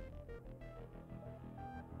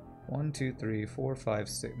 1, 2, 3, 4, 5,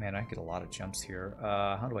 6. Man, I get a lot of jumps here.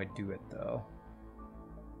 How do I do it, though?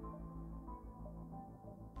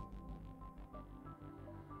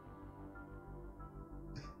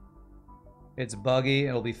 It's buggy.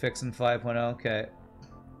 It'll be fixed in 5.0. Okay.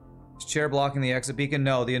 Is chair blocking the exit beacon?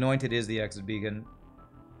 No, the Anointed is the exit beacon.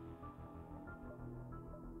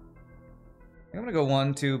 I'm gonna go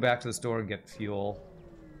 1, 2, back to the store and get fuel.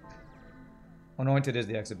 Anointed is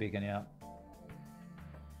the exit beacon, yeah.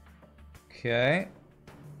 Okay.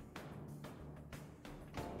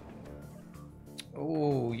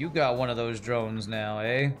 Oh, you got one of those drones now,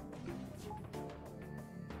 eh?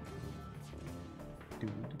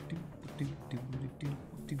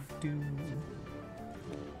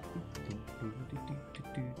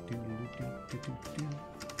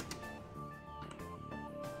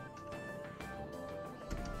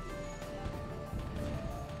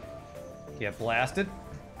 Get blasted.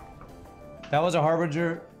 That was a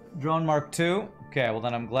Harbinger drone Mark II. Okay, well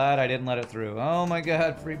then I'm glad I didn't let it through. Oh my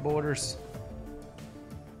god, free borders.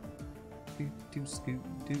 Doop scoop,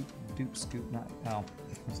 doop scoop. Not. Oh,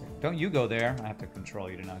 don't you go there? I have to control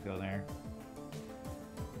you to not go there.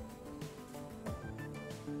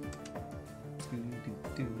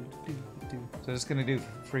 So it's gonna do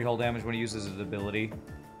free hull damage when he uses his ability.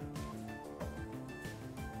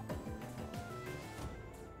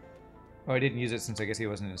 Oh, I didn't use it since I guess he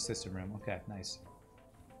wasn't in his system room. Okay, nice.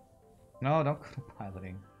 No, don't go to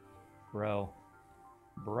piloting. Bro.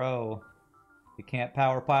 Bro. You can't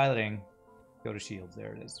power piloting. Go to shields.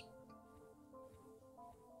 There it is.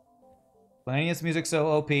 Planius music so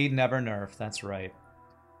OP, never nerf. That's right.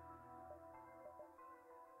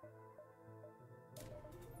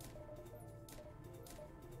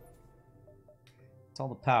 It's all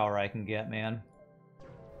the power I can get, man.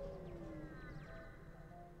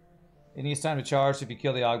 It needs time to charge, so if you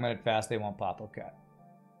kill the augmented fast, they won't pop. Okay.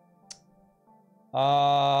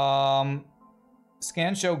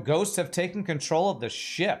 Scans show ghosts have taken control of the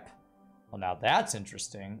ship. Well, now that's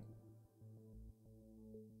interesting.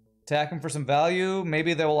 Attack them for some value.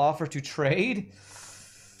 Maybe they will offer to trade.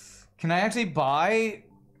 Can I actually buy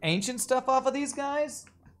ancient stuff off of these guys?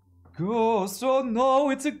 Ghost. Oh no,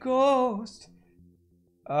 it's a ghost.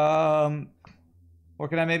 Or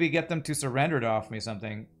can I maybe get them to surrender to offer me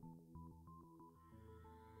something?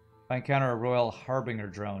 If I encounter a Royal Harbinger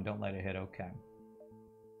drone, don't let it hit. Okay.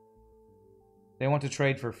 They want to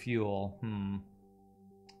trade for fuel.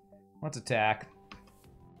 Let's attack.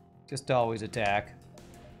 Just always attack.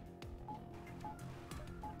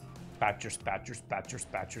 Spatchers, spatchers, spatchers,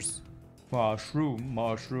 spatchers. Mushroom,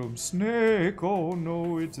 mushroom, snake. Oh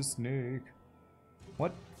no, it's a snake.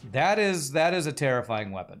 What? That is a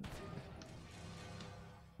terrifying weapon.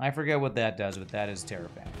 I forget what that does, but that is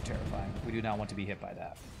terrifying. Terrifying. We do not want to be hit by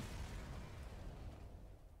that.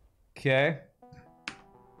 Okay.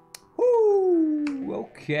 Woo!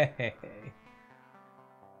 Okay.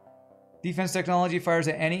 Defense technology fires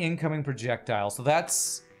at any incoming projectile. So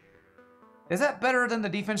that's... Is that better than the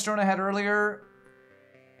defense drone I had earlier?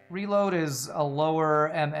 Reload is a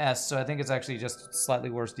lower MS, so I think it's actually just slightly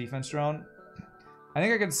worse defense drone. I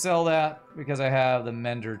think I could sell that because I have the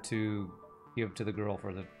mender to give to the girl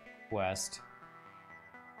for the quest.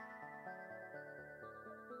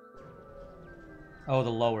 Oh,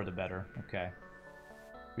 the lower the better. Okay.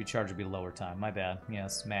 Recharge would be lower time. My bad.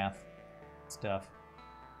 Yes, math stuff.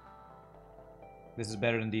 This is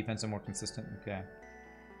better than defense and more consistent. Okay.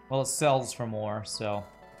 Well, it sells for more, so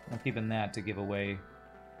I'm keeping that to give away.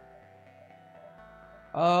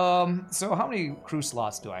 So how many crew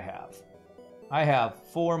slots do I have? I have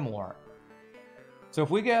 4 more. So if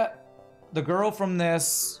we get the girl from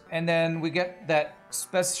this, and then we get that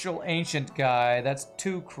special ancient guy, that's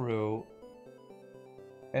 2 crew.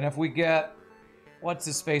 And if we get, what's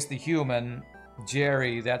his face, the human,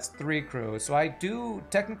 Jerry, that's 3 crew. So I do,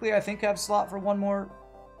 technically, I think have slot for 1 more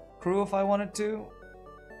crew if I wanted to.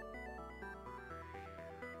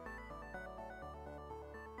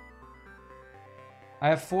 I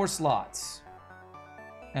have 4 slots.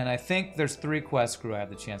 And I think there's 3 quest crew I have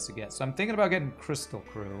the chance to get. So I'm thinking about getting Crystal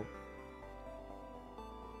crew.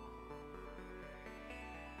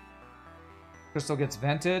 Crystal gets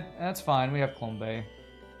vented. That's fine. We have Clone Bay.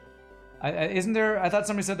 Isn't there... I thought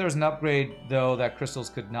somebody said there was an upgrade, though, that crystals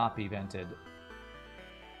could not be vented.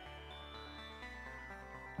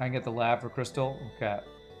 I can get the lab for Crystal? Okay.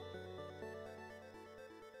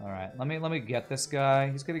 Alright, let me get this guy.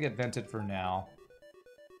 He's gonna get vented for now.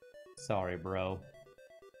 Sorry, bro.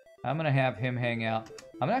 I'm gonna have him hang out.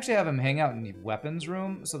 I'm gonna actually have him hang out in the weapons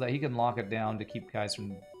room so that he can lock it down to keep guys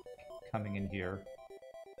from coming in here.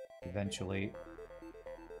 Eventually.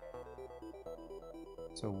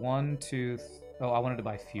 So 1, 2... Oh, I wanted to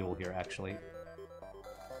buy fuel here, actually.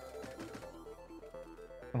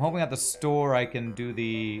 I'm hoping at the store I can do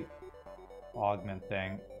the augment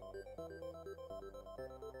thing.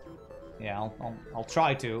 Yeah, I'll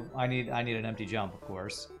try to. I need an empty jump, of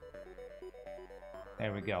course.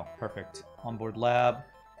 There we go. Perfect. Onboard lab.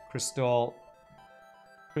 Crystal.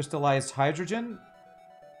 Crystallized hydrogen.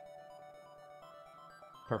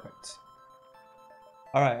 Perfect.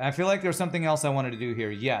 Alright, I feel like there's something else I wanted to do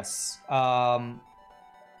here. Yes.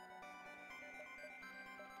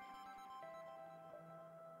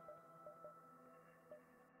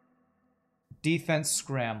 Defense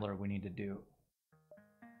scrambler we need to do.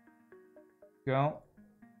 Go.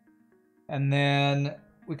 And then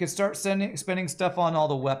we could start spending stuff on all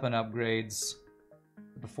the weapon upgrades.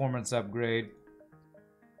 The performance upgrade.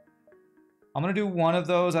 I'm gonna do one of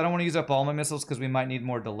those. I don't want to use up all my missiles because we might need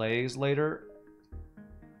more delays later.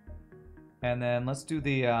 And then let's do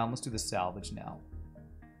the salvage now.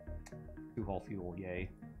 2-hull fuel, yay.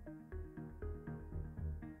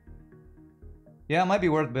 Yeah, it might be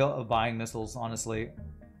worth buying missiles, honestly,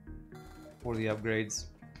 for the upgrades.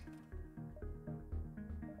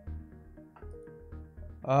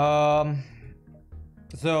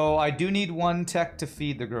 So I do need 1 tech to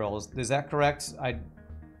feed the girl. Is that correct?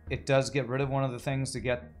 It does get rid of one of the things to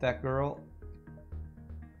get that girl.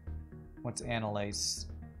 What's Analase?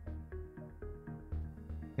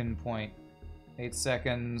 Pinpoint. 8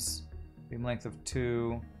 seconds. Beam length of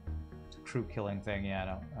 2. It's a crew killing thing.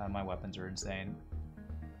 Yeah, no. My weapons are insane.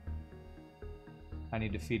 I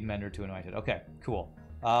need to feed Mender to Anointed. Okay, cool.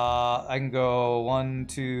 I can go 1,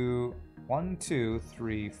 2,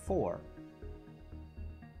 3, 4.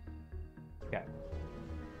 Okay.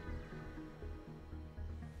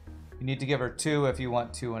 You need to give her 2 if you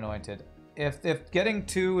want 2 Anointed. If getting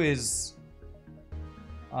 2 is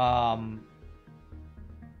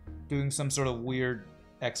doing some sort of weird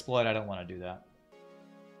exploit, I don't want to do that.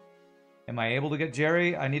 Am I able to get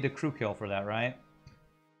Jerry? I need a crew kill for that, right?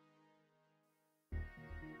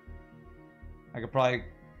 I could probably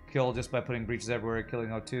kill just by putting breaches everywhere, killing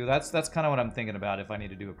O2. That's kind of what I'm thinking about if I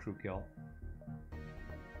need to do a crew kill.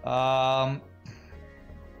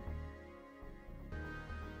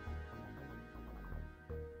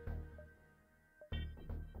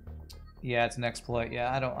 Yeah, it's an exploit.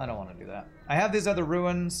 Yeah, I don't want to do that. I have these other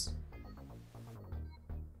ruins.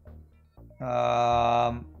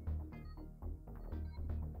 Help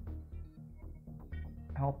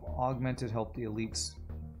augmented, help the elites.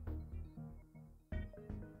 I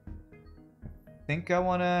think I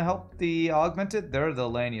want to help the augmented. They're the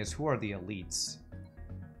Lanius. Who are the elites?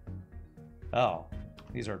 Oh,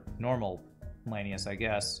 these are normal Lanius, I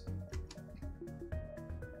guess.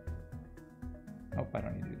 Nope, I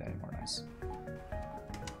don't need to do that anymore. Nice.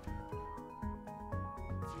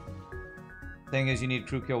 Thing is, you need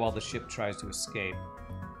crew kill while the ship tries to escape.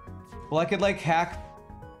 Well, I could like hack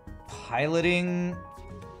piloting.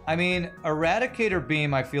 I mean, Eradicator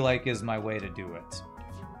Beam, I feel like is my way to do it.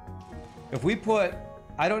 If we put,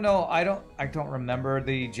 I don't know, I don't remember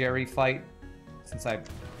the Jerry fight since I've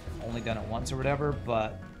only done it once or whatever,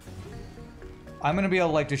 but I'm gonna be able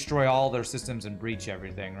to like destroy all their systems and breach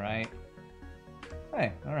everything, right?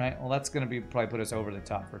 Hey, all right. Well, that's gonna be probably put us over the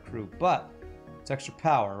top for crew, but it's extra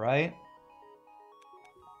power, right?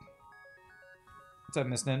 What's up,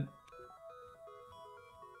 Misnin?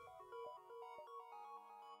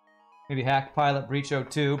 Maybe hack pilot, breach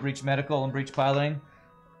O2, breach medical, and breach piloting.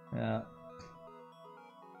 Yeah.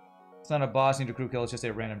 It's not a boss, need a crew kill, it's just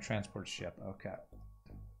a random transport ship. Okay.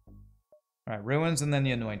 Alright, ruins and then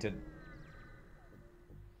the anointed.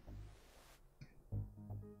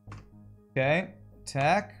 Okay.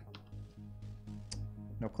 Attack.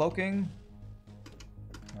 No cloaking.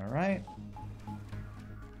 Alright.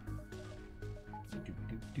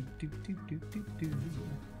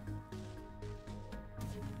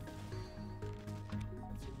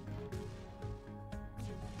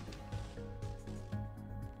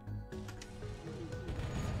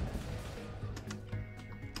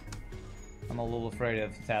 I'm a little afraid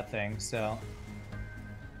of that thing, so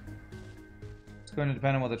it's going to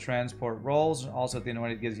depend on what the transport rolls. Also, at the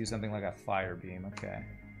anointed gives you something like a fire beam. Okay.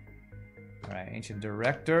 All right, ancient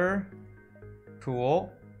director.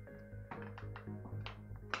 Cool.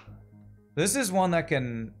 This is one that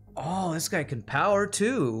can. Oh, this guy can power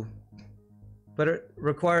too, but it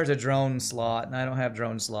requires a drone slot, and I don't have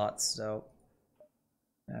drone slots, so.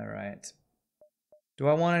 All right. Do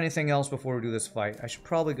I want anything else before we do this fight? I should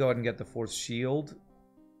probably go ahead and get the fourth shield.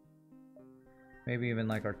 Maybe even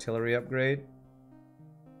like artillery upgrade.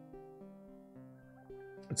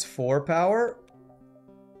 It's 4 power.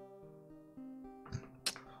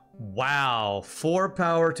 Wow, 4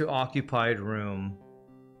 power to occupied room.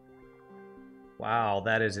 Wow,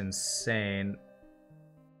 that is insane.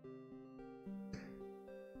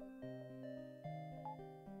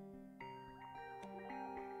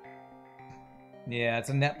 Yeah, it's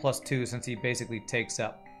a net +2 since he basically takes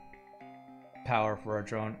up power for our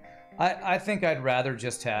drone. I think I'd rather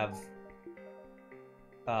just have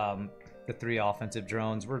the 3 offensive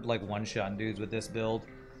drones. We're like one-shot dudes with this build.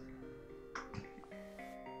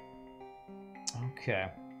 Okay.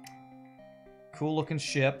 Cool looking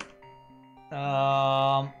ship.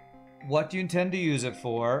 What do you intend to use it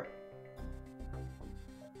for?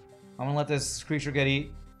 I'm gonna let this creature get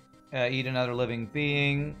eat another living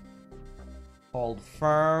being. Hold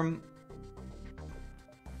firm.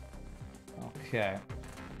 Okay.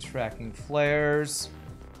 Tracking flares.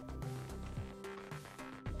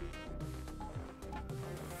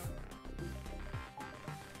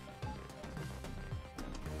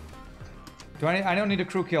 I don't need to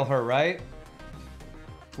crew kill her, right?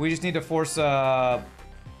 We just need to force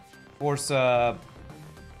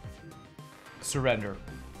surrender.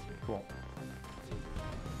 Cool.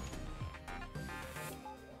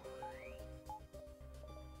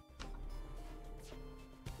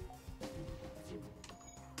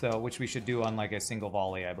 So, which we should do on like a single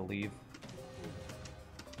volley, I believe.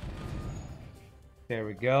 There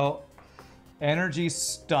we go. Energy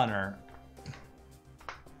Stunner.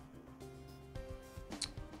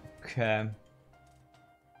 Okay.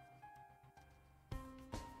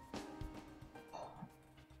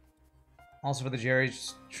 Also for the Jerry,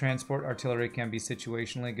 transport artillery can be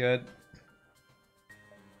situationally good.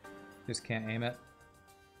 Just can't aim it.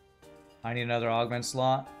 I need another augment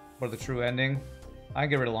slot for the true ending. I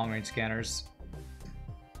can get rid of long-range scanners.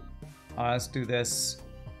 Let's do this.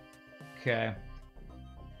 Okay.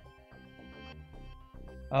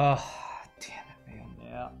 Oh, damn it,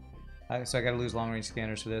 man. Yeah. So I gotta lose long-range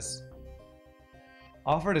scanners for this.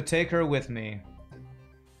 Offer to take her with me.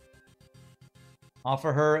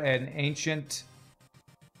 Offer her an ancient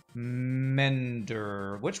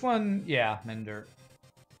Mender. Which one? Yeah, Mender.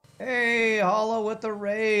 Hey, Hollow with the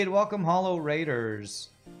raid. Welcome, Hollow Raiders.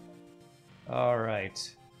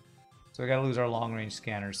 Alright. So we gotta lose our long-range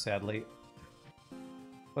scanners, sadly.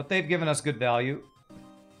 But they've given us good value.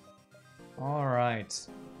 Alright.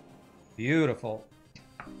 Beautiful.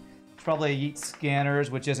 Probably yeet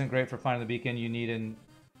scanners, which isn't great for finding the beacon you need in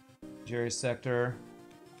Jerry's sector.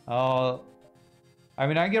 Oh, I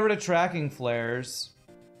mean, I can get rid of tracking flares.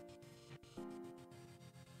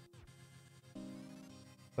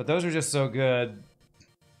 But those are just so good.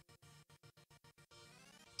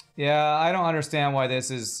 Yeah, I don't understand why this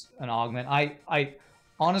is an augment. I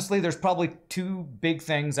honestly, there's probably two big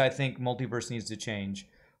things I think Multiverse needs to change.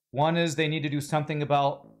 One is they need to do something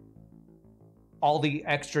about all the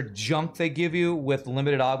extra junk they give you with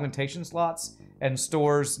limited augmentation slots and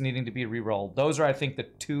stores needing to be re-rolled. Those are, I think, the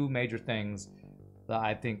two major things that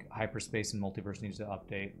I think Hyperspace and Multiverse needs to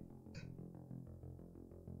update.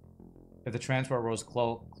 If the transport was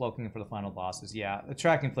cloaking for the final bosses, yeah, the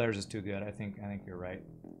tracking flares is too good. I think you're right.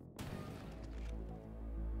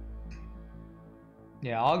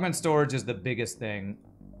 Yeah, augment storage is the biggest thing.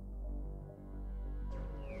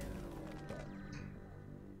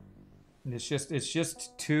 It's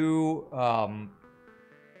just too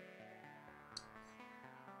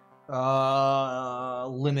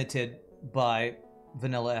limited by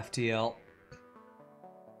vanilla FTL.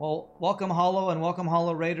 Well, welcome Hollow and welcome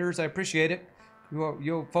Hollow Raiders. I appreciate it.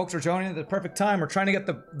 You folks are joining at the perfect time. We're trying to get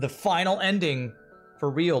the final ending for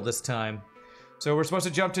real this time. So we're supposed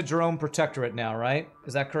to jump to Jerome Protectorate now, right?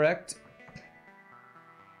 Is that correct?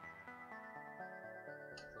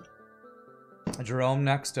 Jerome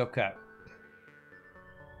next? Okay.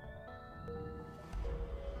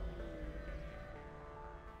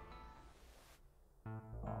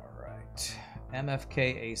 Alright.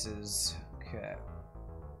 MFK Aces. Okay.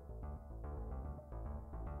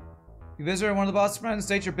 You visit one of the boss friends,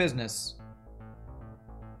 state your business.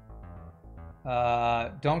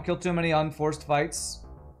 Don't kill too many unforced fights.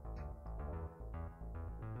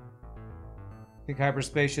 I think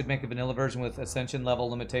Hyperspace should make a vanilla version with Ascension level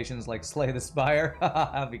limitations like Slay the Spire.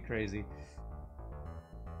 That'd be crazy.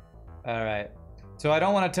 Alright. So I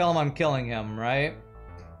don't want to tell him I'm killing him, right?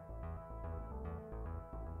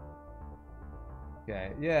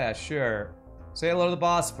 Okay, yeah, sure. Say hello to the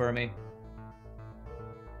boss for me.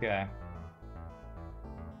 Okay.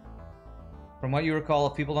 From what you recall,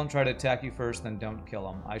 if people don't try to attack you first, then don't kill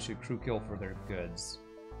them. I should crew kill for their goods.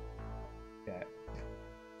 Okay.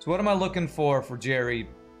 So what am I looking for Jerry?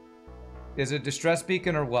 Is it Distress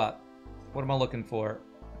Beacon or what? What am I looking for?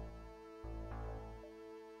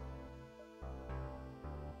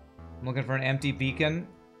 I'm looking for an empty beacon.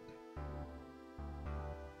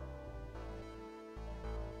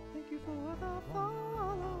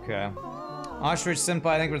 Okay. Ostrich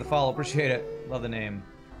Senpai, thank you for the follow. Appreciate it. Love the name.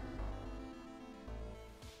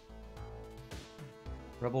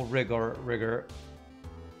 Rebel Rigger.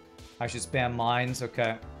 I should spam mines.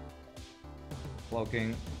 Okay.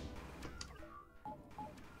 Cloaking.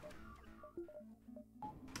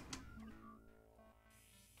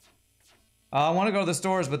 I want to go to the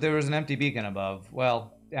stores, but there was an empty beacon above.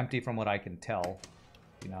 Well, empty from what I can tell.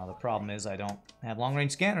 You know, the problem is I don't have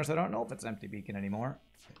long-range scanners, so I don't know if it's empty beacon anymore.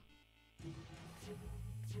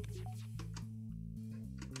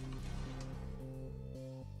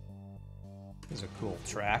 This is a cool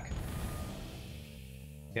track.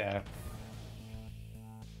 Okay.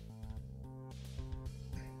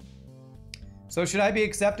 So should I be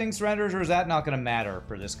accepting surrenders, or is that not going to matter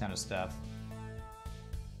for this kind of stuff?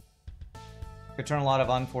 Could turn a lot of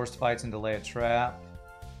unforced fights and delay a trap.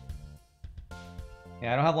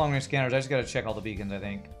 Yeah, I don't have long-range scanners. I just gotta check all the beacons, I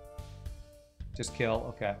think. Just kill.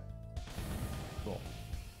 Okay. Cool.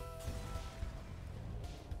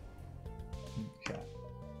 Okay.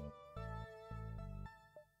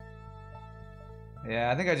 Yeah,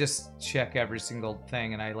 I think I just check every single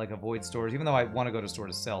thing and I, like, avoid stores, even though I want to go to store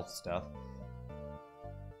to sell stuff.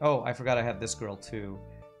 Oh, I forgot I have this girl too.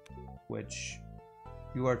 Which...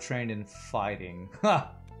 You are trained in fighting.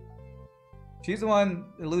 Ha! She's the one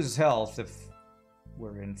that loses health if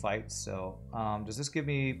we're in fights, so... does this give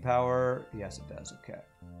me power? Yes, it does. Okay.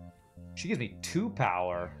 She gives me 2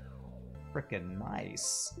 power. Frickin'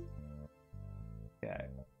 nice. Okay.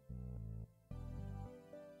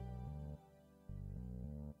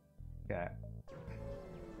 Okay.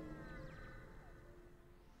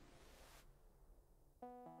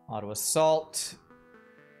 Auto assault.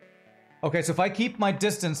 Okay, so if I keep my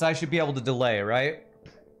distance, I should be able to delay, right?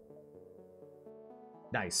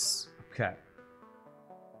 Nice. Okay.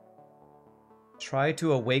 Try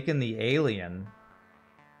to awaken the alien.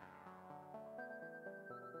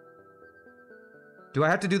 Do I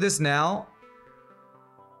have to do this now?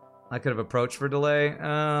 I could have approached for delay.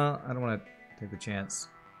 I don't want to take the chance.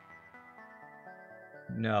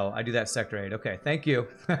 No, I do that Sector 8. Okay, thank you.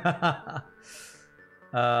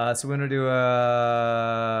 So we're gonna do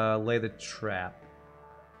lay the trap.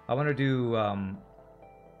 I want to do I'm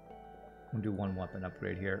gonna do 1 weapon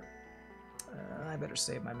upgrade here. I better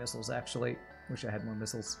save my missiles. Actually, wish I had more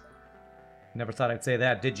missiles. Never thought I'd say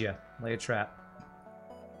that, did you? Lay a trap.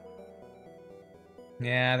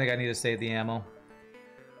 Yeah, I think I need to save the ammo.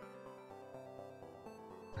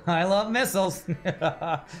 I love missiles.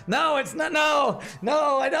 No, it's not. No,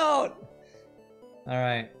 no, I don't. All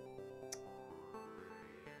right.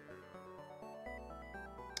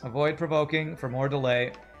 Avoid provoking for more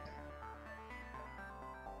delay.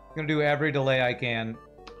 I'm gonna do every delay I can.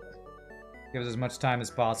 Give us as much time as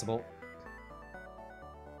possible.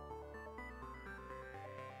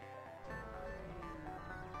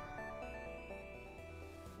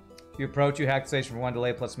 If you approach, you hack station for 1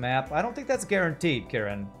 delay plus map. I don't think that's guaranteed,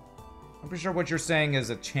 Kieran. I'm pretty sure what you're saying is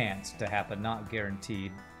a chance to happen, not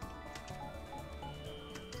guaranteed.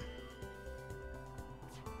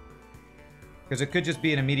 Because it could just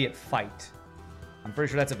be an immediate fight. I'm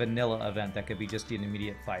pretty sure that's a vanilla event that could be just an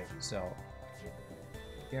immediate fight, so...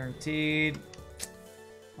 Guaranteed...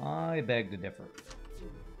 I beg to differ.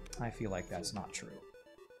 I feel like that's not true.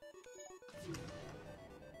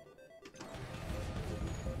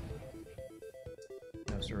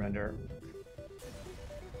 No surrender.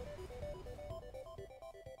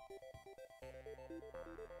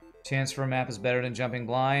 Chance for a map is better than jumping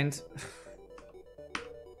blind.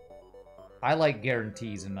 I like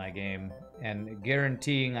guarantees in my game, and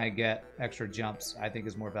guaranteeing I get extra jumps I think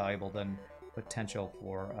is more valuable than potential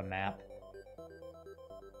for a map.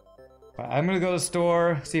 I'm gonna go to the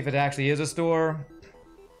store, see if it actually is a store.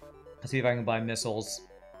 See if I can buy missiles.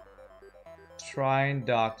 Try and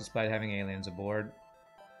dock despite having aliens aboard.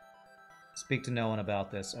 Speak to no one about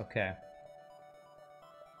this. Okay.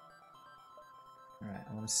 Alright,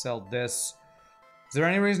 I want to sell this. Is there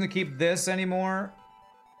any reason to keep this anymore?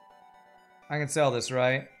 I can sell this,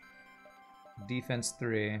 right? Defense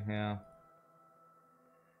 3, yeah.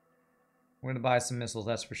 We're gonna buy some missiles,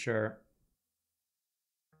 that's for sure.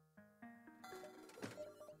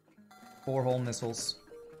 4-hole missiles.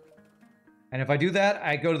 And if I do that,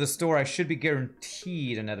 I go to the store, I should be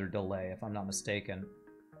guaranteed another delay, if I'm not mistaken.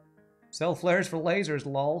 Sell flares for lasers,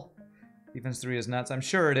 lol. Defense 3 is nuts. I'm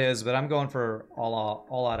sure it is, but I'm going for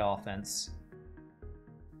all-out offense.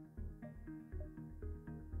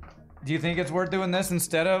 Do you think it's worth doing this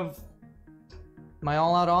instead of my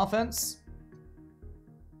all-out offense?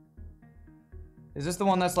 Is this the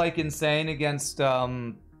one that's like insane against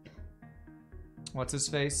what's his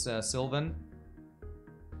face? Sylvan?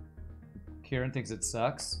 Kieran thinks it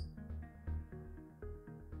sucks.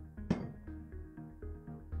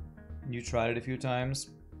 You tried it a few times.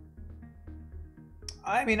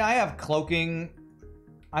 I mean, I have cloaking.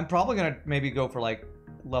 I'm probably gonna maybe go for like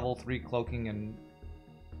level 3 cloaking and...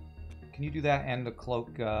 Can you do that and the cloak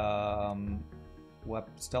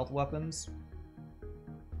stealth weapons?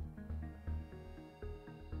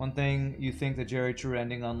 One thing, you think the Jerry True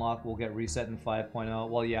ending unlock will get reset in 5.0?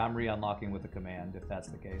 Well, yeah, I'm re-unlocking with the command, if that's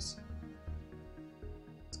the case.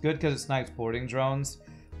 It's good because it snipes boarding drones.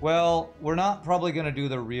 Well, we're not probably going to do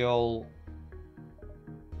the real...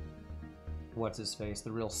 What's his face?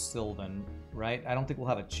 The real Sylvan, right? I don't think we'll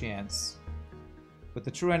have a chance. With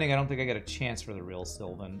the true ending, I don't think I get a chance for the real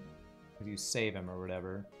Sylvan. If you save him or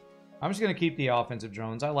whatever. I'm just going to keep the offensive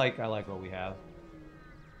drones. I like what we have.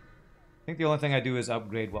 I think the only thing I do is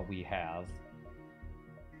upgrade what we have.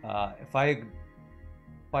 If I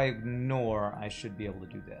ignore, I should be able to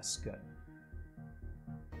do this. Good.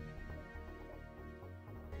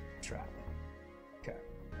 Trap. Okay.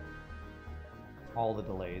 All the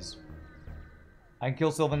delays. I can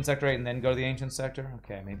kill Sylvan Sector 8 and then go to the Ancient Sector?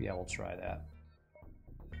 Okay, maybe I will try that.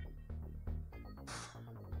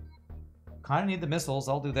 kind of need the missiles.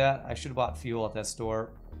 I'll do that. I should have bought fuel at that store.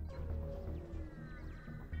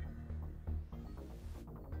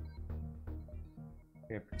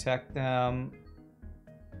 Okay, protect them.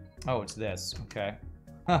 Oh, it's this. Okay.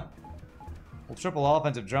 Huh. Well, triple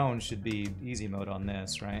offensive drones should be easy mode on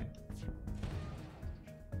this, right?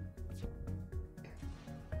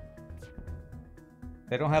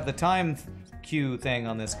 They don't have the time queue thing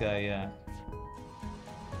on this guy yet.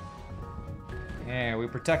 Yeah, we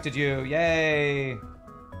protected you. Yay!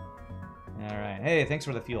 Alright. Hey, thanks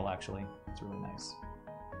for the fuel, actually. It's really nice.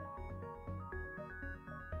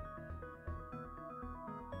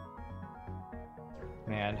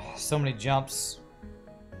 Man, so many jumps.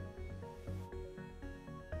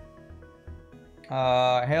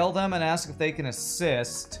 Hail them and ask if they can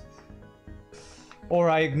assist. Or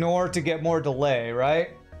I ignore to get more delay,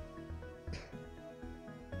 right?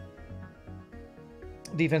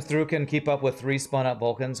 Defense through can keep up with 3 spun up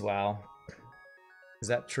Vulcans. Wow. Is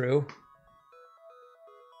that true?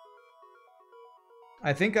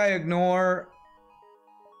 I think I ignore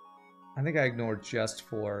just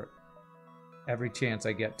for every chance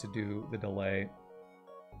I get to do the delay.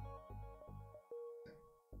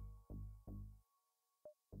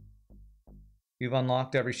 You've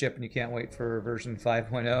unlocked every ship and you can't wait for version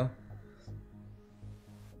 5.0.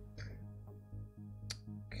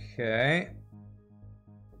 Okay.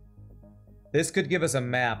 This could give us a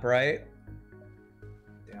map, right?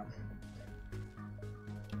 Damn.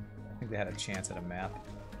 I think they had a chance at a map.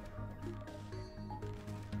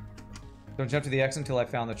 Don't jump to the X until I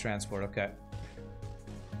found the transport. Okay.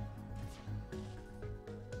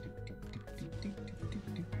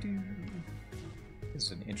 This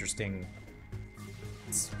is an interesting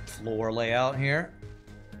floor layout here.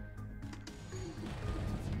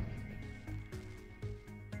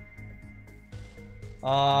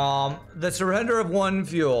 The surrender of 1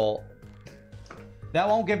 fuel. That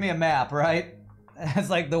won't give me a map, right?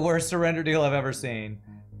 That's like the worst surrender deal I've ever seen.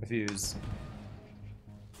 Refuse.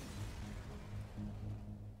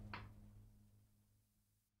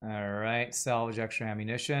 Alright, salvage extra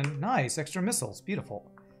ammunition. Nice, extra missiles.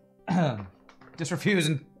 Beautiful. Just refuse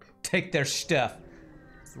and take their stuff.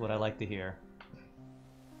 That's what I like to hear.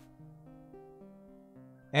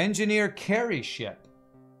 Engineer carry ship.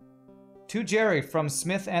 To Jerry from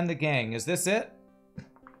Smith and the gang. Is this it?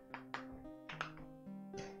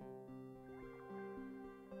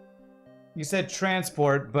 You said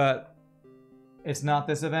transport, but it's not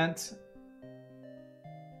this event?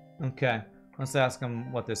 Okay, let's ask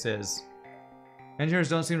him what this is. Engineers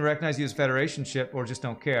don't seem to recognize you as Federation ship or just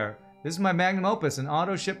don't care. This is my magnum opus, an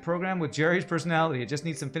auto ship program with Jerry's personality. It just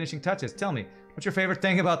needs some finishing touches. Tell me, what's your favorite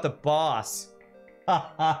thing about the boss?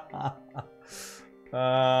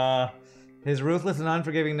 His ruthless and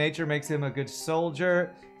unforgiving nature makes him a good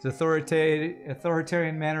soldier. His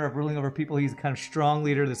authoritarian manner of ruling over people, he's the kind of strong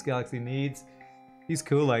leader this galaxy needs. He's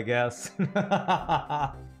cool, I guess.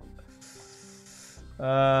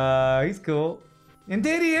 He's cool.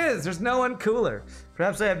 Indeed he is! There's no one cooler.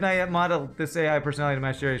 Perhaps I have not yet modeled this AI personality to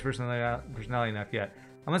match Jerry's personality enough yet.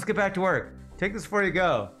 I must get back to work. Take this before you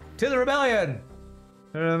go. To the rebellion!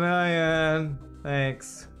 To the rebellion!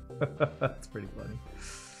 Thanks. That's pretty funny.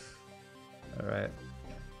 Alright.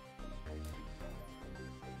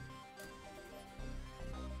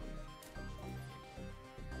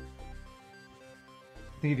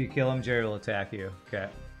 I think if you kill him, Jerry will attack you. Okay.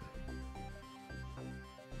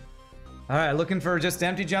 Alright, looking for just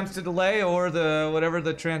empty jumps to delay or the whatever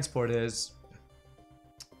the transport is.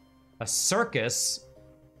 A circus?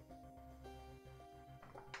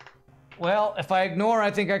 Well, if I ignore,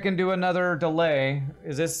 I think I can do another delay.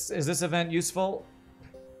 Is this event useful?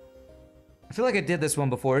 I feel like I did this one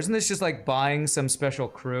before. Isn't this just like buying some special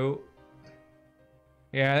crew?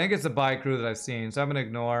 Yeah, I think it's the buy crew that I've seen, so I'm gonna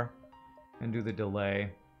ignore and do the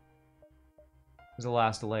delay. It's the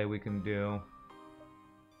last delay we can do.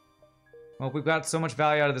 Well, we've got so much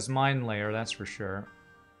value out of this mine layer, that's for sure.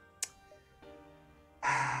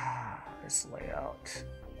 This layout.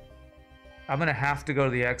 I'm gonna have to go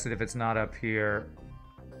to the exit if it's not up here.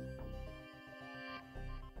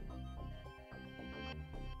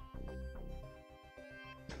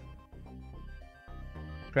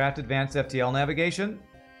 Craft advanced FTL navigation.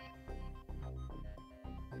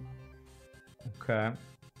 Okay.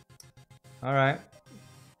 Alright.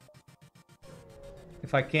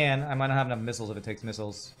 If I can, I might not have enough missiles if it takes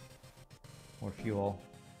missiles. Or fuel.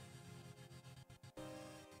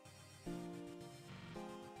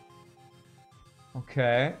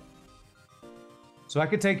 Okay. So I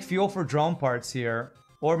could take fuel for drone parts here.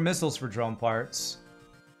 Or missiles for drone parts.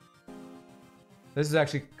 This is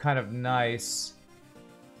actually kind of nice.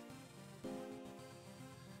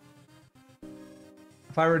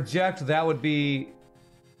 If I reject, that would be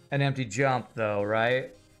an empty jump, though,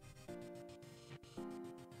 right?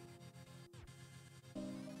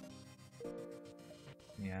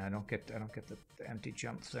 Yeah, I don't get the empty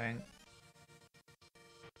jump thing.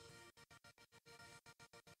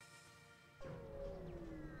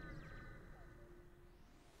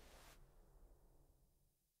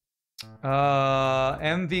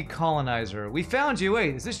 MV Colonizer. We found you.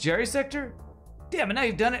 Wait, is this Jerry's sector? Damn it, now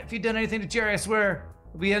you've done it. If you've done anything to Jerry, I swear,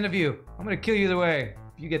 it'll be the end of you. I'm gonna kill you either way.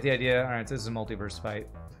 You get the idea. Alright, so this is a multiverse fight.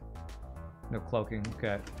 No cloaking,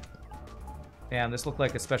 okay. Damn, this looked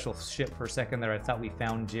like a special ship for a second there. I thought we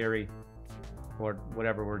found Jerry. Or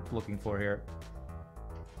whatever we're looking for here.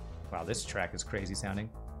 Wow, this track is crazy sounding.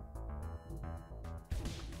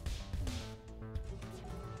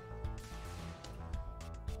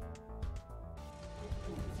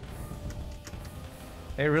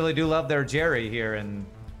 They really do love their Jerry here in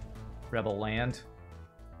Rebel Land.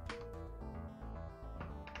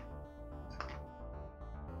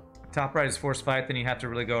 Top right is force fight, then you have to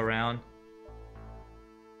really go around.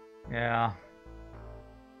 Yeah.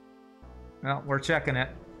 Well, we're checking it.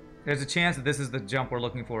 There's a chance that this is the jump we're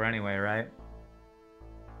looking for anyway, right?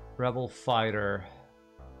 Rebel fighter.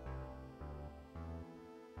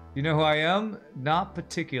 You know who I am? Not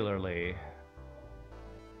particularly.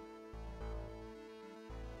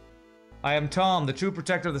 I am Tom, the true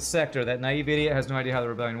protector of the sector. That naive idiot has no idea how the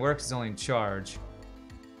rebellion works. He's only in charge.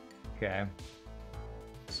 Okay.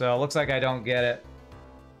 So, looks like I don't get it.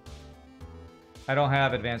 I don't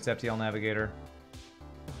have advanced FTL navigator.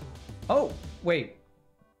 Oh, wait.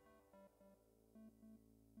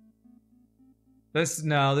 This is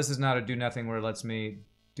not a do nothing where it lets me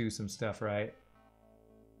do some stuff, right?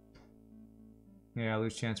 Yeah,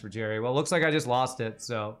 lose chance for Jerry. Well, it looks like I just lost it,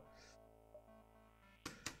 so...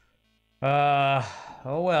 oh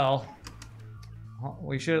well.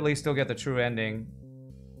 We should at least still get the true ending.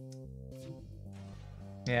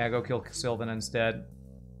 Yeah, go kill Sylvan instead.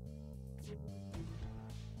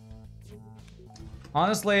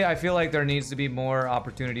 Honestly, I feel like there needs to be more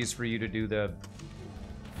opportunities for you to do the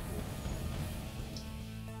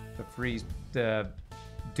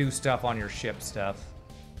do stuff on your ship stuff.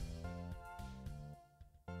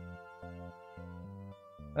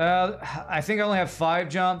 I think I only have 5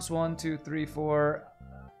 jumps. 1, 2, 3, 4.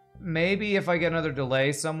 Maybe if I get another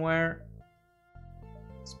delay somewhere.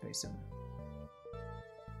 Space him.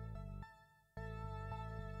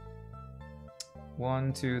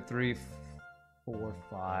 1, 2, 3, 4,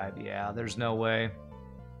 5. Yeah, there's no way.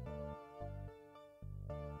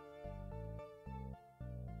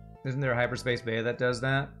 Isn't there a hyperspace bay that does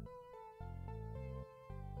that?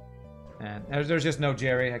 And there's just no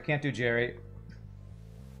Jerry. I can't do Jerry.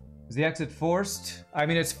 Is the exit forced? I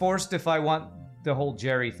mean, it's forced if I want the whole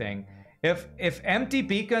Jerry thing. If empty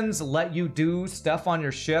beacons let you do stuff on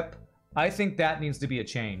your ship, I think that needs to be a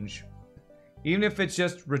change. Even if it's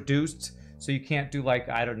just reduced, so you can't do, like,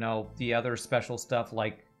 I don't know, the other special stuff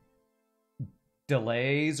like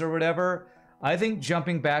delays or whatever. I think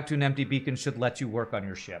jumping back to an empty beacon should let you work on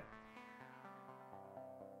your ship.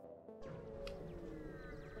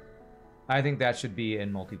 I think that should be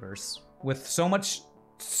in Multiverse. With so much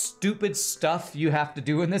stupid stuff you have to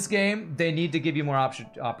do in this game, they need to give you more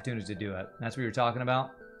opportunities to do it. That's what you're talking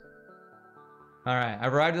about? Alright,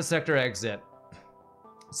 I've arrived at the sector exit.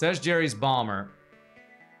 It says Jerry's bomber.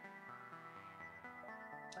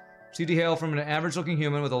 Proceed to hail from an average-looking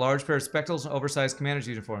human with a large pair of spectacles and oversized commander's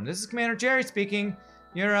uniform. This is Commander Jerry speaking.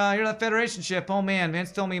 You're that Federation ship. Oh man,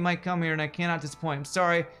 Vance told me you might come here and I cannot disappoint. I'm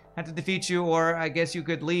sorry, I had to defeat you, or I guess you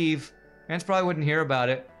could leave. Vance probably wouldn't hear about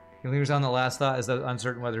it. He lingers on the last thought as though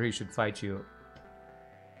uncertain whether he should fight you.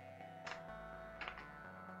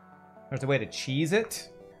 There's a way to cheese it?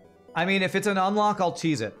 I mean, if it's an unlock, I'll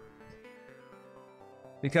cheese it.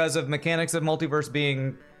 Because of mechanics of Multiverse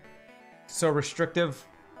being so restrictive,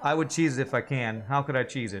 I would cheese it if I can. How could I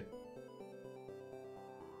cheese it?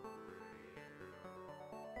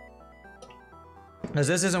 Because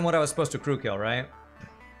this isn't what I was supposed to crew kill, right?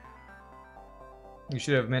 You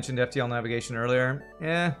should have mentioned FTL navigation earlier.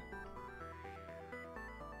 Yeah.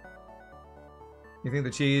 You think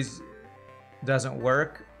the cheese doesn't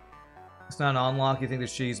work? It's not an unlock. You think the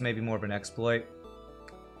cheese may be more of an exploit?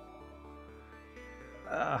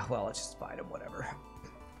 Well, let's just fight him, whatever.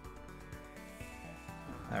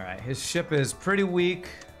 Alright, his ship is pretty weak.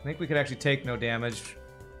 I think we could actually take no damage.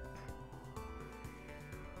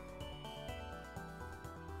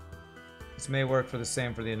 This may work for the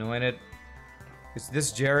same for the Anointed. Is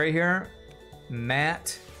this Jerry here?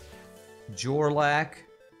 Matt. Jorlak.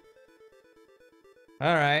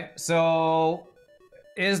 Alright, so...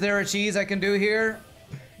 Is there a cheese I can do here?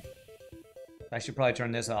 I should probably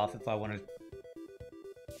turn this off if I want to.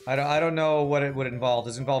 I don't know what it would involve.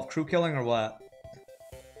 Does it involve crew killing or what?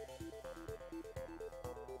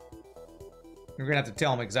 You're gonna have to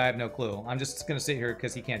tell me because I have no clue. I'm just gonna sit here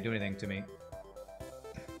because he can't do anything to me.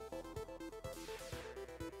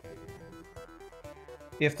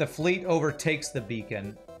 If the fleet overtakes the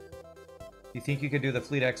beacon, you think you could do the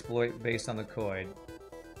fleet exploit based on the code?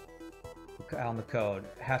 On the code.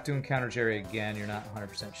 Have to encounter Jerry again. You're not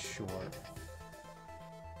 100% sure.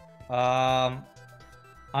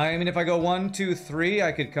 I mean, if I go 1, 2, 3,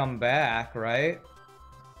 I could come back, right?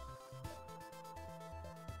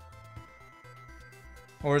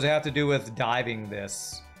 Or does it have to do with diving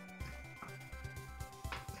this?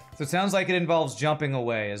 So it sounds like it involves jumping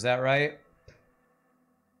away. Is that right?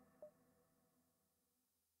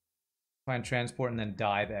 Find transport and then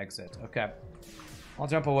dive exit. Okay. I'll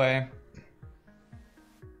jump away.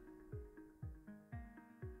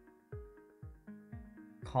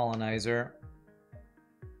 Colonizer.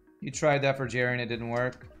 You tried that for Jerry and it didn't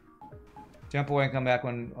work. Jump away and come back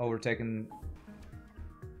when overtaken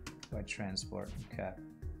by transport. Okay.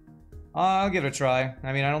 I'll give it a try.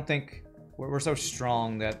 I mean, I don't think... We're so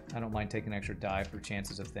strong that I don't mind taking an extra dive for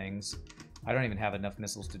chances of things. I don't even have enough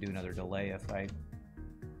missiles to do another delay if I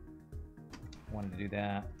wanted to do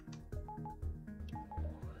that.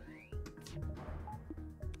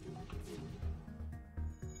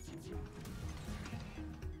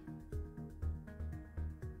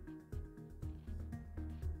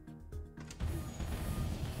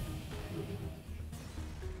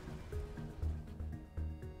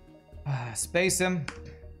 Space him.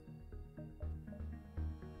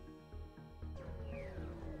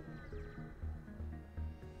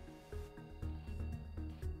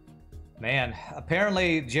 Man,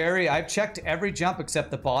 apparently, Jerry, I've checked every jump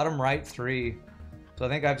except the bottom right 3. So I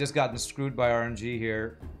think I've just gotten screwed by RNG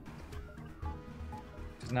here.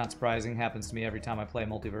 Which is not surprising. Happens to me every time I play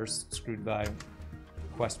Multiverse. Screwed by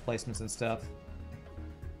quest placements and stuff.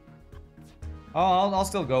 Oh, I'll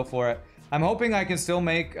still go for it. I'm hoping I can still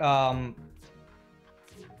make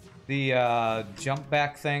the jump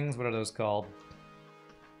back things. What are those called?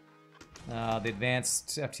 The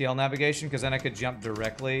advanced FTL navigation, because then I could jump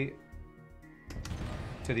directly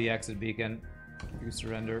to the exit beacon. You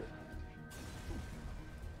surrender.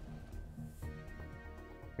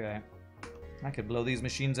 Okay. I could blow these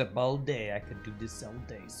machines up all day. I could do this all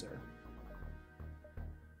day, sir.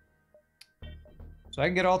 So I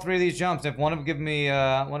can get all 3 of these jumps. If one of them gives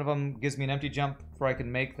me an empty jump before I can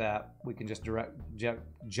make that, we can just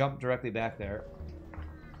jump directly back there.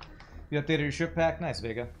 You updated your ship pack? Nice,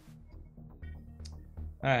 Vega.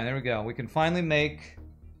 Alright, there we go. We can finally make...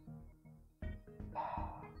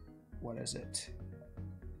 What is it?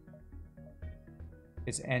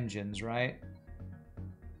 It's engines, right?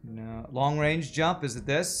 No. Long range jump, is it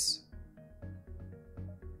this?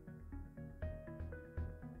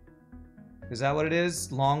 Is that what it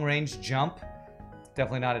is? Long range jump?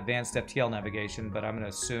 Definitely not advanced FTL navigation, but I'm going to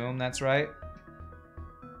assume that's right.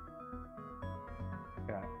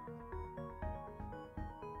 Okay.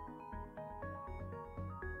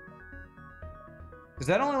 Does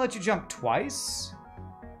that only let you jump twice?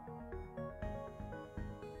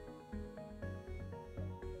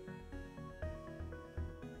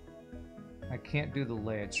 I can't do the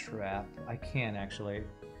lay a trap. I can actually.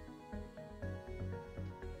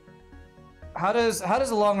 How does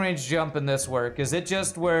a long range jump in this work? Is it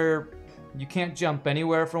just where you can't jump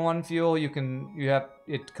anywhere for one fuel?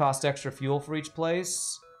 It costs extra fuel for each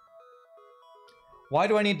place? Why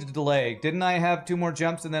do I need to delay? Didn't I have 2 more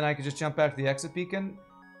jumps and then I could just jump back to the exit beacon?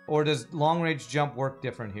 Or does long range jump work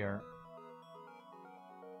different here?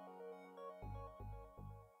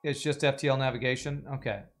 It's just FTL navigation?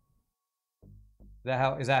 Okay.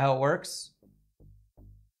 Is that how it works?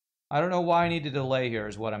 I don't know why I need to delay here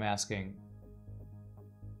is what I'm asking.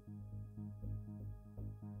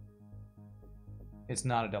 It's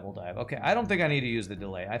not a double dive. Okay, I don't think I need to use the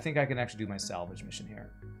delay. I think I can actually do my salvage mission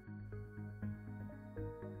here.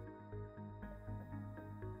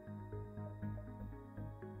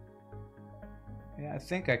 Yeah, I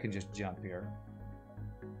think I can just jump here.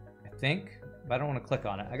 I think, but I don't want to click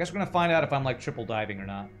on it. I guess we're going to find out if I'm like triple diving or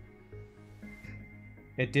not.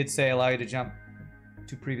 It did say allow you to jump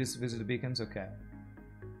to previous visited beacons. Okay.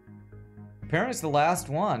 Apparently it's the last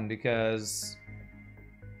one because...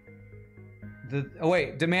 Oh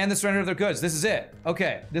wait, demand the surrender of their goods. This is it.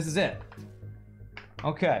 Okay, this is it.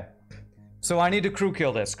 Okay. So I need to crew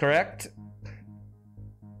kill this, correct?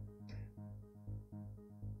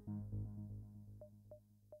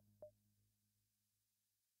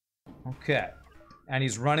 Okay. And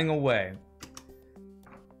he's running away.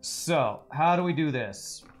 So, how do we do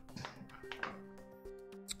this?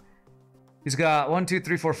 He's got 1, 2,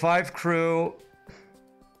 3, 4, 5 crew.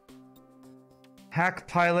 Hack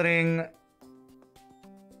piloting.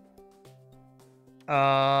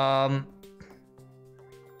 I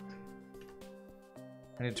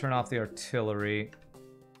need to turn off the artillery.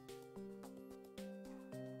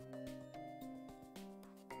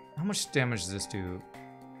 How much damage does this do?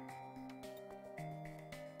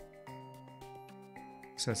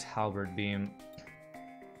 It says halberd beam.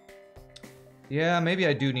 Yeah, maybe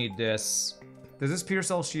I do need this. Does this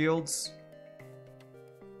pierce all shields?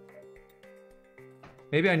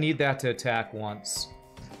 Maybe I need that to attack once.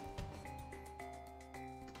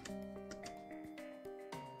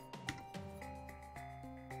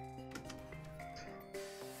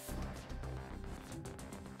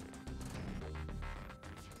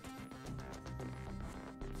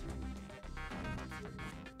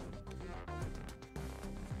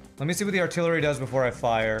 Let me see what the artillery does before I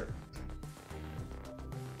fire.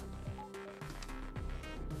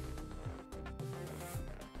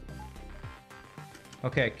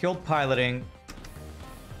 Okay, killed piloting.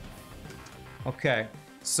 Okay,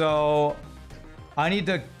 so I need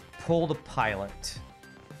to pull the pilot.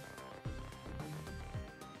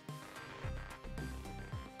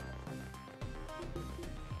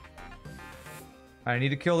 I need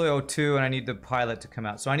to kill the O2 and I need the pilot to come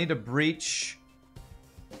out. So I need to breach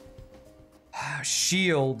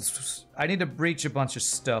shields. I need to breach a bunch of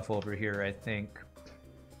stuff over here, I think.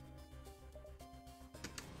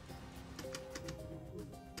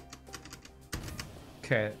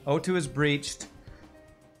 Okay, O2 is breached.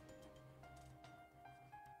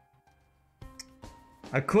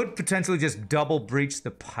 I could potentially just double breach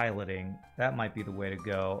the piloting. That might be the way to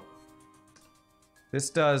go.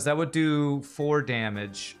 That would do 4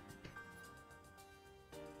 damage.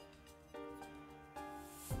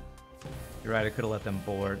 You're right, I could have let them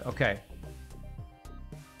board. Okay.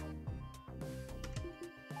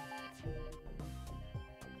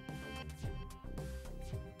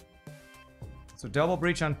 So double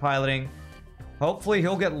breach on piloting. Hopefully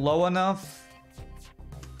he'll get low enough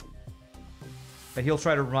that he'll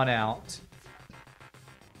try to run out.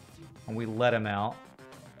 And we let him out.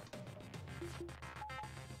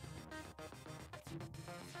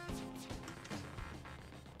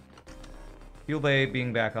 Fuel Bay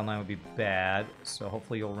being back online would be bad, so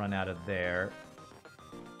hopefully you'll run out of there.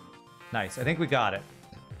 Nice, I think we got it.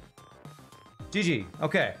 GG,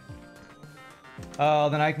 okay.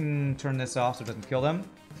 Then I can turn this off so it doesn't kill them.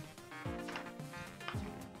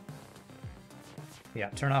 Yeah,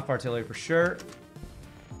 turn off artillery for sure.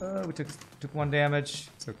 We took 1 damage,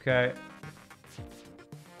 it's okay.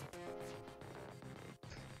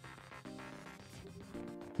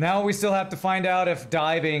 Now we still have to find out if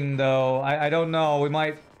diving, though. I don't know. We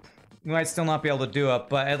might still not be able to do it,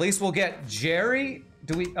 but at least we'll get Jerry.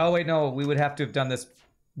 Do we? Oh wait, no. We would have to have done this.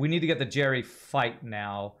 We need to get the Jerry fight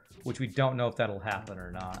now, which we don't know if that'll happen or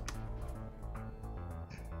not.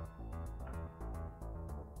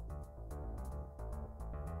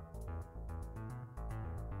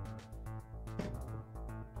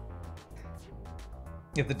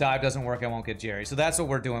 If the dive doesn't work, I won't get Jerry. So that's what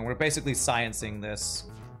we're doing. We're basically sciencing this.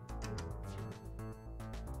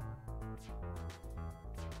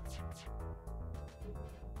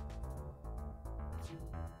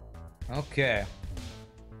 Okay.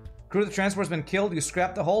 Crew of the transport's been killed. You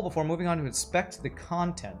scrap the hull before moving on to inspect the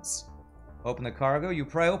contents. Open the cargo. You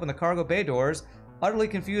pry open the cargo bay doors, utterly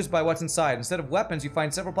confused by what's inside. Instead of weapons, you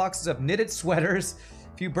find several boxes of knitted sweaters,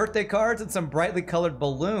 a few birthday cards, and some brightly colored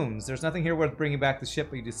balloons. There's nothing here worth bringing back the ship,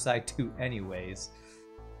 but you decide to anyways.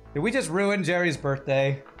 Did we just ruin Jerry's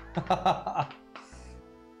birthday?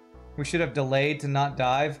 We should have delayed to not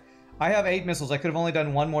dive. I have 8 missiles. I could have only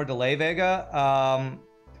done 1 more delay, Vega.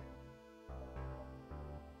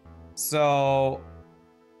 So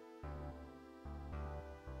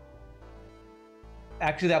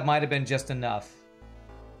actually that might have been just enough.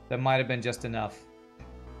 That might have been just enough.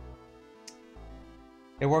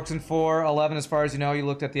 It works in 4.11 as far as you know. You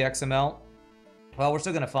looked at the XML. Well, we're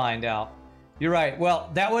still gonna find out. You're right. Well,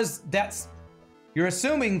 that's you're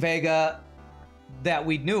assuming, Vega, that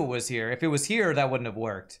we knew it was here. If it was here, that wouldn't have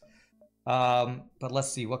worked. But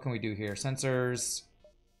let's see, what can we do here? Sensors.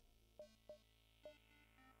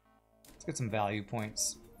 Let's get some value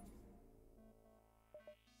points.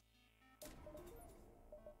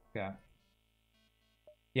 Okay.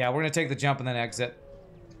 Yeah, we're gonna take the jump and then exit.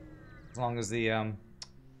 As long as the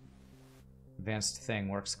advanced thing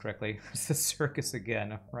works correctly. It's the circus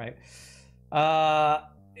again, right?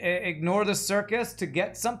 Ignore the circus to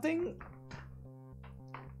get something?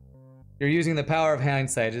 You're using the power of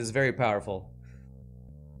hindsight. It is very powerful.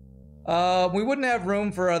 We wouldn't have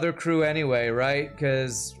room for other crew anyway, right?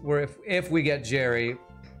 Because if we get Jerry.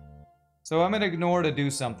 So I'm gonna ignore to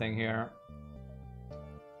do something here.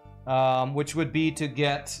 Which would be to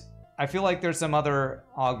get... I feel like there's some other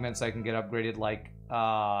augments I can get upgraded, like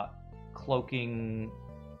cloaking...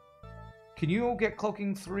 Can you get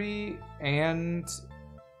cloaking 3 and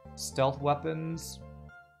stealth weapons?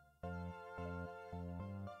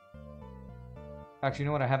 Actually, you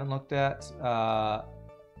know what I haven't looked at?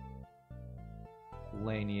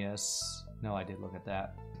 Lanius. No, I did look at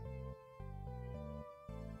that.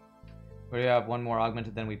 We have one more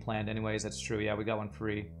augmented than we planned anyways. That's true. Yeah, we got one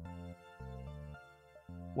free.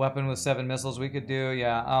 Weapon with 7 missiles we could do.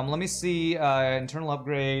 Yeah. Let me see. Internal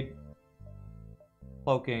upgrade.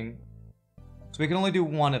 Cloaking. So we can only do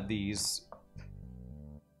one of these.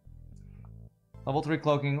 Level 3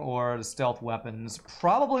 cloaking or the stealth weapons.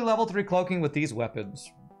 Probably level 3 cloaking with these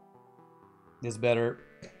weapons is better.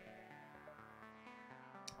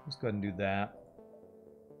 Let's go ahead and do that.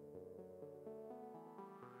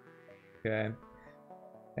 Okay.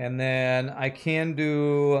 And then I can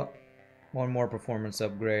do one more performance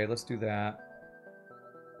upgrade. Let's do that.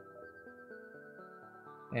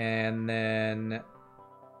 And then...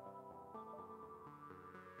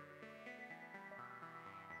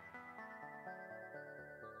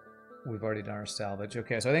 we've already done our salvage.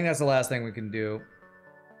 Okay, so I think that's the last thing we can do.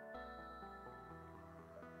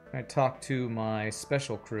 I talk to my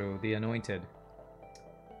special crew, the Anointed.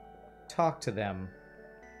 Talk to them.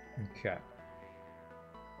 Okay.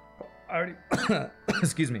 I already...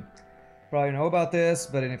 excuse me. Probably know about this,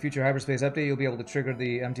 but in a future hyperspace update, you'll be able to trigger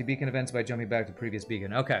the empty beacon events by jumping back to previous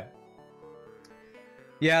beacon. Okay.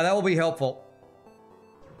 Yeah, that will be helpful.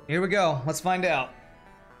 Here we go. Let's find out.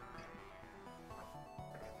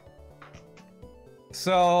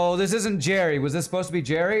 So, this isn't Jerry. Was this supposed to be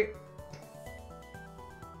Jerry?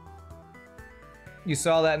 You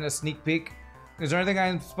saw that in a sneak peek? Is there anything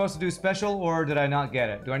I'm supposed to do special, or did I not get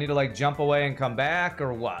it? Do I need to, like, jump away and come back,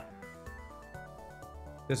 or what?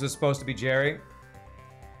 This was supposed to be Jerry?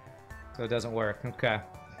 So it doesn't work. Okay.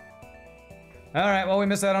 Alright, well, we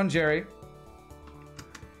missed out on Jerry.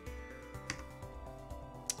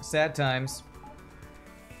 Sad times.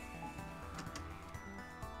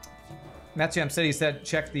 Matchamp said he said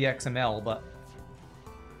check the XML, but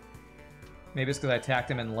maybe it's because I attacked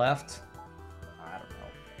him and left.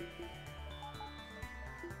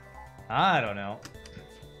 I don't know.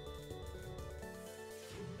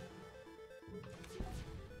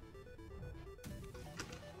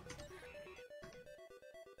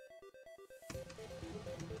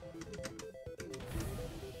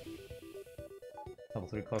 Level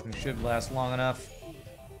 3 cloaking should last long enough.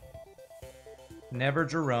 Never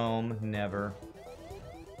Jerome, never.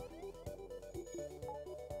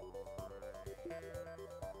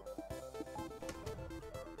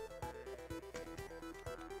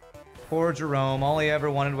 Poor Jerome, all he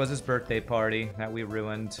ever wanted was his birthday party that we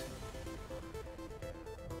ruined.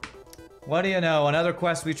 What do you know, another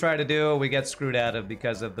quest we try to do, we get screwed out of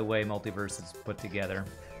because of the way Multiverse is put together.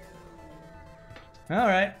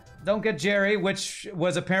 Alright, don't get Jerry, which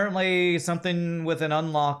was apparently something with an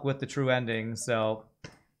unlock with the true ending, so...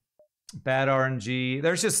 Bad RNG.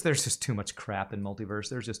 There's just too much crap in Multiverse.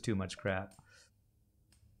 There's just too much crap.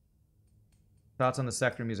 Thoughts on the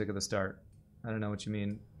sector music at the start? I don't know what you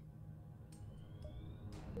mean.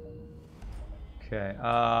 Okay,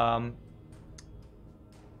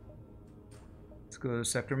 let's go to the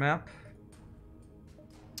sector map.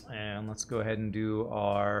 And let's go ahead and do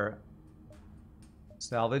our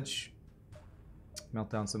salvage. Melt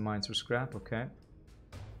down some mines for scrap, okay.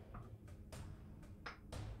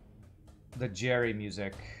 The Jerry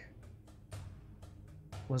music.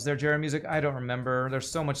 Was there Jerry music? I don't remember.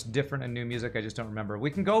 There's so much different and new music, I just don't remember.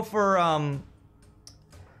 We can go for,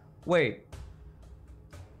 wait.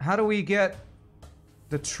 How do we get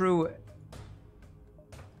the true...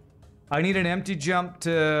 I need an empty jump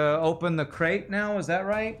to open the crate now, is that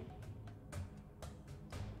right?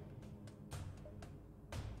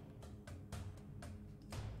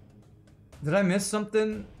 Did I miss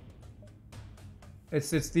something? It's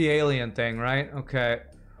the alien thing, right? Okay.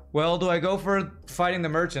 Well, do I go for fighting the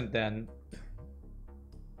merchant then?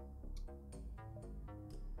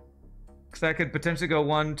 Because I could potentially go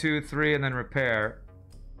 1, 2, 3, and then repair.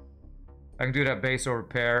 I can do it at base or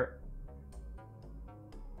repair.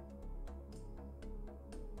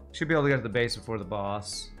 Should be able to get to the base before the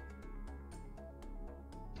boss.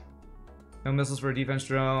 No missiles for a defense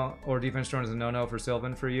drone, or defense drone is a no-no for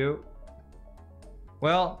Sylvan for you.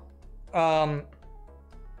 Well,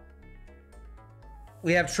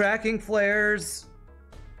 We have tracking flares,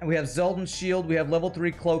 and we have Zoltan Shield, we have level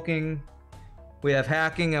 3 cloaking, we have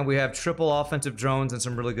hacking, and we have triple offensive drones and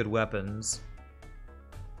some really good weapons.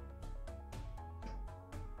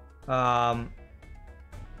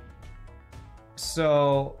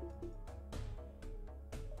 So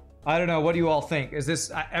I don't know, what do you all think? Is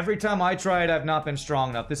this, every time I try it, I've not been strong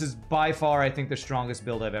enough. This is by far, I think, the strongest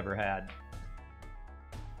build I've ever had.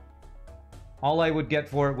 All I would get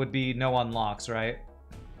for it would be no unlocks, right?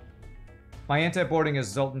 My anti-boarding is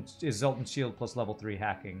Zoltan Shield plus level 3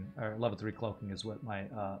 hacking, or level 3 cloaking is what my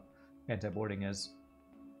anti-boarding is.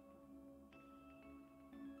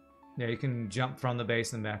 Yeah, you can jump from the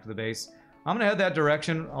base and back to the base. I'm gonna head that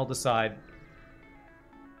direction. I'll decide.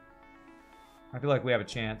 I feel like we have a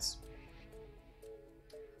chance.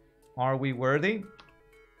 Are we worthy?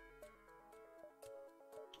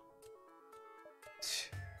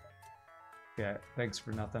 Yeah, thanks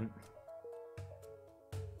for nothing.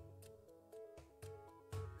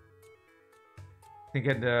 Think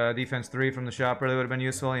getting defense 3 from the shop really would have been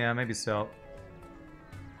useful? Yeah, maybe so.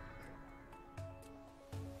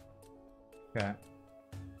 Okay.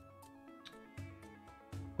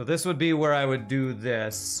 So this would be where I would do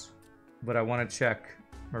this, but I want to check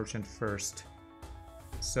merchant first.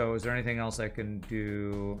 So is there anything else I can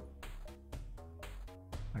do?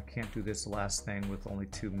 I can't do this last thing with only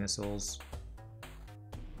 2 missiles.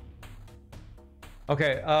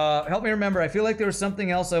 Okay, help me remember. I feel like there was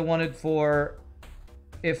something else I wanted for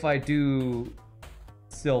if I do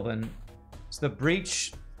Sylvan. It's the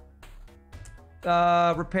breach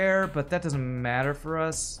repair, but that doesn't matter for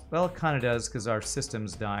us. Well, it kind of does because our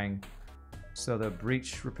system's dying. So the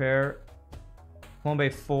breach repair. Clone Bay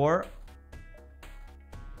 4.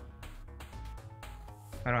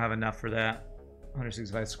 I don't have enough for that.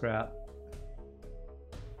 165 scrap.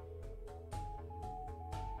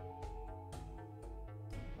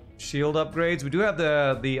 Shield upgrades. We do have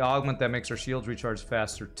the augment that makes our shields recharge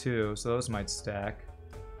faster too, so those might stack.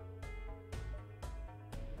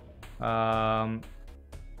 I'm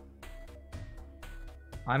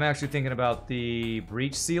actually thinking about the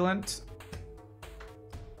breach sealant.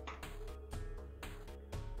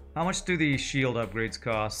 How much do the shield upgrades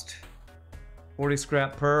cost? 40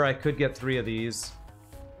 scrap per. I could get 3 of these.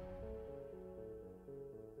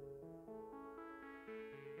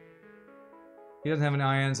 He doesn't have any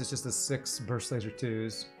ions, it's just the 6 burst laser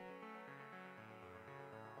 2s.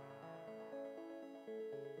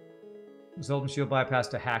 Zoltan Shield bypass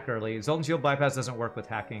to hack early. Zoltan Shield bypass doesn't work with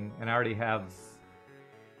hacking, and I already have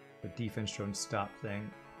the defense drone stop thing.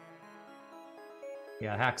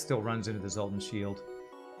 Yeah, hack still runs into the Zoltan Shield.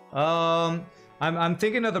 I'm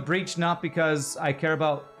thinking of the breach not because I care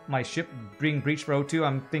about my ship being breached for O2.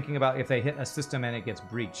 I'm thinking about if they hit a system and it gets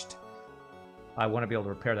breached. I want to be able to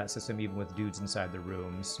repair that system even with dudes inside the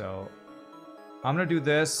room. So I'm going to do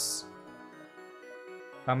this.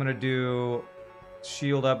 I'm going to do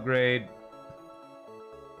shield upgrade.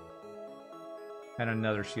 And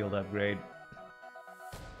another shield upgrade.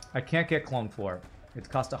 I can't get Clone 4. It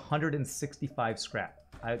cost 165 scrap.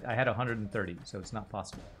 I had 130, so it's not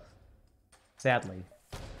possible. Sadly.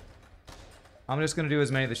 I'm just going to do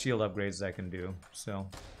as many of the shield upgrades as I can do. So,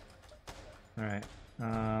 alright.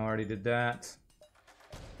 Already did that.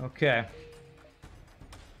 Okay.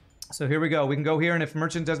 So here we go. We can go here, and if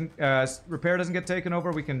merchant doesn't, repair doesn't get taken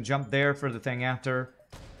over, we can jump there for the thing after.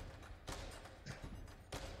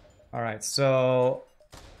 Alright, so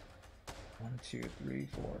 1, 2, 3,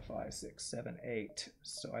 4, 5, 6, 7, 8.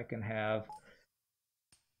 So I can have.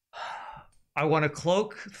 I want to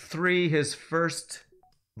cloak 3 his first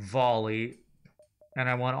volley, and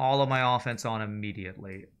I want all of my offense on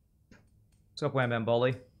immediately. What's up,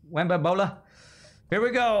 Wambamboli? Wambambola? Here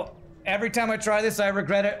we go. Every time I try this, I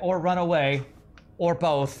regret it or run away. Or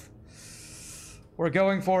both. We're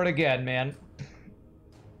going for it again, man.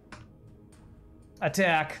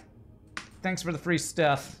 Attack. Thanks for the free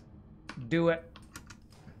stuff. Do it.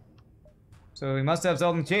 So we must have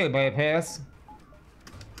Zoltan Shield bypass.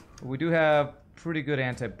 We do have pretty good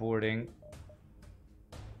anti-boarding.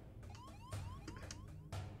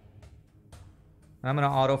 I'm gonna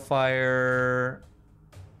auto-fire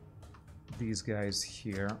these guys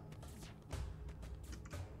here.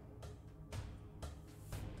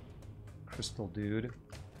 Crystal dude.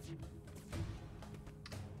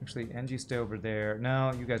 Actually, NG, stay over there.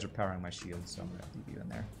 No, you guys are powering my shield, so I'm gonna leave you in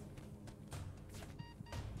there.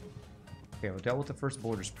 Okay, we dealt with the first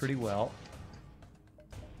borders pretty well.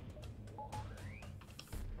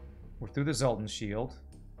 We're through the Zoltan shield.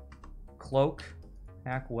 Cloak.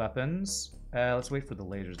 Hack weapons. Let's wait for the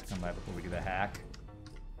lasers to come by before we do the hack.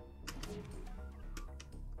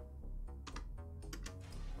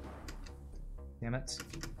 Damn it.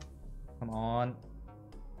 Come on.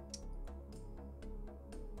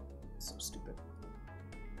 So stupid.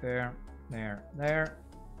 There, there, there.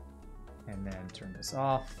 And then turn this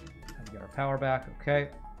off. And get our power back. Okay.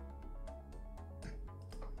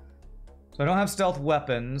 So I don't have stealth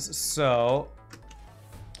weapons, so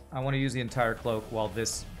I want to use the entire cloak while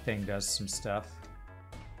this thing does some stuff.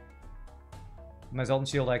 My Zoltan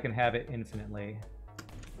Shield, I can have it infinitely.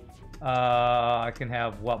 I can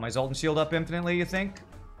have, what, my Zoltan Shield up infinitely, you think?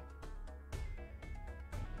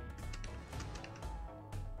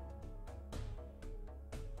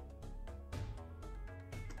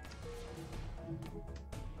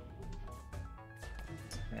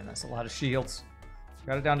 Man, that's a lot of shields.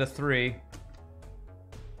 Got it down to 3.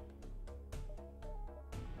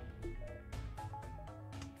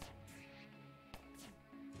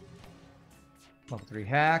 Level 3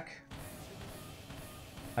 hack.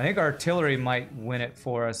 I think artillery might win it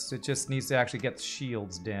for us. It just needs to actually get the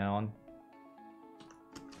shields down.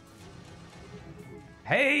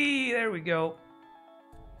 Hey, there we go.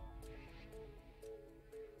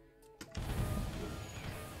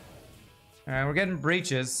 Alright, we're getting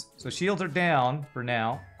breaches. So shields are down for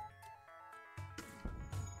now.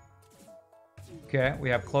 Okay, we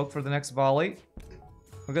have cloak for the next volley.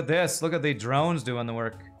 Look at this. Look at the drones doing the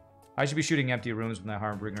work. I should be shooting empty rooms with my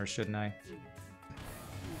Harbinger, shouldn't I?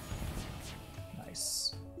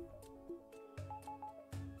 Nice.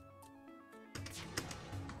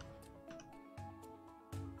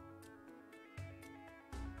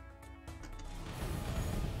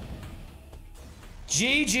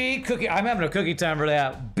 GG cookie. I'm having a cookie time for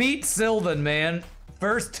that. Beat Sylvan, man.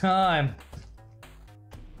 First time.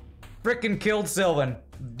 Frickin' killed Sylvan.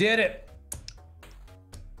 Did it.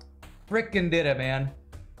 Frickin' did it, man.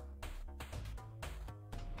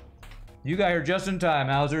 You got here just in time,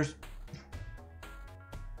 Housers.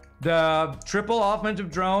 The triple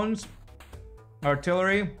offensive drones,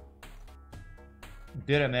 artillery,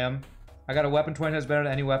 did it, man. I got a weapon 20 times better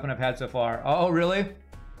than any weapon I've had so far. Oh, really?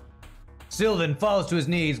 Sylvan falls to his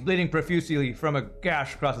knees, bleeding profusely from a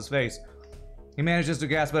gash across his face. He manages to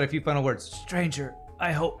gasp out a few final words. Stranger,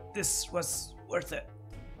 I hope this was worth it.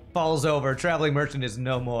 Falls over. Traveling merchant is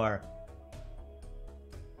no more.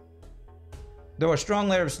 Though a strong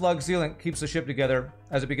layer of slug sealant keeps the ship together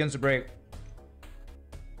as it begins to break.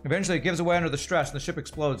 Eventually it gives away under the stress and the ship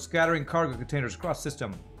explodes, scattering cargo containers across the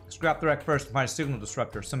system. Scrap the wreck first and find a signal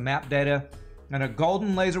disruptor, some map data, and a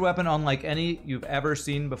golden laser weapon unlike any you've ever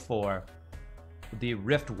seen before. The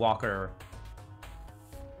Rift Walker.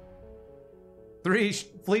 3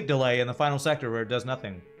 fleet delay in the final sector where it does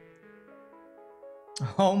nothing.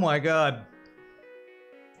 Oh my god.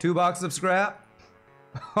 2 boxes of scrap?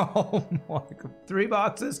 Oh my god. 3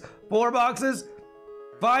 boxes? 4 boxes?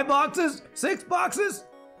 5 boxes? 6 boxes?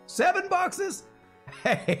 7 boxes?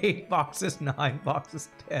 8 boxes? 9 boxes?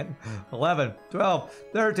 10, 11, 12,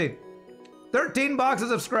 13. 13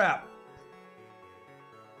 boxes of scrap.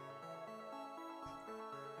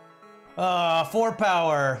 4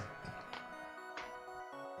 power.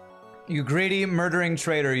 You greedy, murdering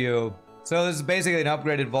traitor, you. So this is basically an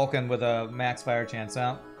upgraded Vulcan with a max fire chance,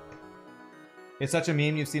 huh? It's such a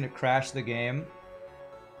meme, you've seen it crash the game.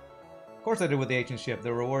 Of course I did with the ancient ship.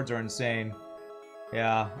 The rewards are insane.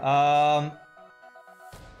 Yeah.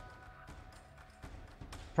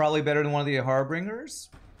 Probably better than one of the Harbingers.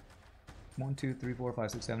 1, 2, 3, 4,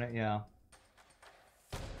 5, 6, 7, 8, yeah.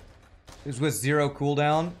 This was 0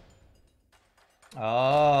 cooldown.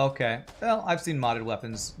 Oh, okay. Well, I've seen modded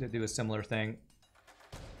weapons that do a similar thing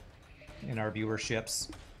in our viewerships.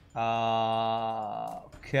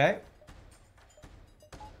 Okay.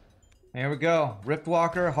 Here we go.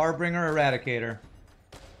 Riftwalker, Harbinger, Eradicator.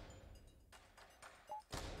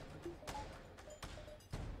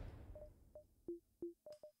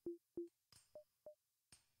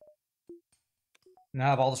 Now I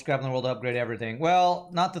have all the scrap in the world to upgrade everything. Well,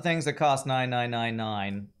 not the things that cost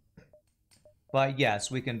 9,999. But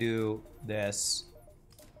yes, we can do this.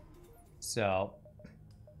 So,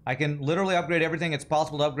 I can literally upgrade everything it's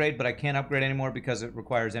possible to upgrade, but I can't upgrade anymore because it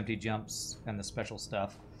requires empty jumps and the special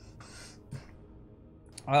stuff.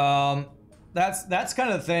 That's kind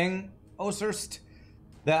of the thing, Osurst,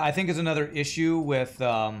 that I think is another issue with,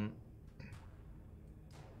 oh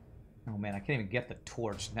man, I can't even get the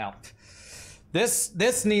torch now.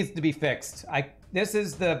 This needs to be fixed. This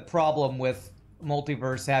is the problem with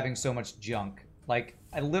Multiverse having so much junk. Like,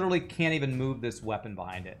 I literally can't even move this weapon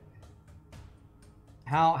behind it.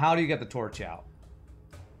 How do you get the torch out?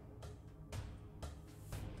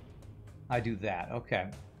 I do that, okay.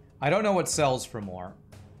 I don't know what sells for more.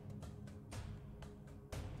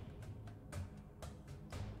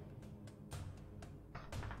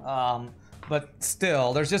 But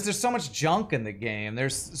still, there's so much junk in the game. There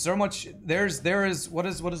is what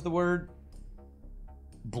is the word?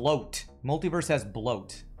 Bloat. Multiverse has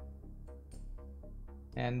bloat.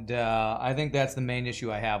 And I think that's the main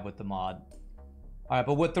issue I have with the mod. Alright,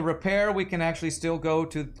 but with the repair, we can actually still go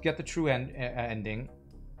to get the true ending.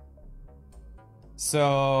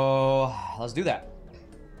 So, let's do that.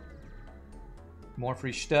 More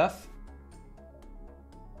free stuff.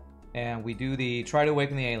 And we do the try to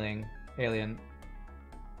awaken the alien.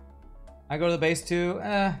 I go to the base too?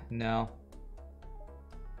 No.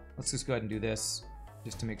 Let's just go ahead and do this,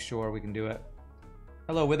 just to make sure we can do it.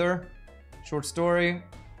 Hello, Wither. Short story.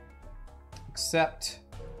 Accept.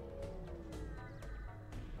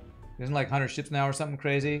 Isn't like 100 ships now or something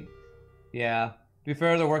crazy? Yeah. To be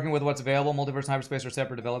fair, they're working with what's available. Multiverse and Hyperspace are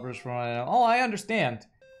separate developers from what I know. Oh, I understand.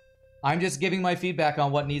 I'm just giving my feedback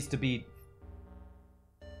on what needs to be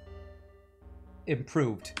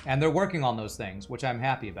improved. And they're working on those things, which I'm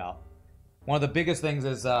happy about. One of the biggest things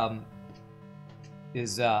is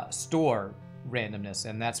store randomness,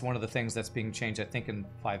 and that's one of the things that's being changed, I think, in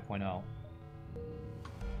 5.0.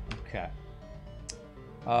 Okay.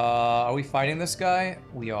 Are we fighting this guy?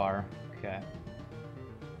 We are. Okay.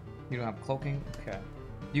 You don't have cloaking? Okay.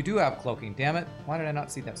 You do have cloaking, damn it. Why did I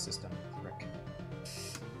not see that system? Frick.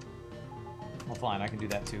 Well, fine, I can do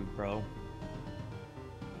that too, bro.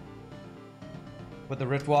 With the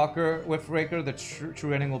Riftbreaker, the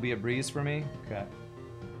true ending will be a breeze for me? Okay.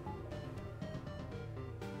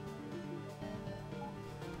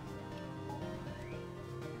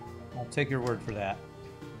 I'll take your word for that.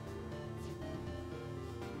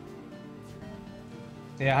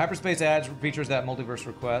 Yeah, Hyperspace adds features that Multiverse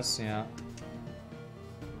requests, yeah.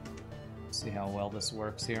 Let's see how well this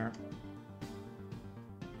works here.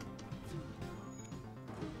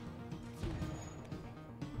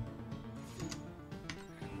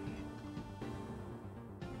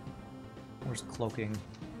 Where's cloaking?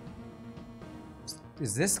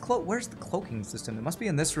 Is this where's the cloaking system? It must be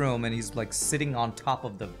in this room, and he's like sitting on top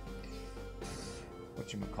of the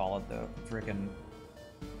whatchamacallit, the freaking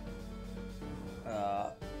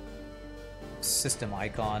system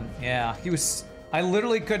icon. Yeah, he was. I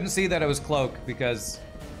literally couldn't see that it was cloak because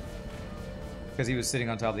he was sitting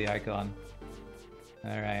on top of the icon.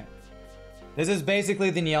 All right. This is basically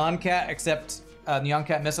the Neon Cat, except Neon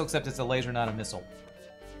Cat missile, except it's a laser, not a missile.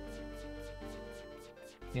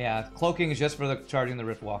 Yeah, cloaking is just for charging the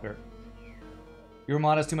Riftwalker. Your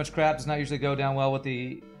mod has too much crap, does not usually go down well with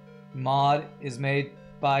the mod is made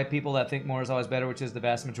by people that think more is always better, which is the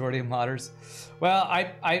vast majority of modders. Well,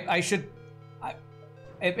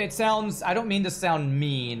 it sounds, I don't mean to sound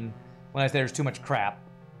mean when I say there's too much crap,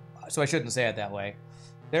 so I shouldn't say it that way.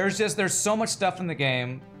 There's so much stuff in the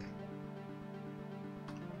game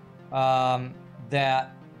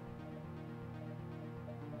that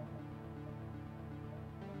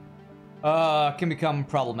can become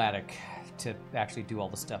problematic to actually do all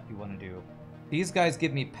the stuff you want to do. These guys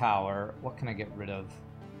give me power. What can I get rid of?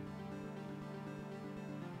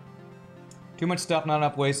 Too much stuff, not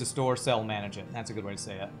enough ways to store, sell, manage it. That's a good way to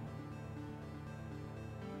say it.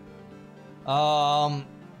 I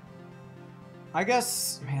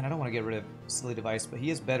guess, man, I don't want to get rid of Silly Device, but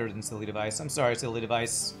he is better than Silly Device. I'm sorry, Silly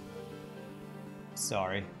Device.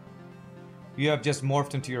 Sorry. You have just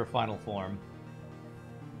morphed into your final form.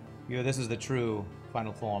 This is the true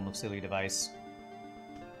final form of Silly Device.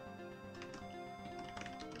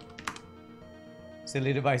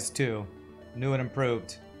 Silly Device 2. New and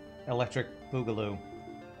improved. Electric Boogaloo.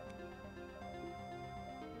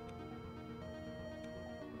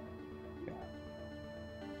 Okay.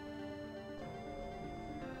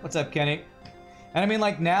 What's up, Kenny? And I mean,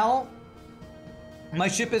 like, now, my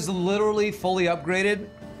ship is literally fully upgraded,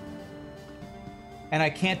 and I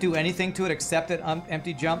can't do anything to it except at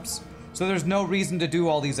empty jumps. So there's no reason to do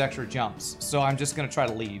all these extra jumps. So I'm just gonna try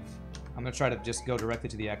to leave. I'm gonna try to just go directly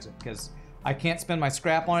to the exit because I can't spend my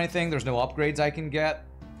scrap on anything. There's no upgrades I can get.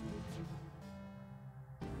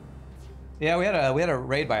 Yeah, we had a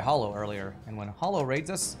raid by Hollow earlier, and when Hollow raids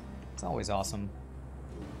us, it's always awesome.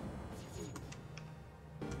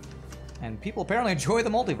 And people apparently enjoy the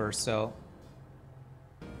multiverse, so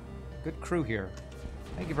good crew here.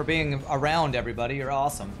 Thank you for being around, everybody. You're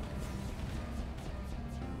awesome.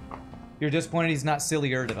 You're disappointed he's not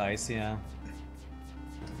Sillier Device, yeah.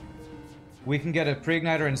 We can get a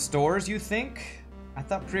pre-igniter in stores, you think? I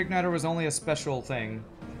thought pre-igniter was only a special thing.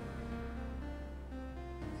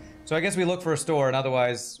 So I guess we look for a store, and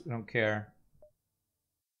otherwise, we don't care.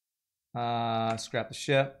 Scrap the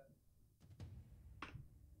ship.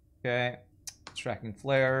 Okay. Tracking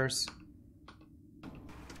flares.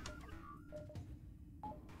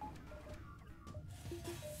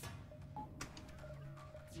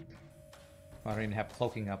 I don't even have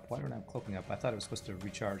cloaking up. Why don't I have cloaking up? I thought it was supposed to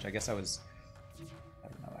recharge. I guess I was... I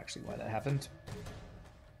don't know actually why that happened.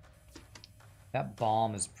 That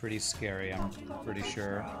bomb is pretty scary, I'm pretty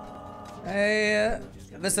sure. Hey,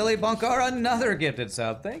 Vasily Bunkar, another gifted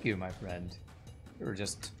sub. Thank you, my friend. We were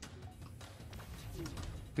just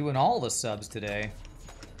doing all the subs today.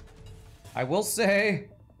 I will say,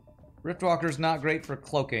 Riftwalker's not great for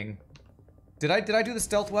cloaking. Did I do the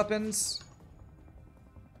stealth weapons?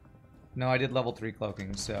 No, I did level 3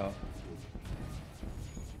 cloaking, so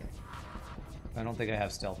I don't think I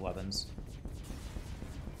have stealth weapons.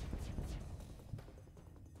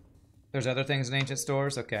 There's other things in ancient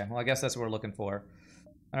stores? Okay, well I guess that's what we're looking for.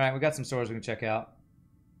 Alright, we got some stores we can check out.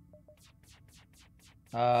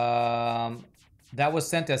 That was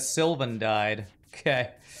sent as Sylvan died. Okay.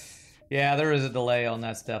 Yeah, there is a delay on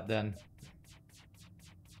that stuff then.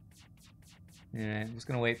 Alright, I'm just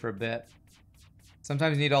gonna wait for a bit.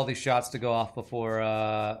 Sometimes you need all these shots to go off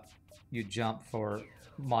before you jump for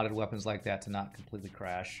modded weapons like that to not completely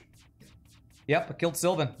crash. Yep, I killed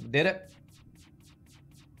Sylvan. Did it.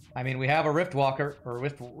 I mean, we have a Riftwalker, or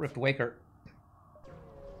Rift Waker.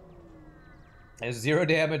 There's 0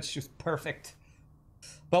 damage, just perfect.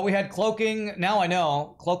 But we had cloaking, now I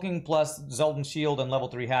know, cloaking plus Zoltan Shield and level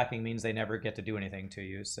 3 hacking means they never get to do anything to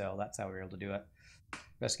you, so that's how we were able to do it.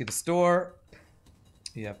 Rescue the store.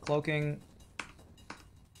 You have cloaking.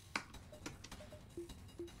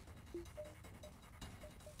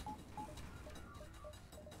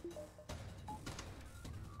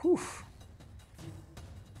 Whew.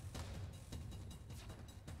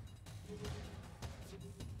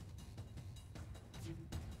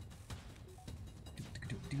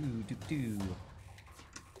 Do.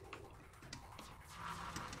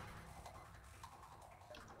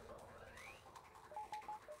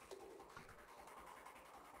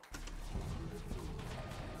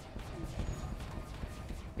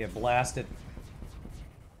 Get blasted.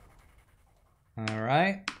 All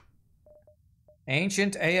right.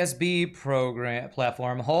 Ancient ASB program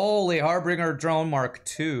platform. Holy Harbinger drone Mark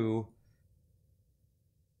II.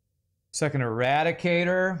 Second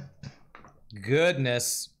Eradicator.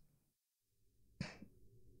 Goodness.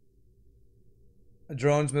 The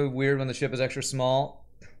drones move weird when the ship is extra small.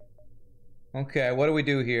 Okay, what do we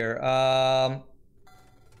do here?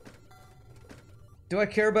 Do I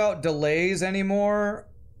care about delays anymore?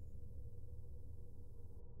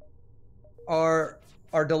 Are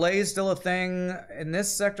delays still a thing in this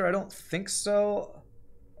sector? I don't think so.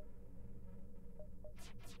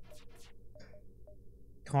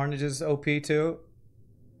 Carnage is OP too.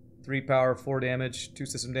 3 power, 4 damage, 2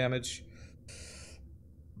 system damage.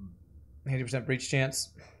 80% breach chance.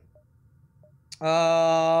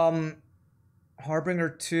 Harbinger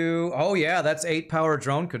 2. Oh yeah, that's 8 power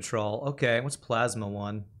drone control. Okay, what's Plasma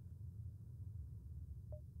 1?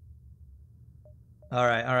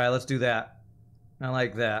 Alright, let's do that. I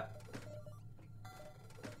like that.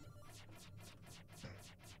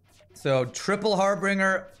 So, triple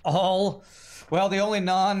Harbinger, all... Well, the only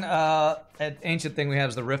non-ancient thing we have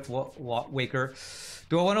is the Rift Waker.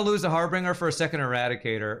 Do I want to lose the Harbinger for a second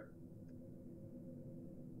Eradicator?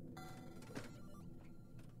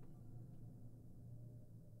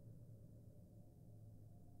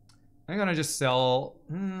 I'm gonna just sell...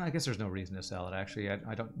 I guess there's no reason to sell it, actually.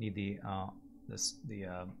 I don't need the... I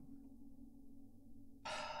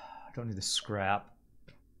don't need the scrap.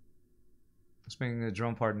 Spending the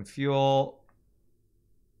drone part and fuel.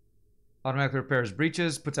 Automatically repairs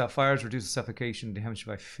breaches, puts out fires, reduces suffocation damage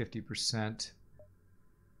by 50%.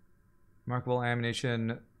 Remarkable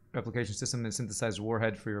ammunition replication system and synthesized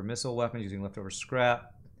warhead for your missile weapon using leftover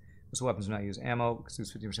scrap. Missile weapons do not use ammo because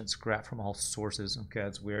it's 50% scrap from all sources. Okay,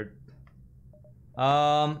 that's weird.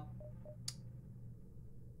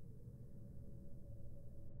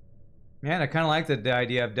 Man, I kind of like the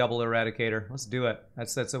idea of double Eradicator. Let's do it.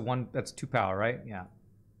 That's 2 power, right? Yeah.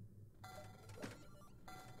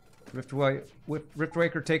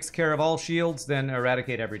 Riftwaker takes care of all shields, then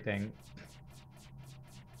eradicate everything.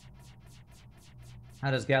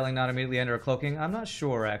 How does Gatling not immediately enter a cloaking? I'm not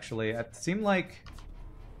sure, actually. It seemed like...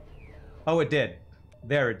 Oh, it did.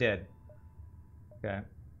 There, it did. Okay.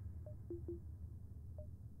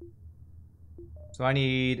 So I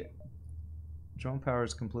need... Drone power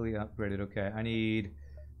is completely upgraded. Okay, I need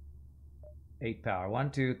 8 power. 1,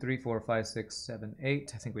 2, 3, 4, 5, 6, 7,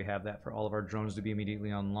 8. I think we have that for all of our drones to be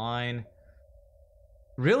immediately online.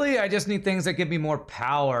 Really, I just need things that give me more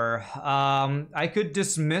power. I could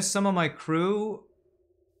dismiss some of my crew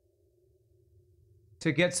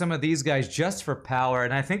to get some of these guys just for power,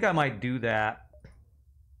 and I think I might do that.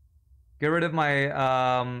 Get rid of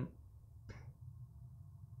my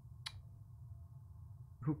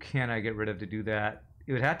Who can I get rid of to do that?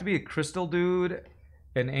 It would have to be a crystal dude,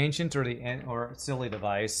 an ancient, or silly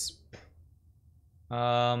device.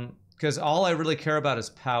 Because all I really care about is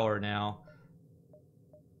power now.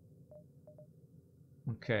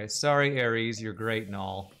 Okay, sorry Ares, you're great and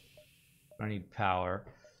all. I need power.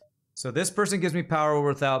 So this person gives me power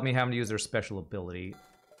without me having to use their special ability,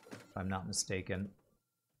 if I'm not mistaken.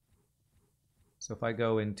 So if I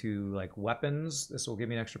go into, like, weapons, this will give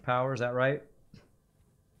me an extra power, is that right?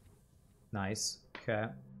 Nice. Okay.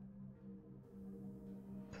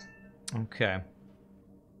 Okay.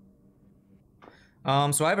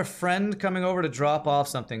 So I have a friend coming over to drop off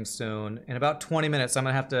something soon. In about 20 minutes, I'm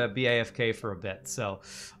gonna have to be AFK for a bit. So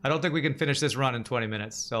I don't think we can finish this run in 20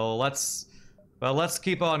 minutes. So let's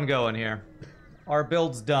keep on going here. Our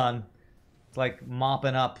build's done. It's like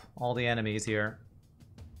mopping up all the enemies here.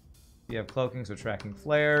 You have cloaking, so tracking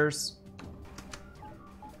flares.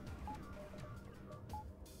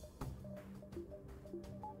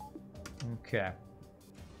 Okay.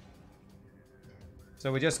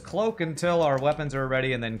 So we just cloak until our weapons are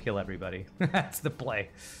ready and then kill everybody. That's the play.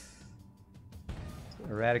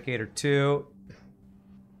 Eradicator 2.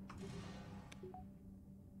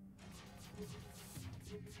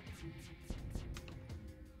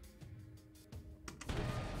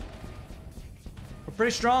 We're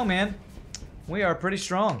pretty strong, man. We are pretty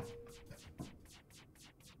strong.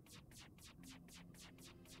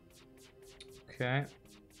 Okay.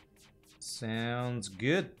 Sounds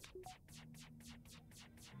good.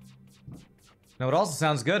 No, it also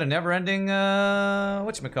sounds good. A never-ending,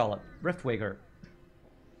 whatchamacallit? Riftwaker.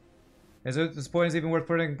 Is it, this point is even worth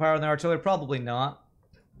putting power in the artillery? Probably not.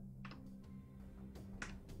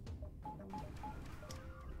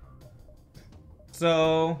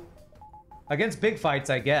 So, against big fights,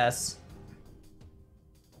 I guess.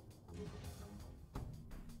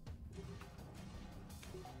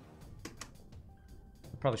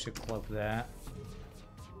 Probably should cloak that.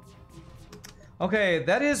 Okay,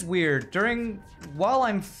 that is weird. While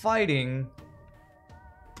I'm fighting,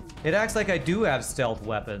 it acts like I do have stealth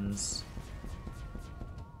weapons.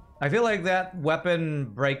 I feel like that weapon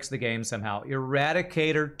breaks the game somehow.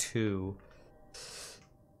 Eradicator 2.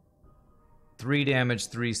 3 damage,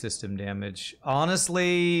 3 system damage.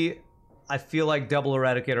 Honestly, I feel like double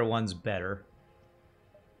Eradicator 1's better.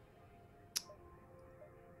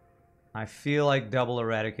 I feel like double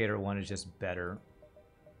Eradicator 1 is just better.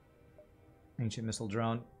 Ancient missile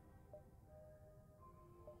drone.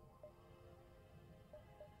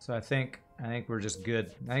 So I think we're just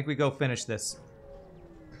good. I think we go finish this.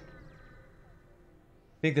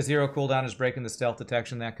 I think the 0 cooldown is breaking the stealth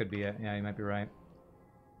detection. That could be it. Yeah, you might be right.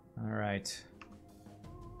 Alright.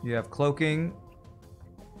 You have cloaking.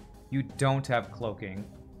 You don't have cloaking.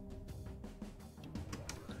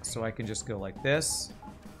 So I can just go like this.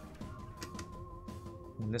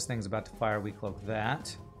 When this thing's about to fire, we cloak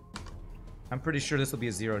that. I'm pretty sure this will be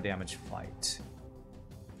a 0 damage fight.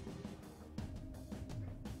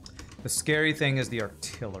 The scary thing is the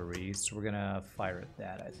artillery, so we're gonna fire at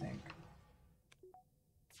that, I think.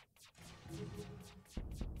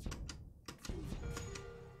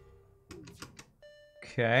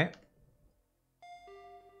 Okay.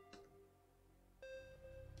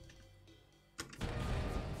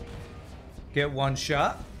 Get one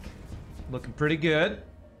shot. Looking pretty good.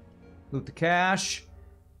 Loot the cash.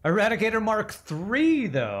 Eradicator Mark III,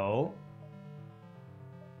 though.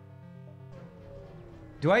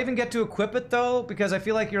 Do I even get to equip it, though? Because I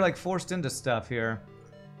feel like you're, like, forced into stuff here.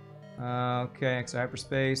 Okay, extra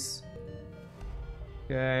hyperspace.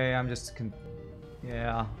 Okay, I'm just...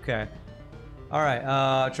 yeah, okay.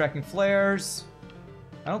 Alright, tracking flares.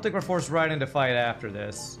 I don't think we're forced right into fight after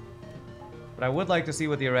this. But I would like to see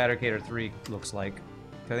what the Eradicator 3 looks like.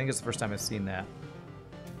 I think it's the first time I've seen that.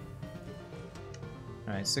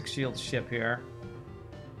 Alright, 6 shield ship here.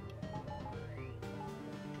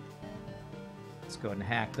 Let's go ahead and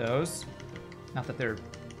hack those. Not that they're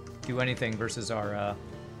do anything versus our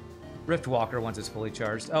Riftwalker once it's fully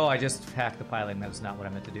charged. Oh, I just hacked the pilot and that's not what I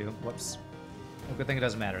meant to do. Whoops. Well, good thing it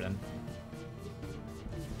doesn't matter then.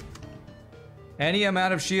 Any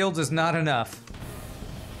amount of shields is not enough.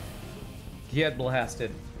 Get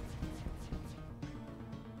blasted.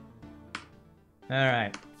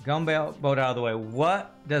 Alright. Gunboat out of the way.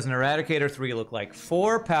 What does an Eradicator 3 look like?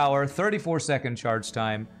 4 power, 34-second charge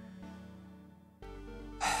time.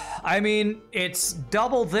 I mean, it's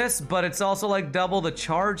double this, but it's also like double the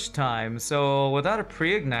charge time. So without a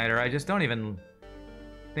pre-igniter, I just don't even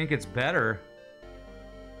think it's better.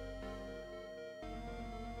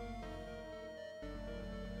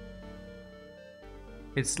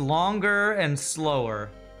 It's longer and slower.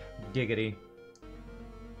 Giggity.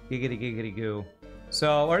 Giggity giggity goo.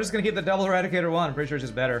 So we're just gonna keep the double Eradicator 1. I'm pretty sure it's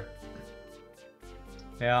just better.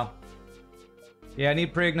 Yeah. Yeah, I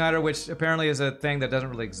need Pre-Igniter, which apparently is a thing that doesn't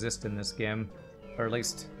really exist in this game. Or at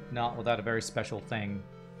least not without a very special thing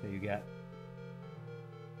that you get.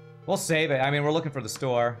 We'll save it. I mean, we're looking for the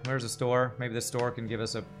store. Where's the store? Maybe the store can give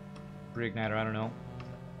us a Pre-Igniter, I don't know.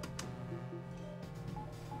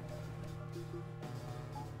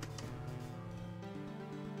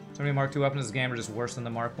 So many Mark II weapons in this game are just worse than the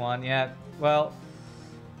Mark I. Yeah, well...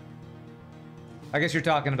 I guess you're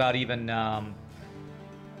talking about even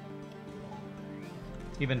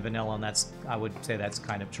vanilla, and that's... I would say that's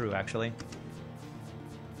kind of true, actually.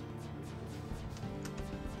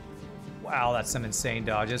 Wow, that's some insane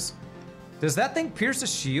dodges. Does that thing pierce a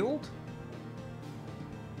shield?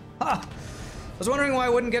 Ha! I was wondering why I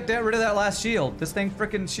wouldn't get rid of that last shield. This thing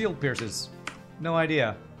frickin' shield pierces. No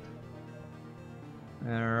idea.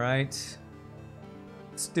 Alright.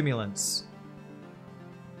 Stimulants.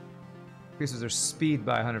 Increases their speed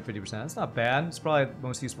by 150%. That's not bad. It's probably the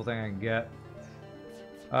most useful thing I can get.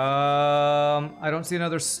 I don't see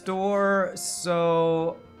another store,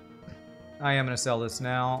 so I am gonna sell this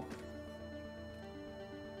now.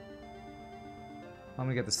 I'm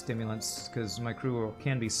gonna get the stimulants because my crew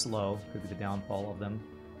can be slow. Could be the downfall of them.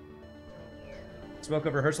 Spoke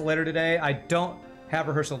of rehearsal later today. I don't have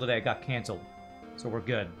rehearsal today. It got canceled, so we're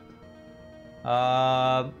good.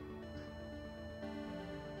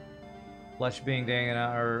 Flesh being dang, and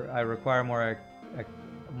I require more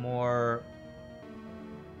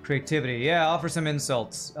creativity. Yeah, offer some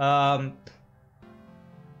insults.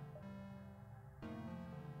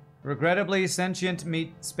 Regrettably, sentient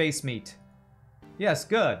meat, space meat. Yes,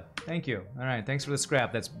 good. Thank you. All right, thanks for the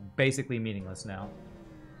scrap. That's basically meaningless now.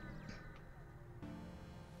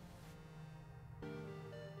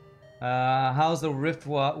 How's the Rift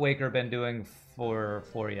Waker been doing for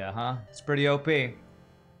you, huh? It's pretty OP.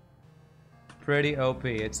 Pretty OP.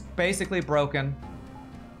 It's basically broken,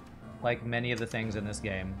 like many of the things in this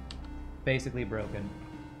game. Basically broken.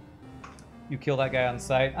 You kill that guy on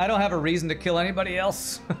sight. I don't have a reason to kill anybody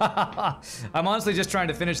else. I'm honestly just trying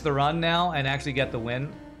to finish the run now and actually get the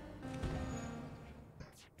win.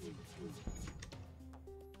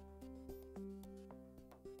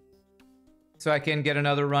 So I can get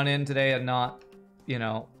another run in today and not, you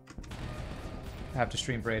know, have to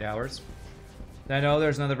stream for 8 hours. Did I know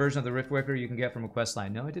there's another version of the Rift Waker you can get from a quest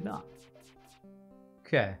line? No, I did not.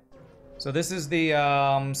 Okay. So this is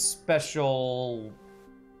the special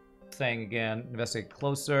thing again. Investigate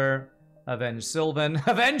closer. Avenge Sylvan.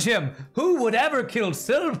 Avenge him! Who would ever kill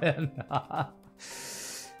Sylvan?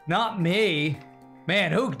 Not me.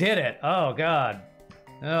 Man, who did it? Oh, God.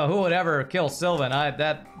 Oh, who would ever kill Sylvan?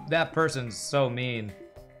 That person's so mean.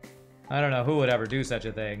 I don't know who would ever do such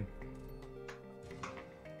a thing.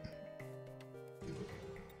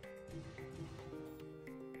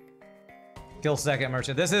 Kill second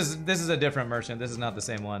merchant. This is a different merchant. This is not the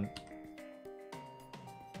same one.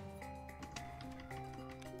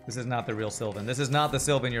 This is not the real Sylvan. This is not the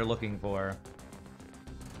Sylvan you're looking for.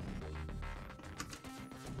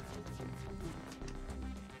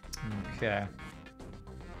 Okay.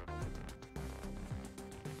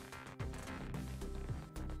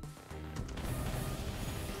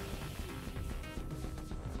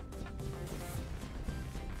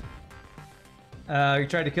 You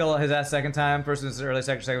tried to kill his ass second time. First was early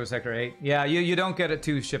sector, second was sector 8. Yeah, you don't get it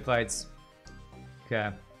 2 ship fights. Okay.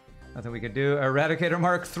 Nothing we could do. Eradicator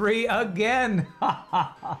Mark III again!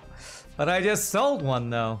 But I just sold one,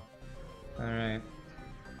 though. Alright.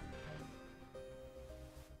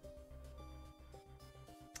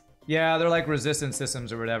 Yeah, they're like resistance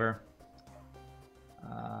systems or whatever.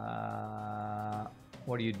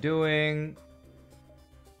 What are you doing?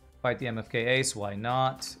 Fight the MFK Ace, why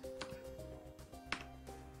not?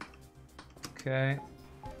 Okay.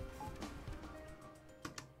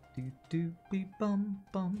 Do do be bum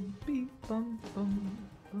bum be bum bum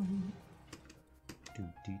bum. Do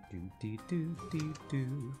do do do do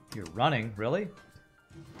do. You're running, really?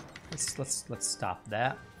 Let's stop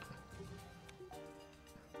that.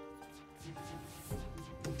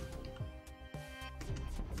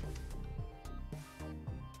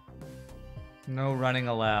 No running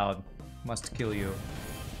allowed. Must kill you.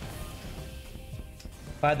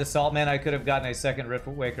 If I had the Salt Man, I could have gotten a second Rift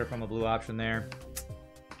Waker from a blue option there.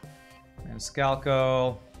 And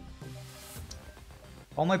Scalco.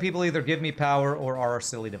 All my people either give me power or are a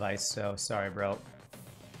silly device, so sorry, bro.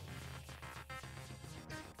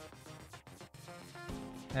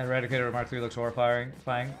 And Eradicator Mark III looks horrifying.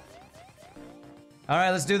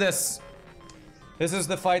 Alright, let's do this. This is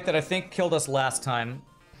the fight that I think killed us last time.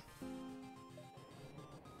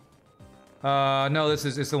 No,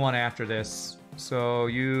 it's the one after this. So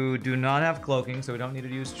you do not have cloaking, so we don't need to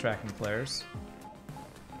use tracking flares.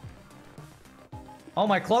 Oh,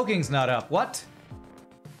 my cloaking's not up. What?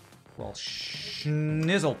 Well,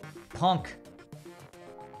 schnizzle, punk.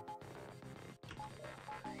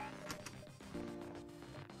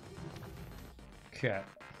 Okay.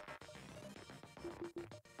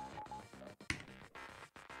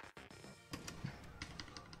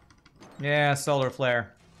 Yeah, solar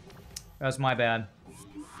flare. That's my bad.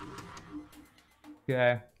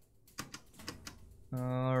 Okay.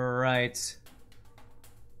 Alright.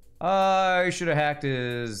 I should have hacked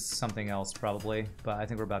his something else, probably. But I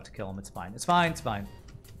think we're about to kill him. It's fine. It's fine. It's fine.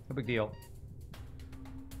 No big deal.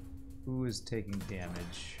 Who is taking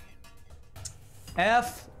damage?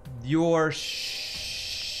 F your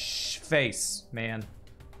face, man.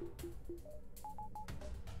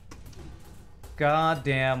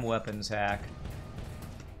 Goddamn weapons hack.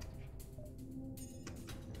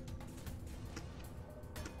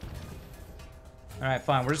 Alright,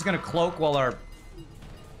 fine. We're just gonna cloak while our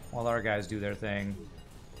guys do their thing.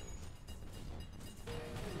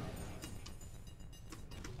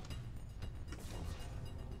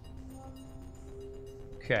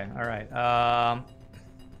 Okay, alright.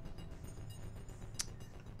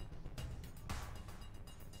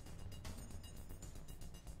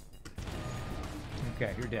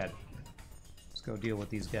 Okay, you're dead. Let's go deal with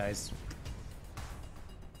these guys.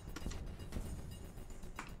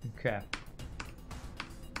 Okay.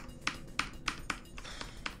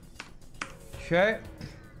 Okay.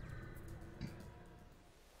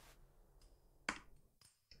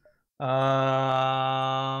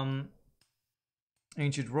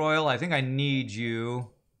 Ancient Royal, I think I need you.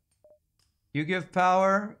 You give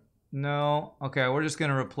power? No. Okay, we're just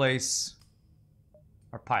gonna replace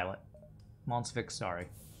our pilot. Monsvik, sorry.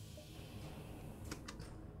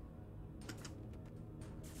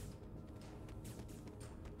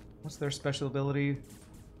 What's their special ability?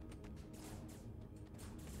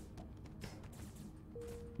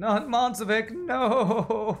 Not Monsvik,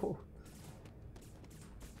 no!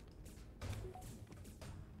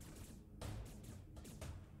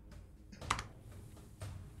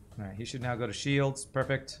 Alright, he should now go to shields.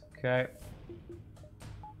 Perfect. Okay.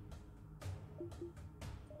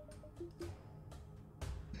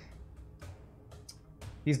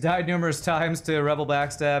 He's died numerous times to rebel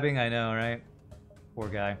backstabbing. I know, right? Poor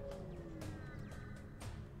guy.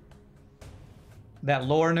 That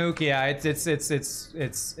lore nuke, yeah,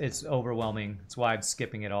 it's overwhelming. That's why I'm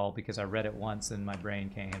skipping it all, because I read it once and my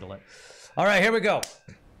brain can't handle it. All right, here we go.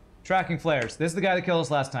 Tracking flares. This is the guy that killed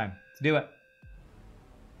us last time. Let's do it.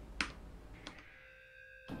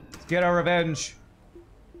 Let's get our revenge.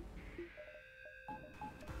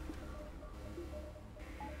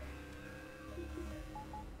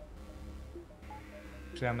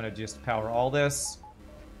 Actually, I'm gonna just power all this.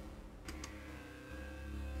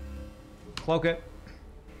 Cloak it.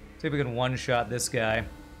 See if we can one-shot this guy.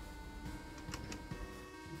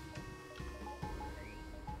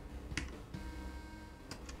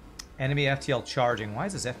 Enemy FTL charging. Why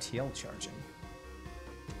is this FTL charging?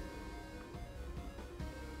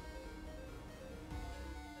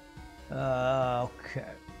 Okay.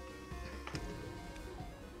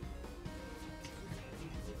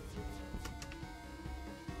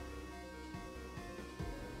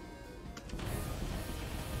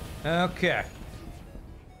 Okay.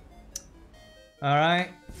 Alright.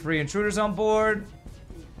 Free intruders on board.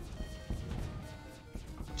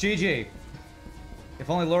 GG. If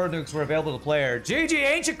only Lord Nukes were available to player. GG,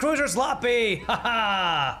 Ancient Cruiser Sloppy!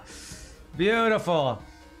 Haha! Beautiful.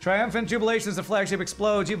 Triumphant jubilation as the flagship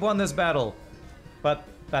explodes. You've won this battle. But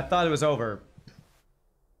I thought it was over.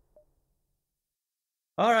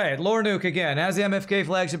 Alright, Lore Nuke again. As the MFK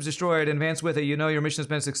flagship is destroyed and advance with it, you know your mission has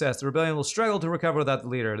been a success. The rebellion will struggle to recover without the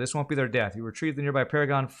leader. This won't be their death. You retrieve the nearby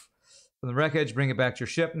Paragon from the wreckage, bring it back to your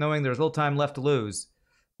ship, knowing there's little time left to lose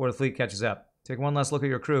before the fleet catches up. Take one last look at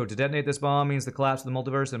your crew. To detonate this bomb means the collapse of the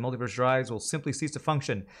multiverse, and multiverse drives will simply cease to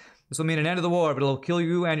function. This will mean an end of the war, but it'll kill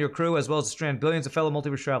you and your crew, as well as strand billions of fellow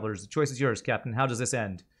multiverse travelers. The choice is yours, Captain. How does this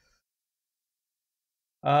end?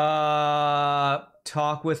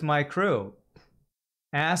 Talk with my crew.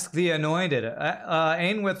 Ask the Anointed.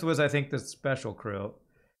 Ainwith was, I think, the special crew.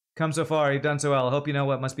 Come so far, you've done so well. I hope you know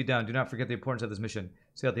what must be done. Do not forget the importance of this mission.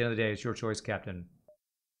 See, at the end of the day, it's your choice, Captain.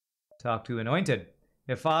 Talk to Anointed.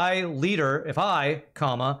 If I, leader of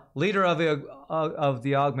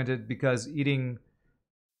the augmented, because eating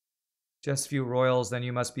just few royals, then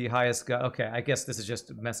you must be highest god. Okay, I guess this is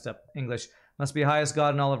just messed up English. Must be highest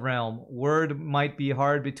god in all of realm. Word might be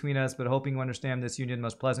hard between us, but hoping you understand this union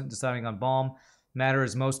most pleasant, deciding on balm. matter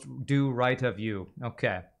is most due right of you.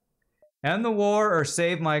 Okay. End the war or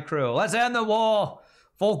save my crew. Let's end the war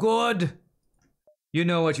for good. You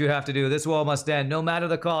know what you have to do. This war must end, no matter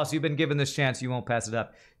the cost. You've been given this chance. You won't pass it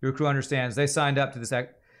up. Your crew understands. They signed up to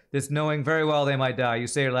this knowing very well they might die. You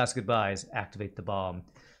say your last goodbyes. Activate the bomb.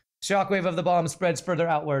 Shockwave of the bomb spreads further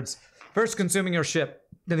outwards. First consuming your ship,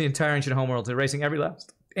 then the entire ancient homeworld, erasing every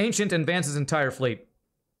last ancient and Vance's entire fleet.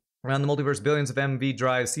 Around the multiverse, billions of MV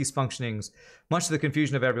drives cease functionings, much to the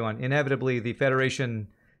confusion of everyone. Inevitably, the Federation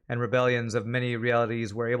and rebellions of many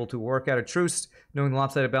realities were able to work out a truce, knowing the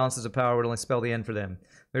lopsided balances of power would only spell the end for them.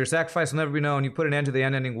 Though your sacrifice will never be known, you put an end to the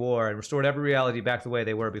unending war and restored every reality back the way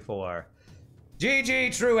they were before.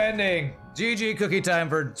 GG, true ending! GG, cookie time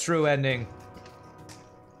for true ending.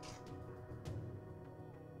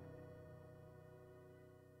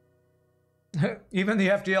 Even the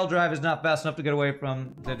FTL drive is not fast enough to get away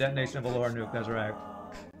from the detonation of a lower nuke, that's right.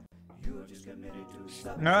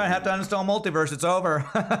 Alright, have to uninstall Multiverse, it's over.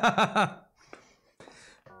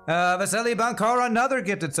 Vasily Bankar, another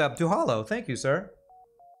gifted sub to Hollow. Thank you, sir.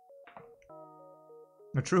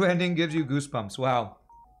 A true ending gives you goosebumps. Wow.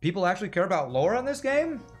 People actually care about lore on this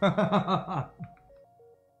game?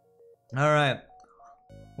 Alright.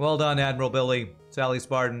 Well done, Admiral Billy, Sally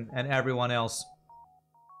Spartan, and everyone else.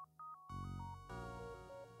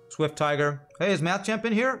 Swift Tiger. Hey, is Math Champ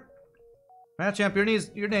in here? Math Champ, your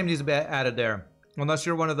name needs to be added there. Unless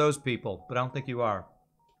you're one of those people, but I don't think you are.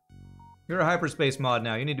 You're a hyperspace mod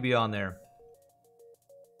now. You need to be on there.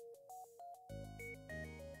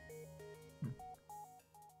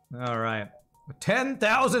 All right.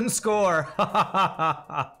 10,000 score!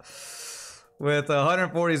 With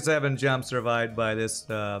 147 jumps survived by this,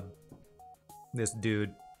 this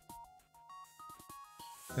dude.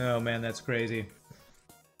 Oh man, that's crazy.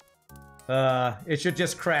 It should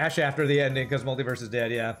just crash after the ending because Multiverse is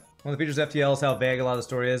dead, yeah. One of the features of FTL is how vague a lot of the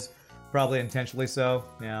story is. Probably intentionally so,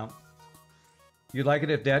 yeah. You'd like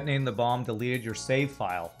it if detonating the bomb deleted your save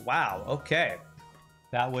file. Wow, okay.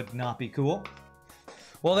 That would not be cool.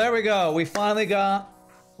 Well, there we go. We finally got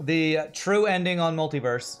the true ending on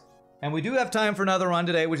Multiverse. And we do have time for another run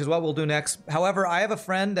today, which is what we'll do next. However, I have a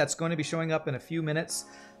friend that's going to be showing up in a few minutes.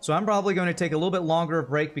 So I'm probably going to take a little bit longer of a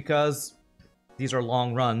break because these are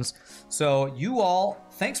long runs. So you all,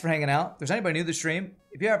 thanks for hanging out. If there's anybody new to the stream,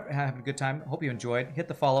 if you're having a good time, hope you enjoyed. Hit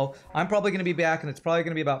the follow. I'm probably going to be back, and it's probably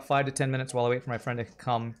going to be about 5 to 10 minutes while I wait for my friend to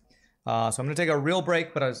come. So I'm going to take a real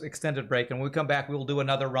break, but an extended break. And when we come back, we will do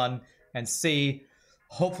another run and see,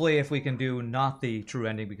 hopefully, if we can do not the true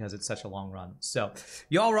ending because it's such a long run. So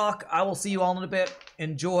y'all rock. I will see you all in a bit.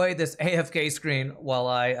 Enjoy this AFK screen while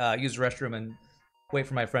I use the restroom and wait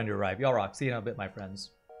for my friend to arrive. Y'all rock. See you in a bit, my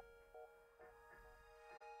friends.